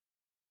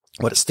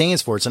 what it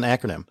stands for, it's an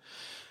acronym.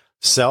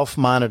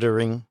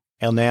 Self-monitoring,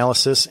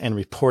 analysis, and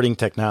reporting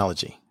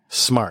technology.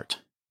 SMART.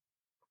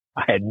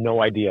 I had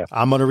no idea.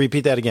 I'm going to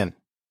repeat that again.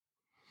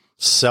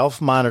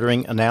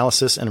 Self-monitoring,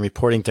 analysis, and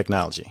reporting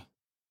technology.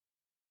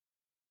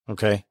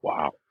 Okay?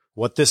 Wow.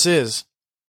 What this is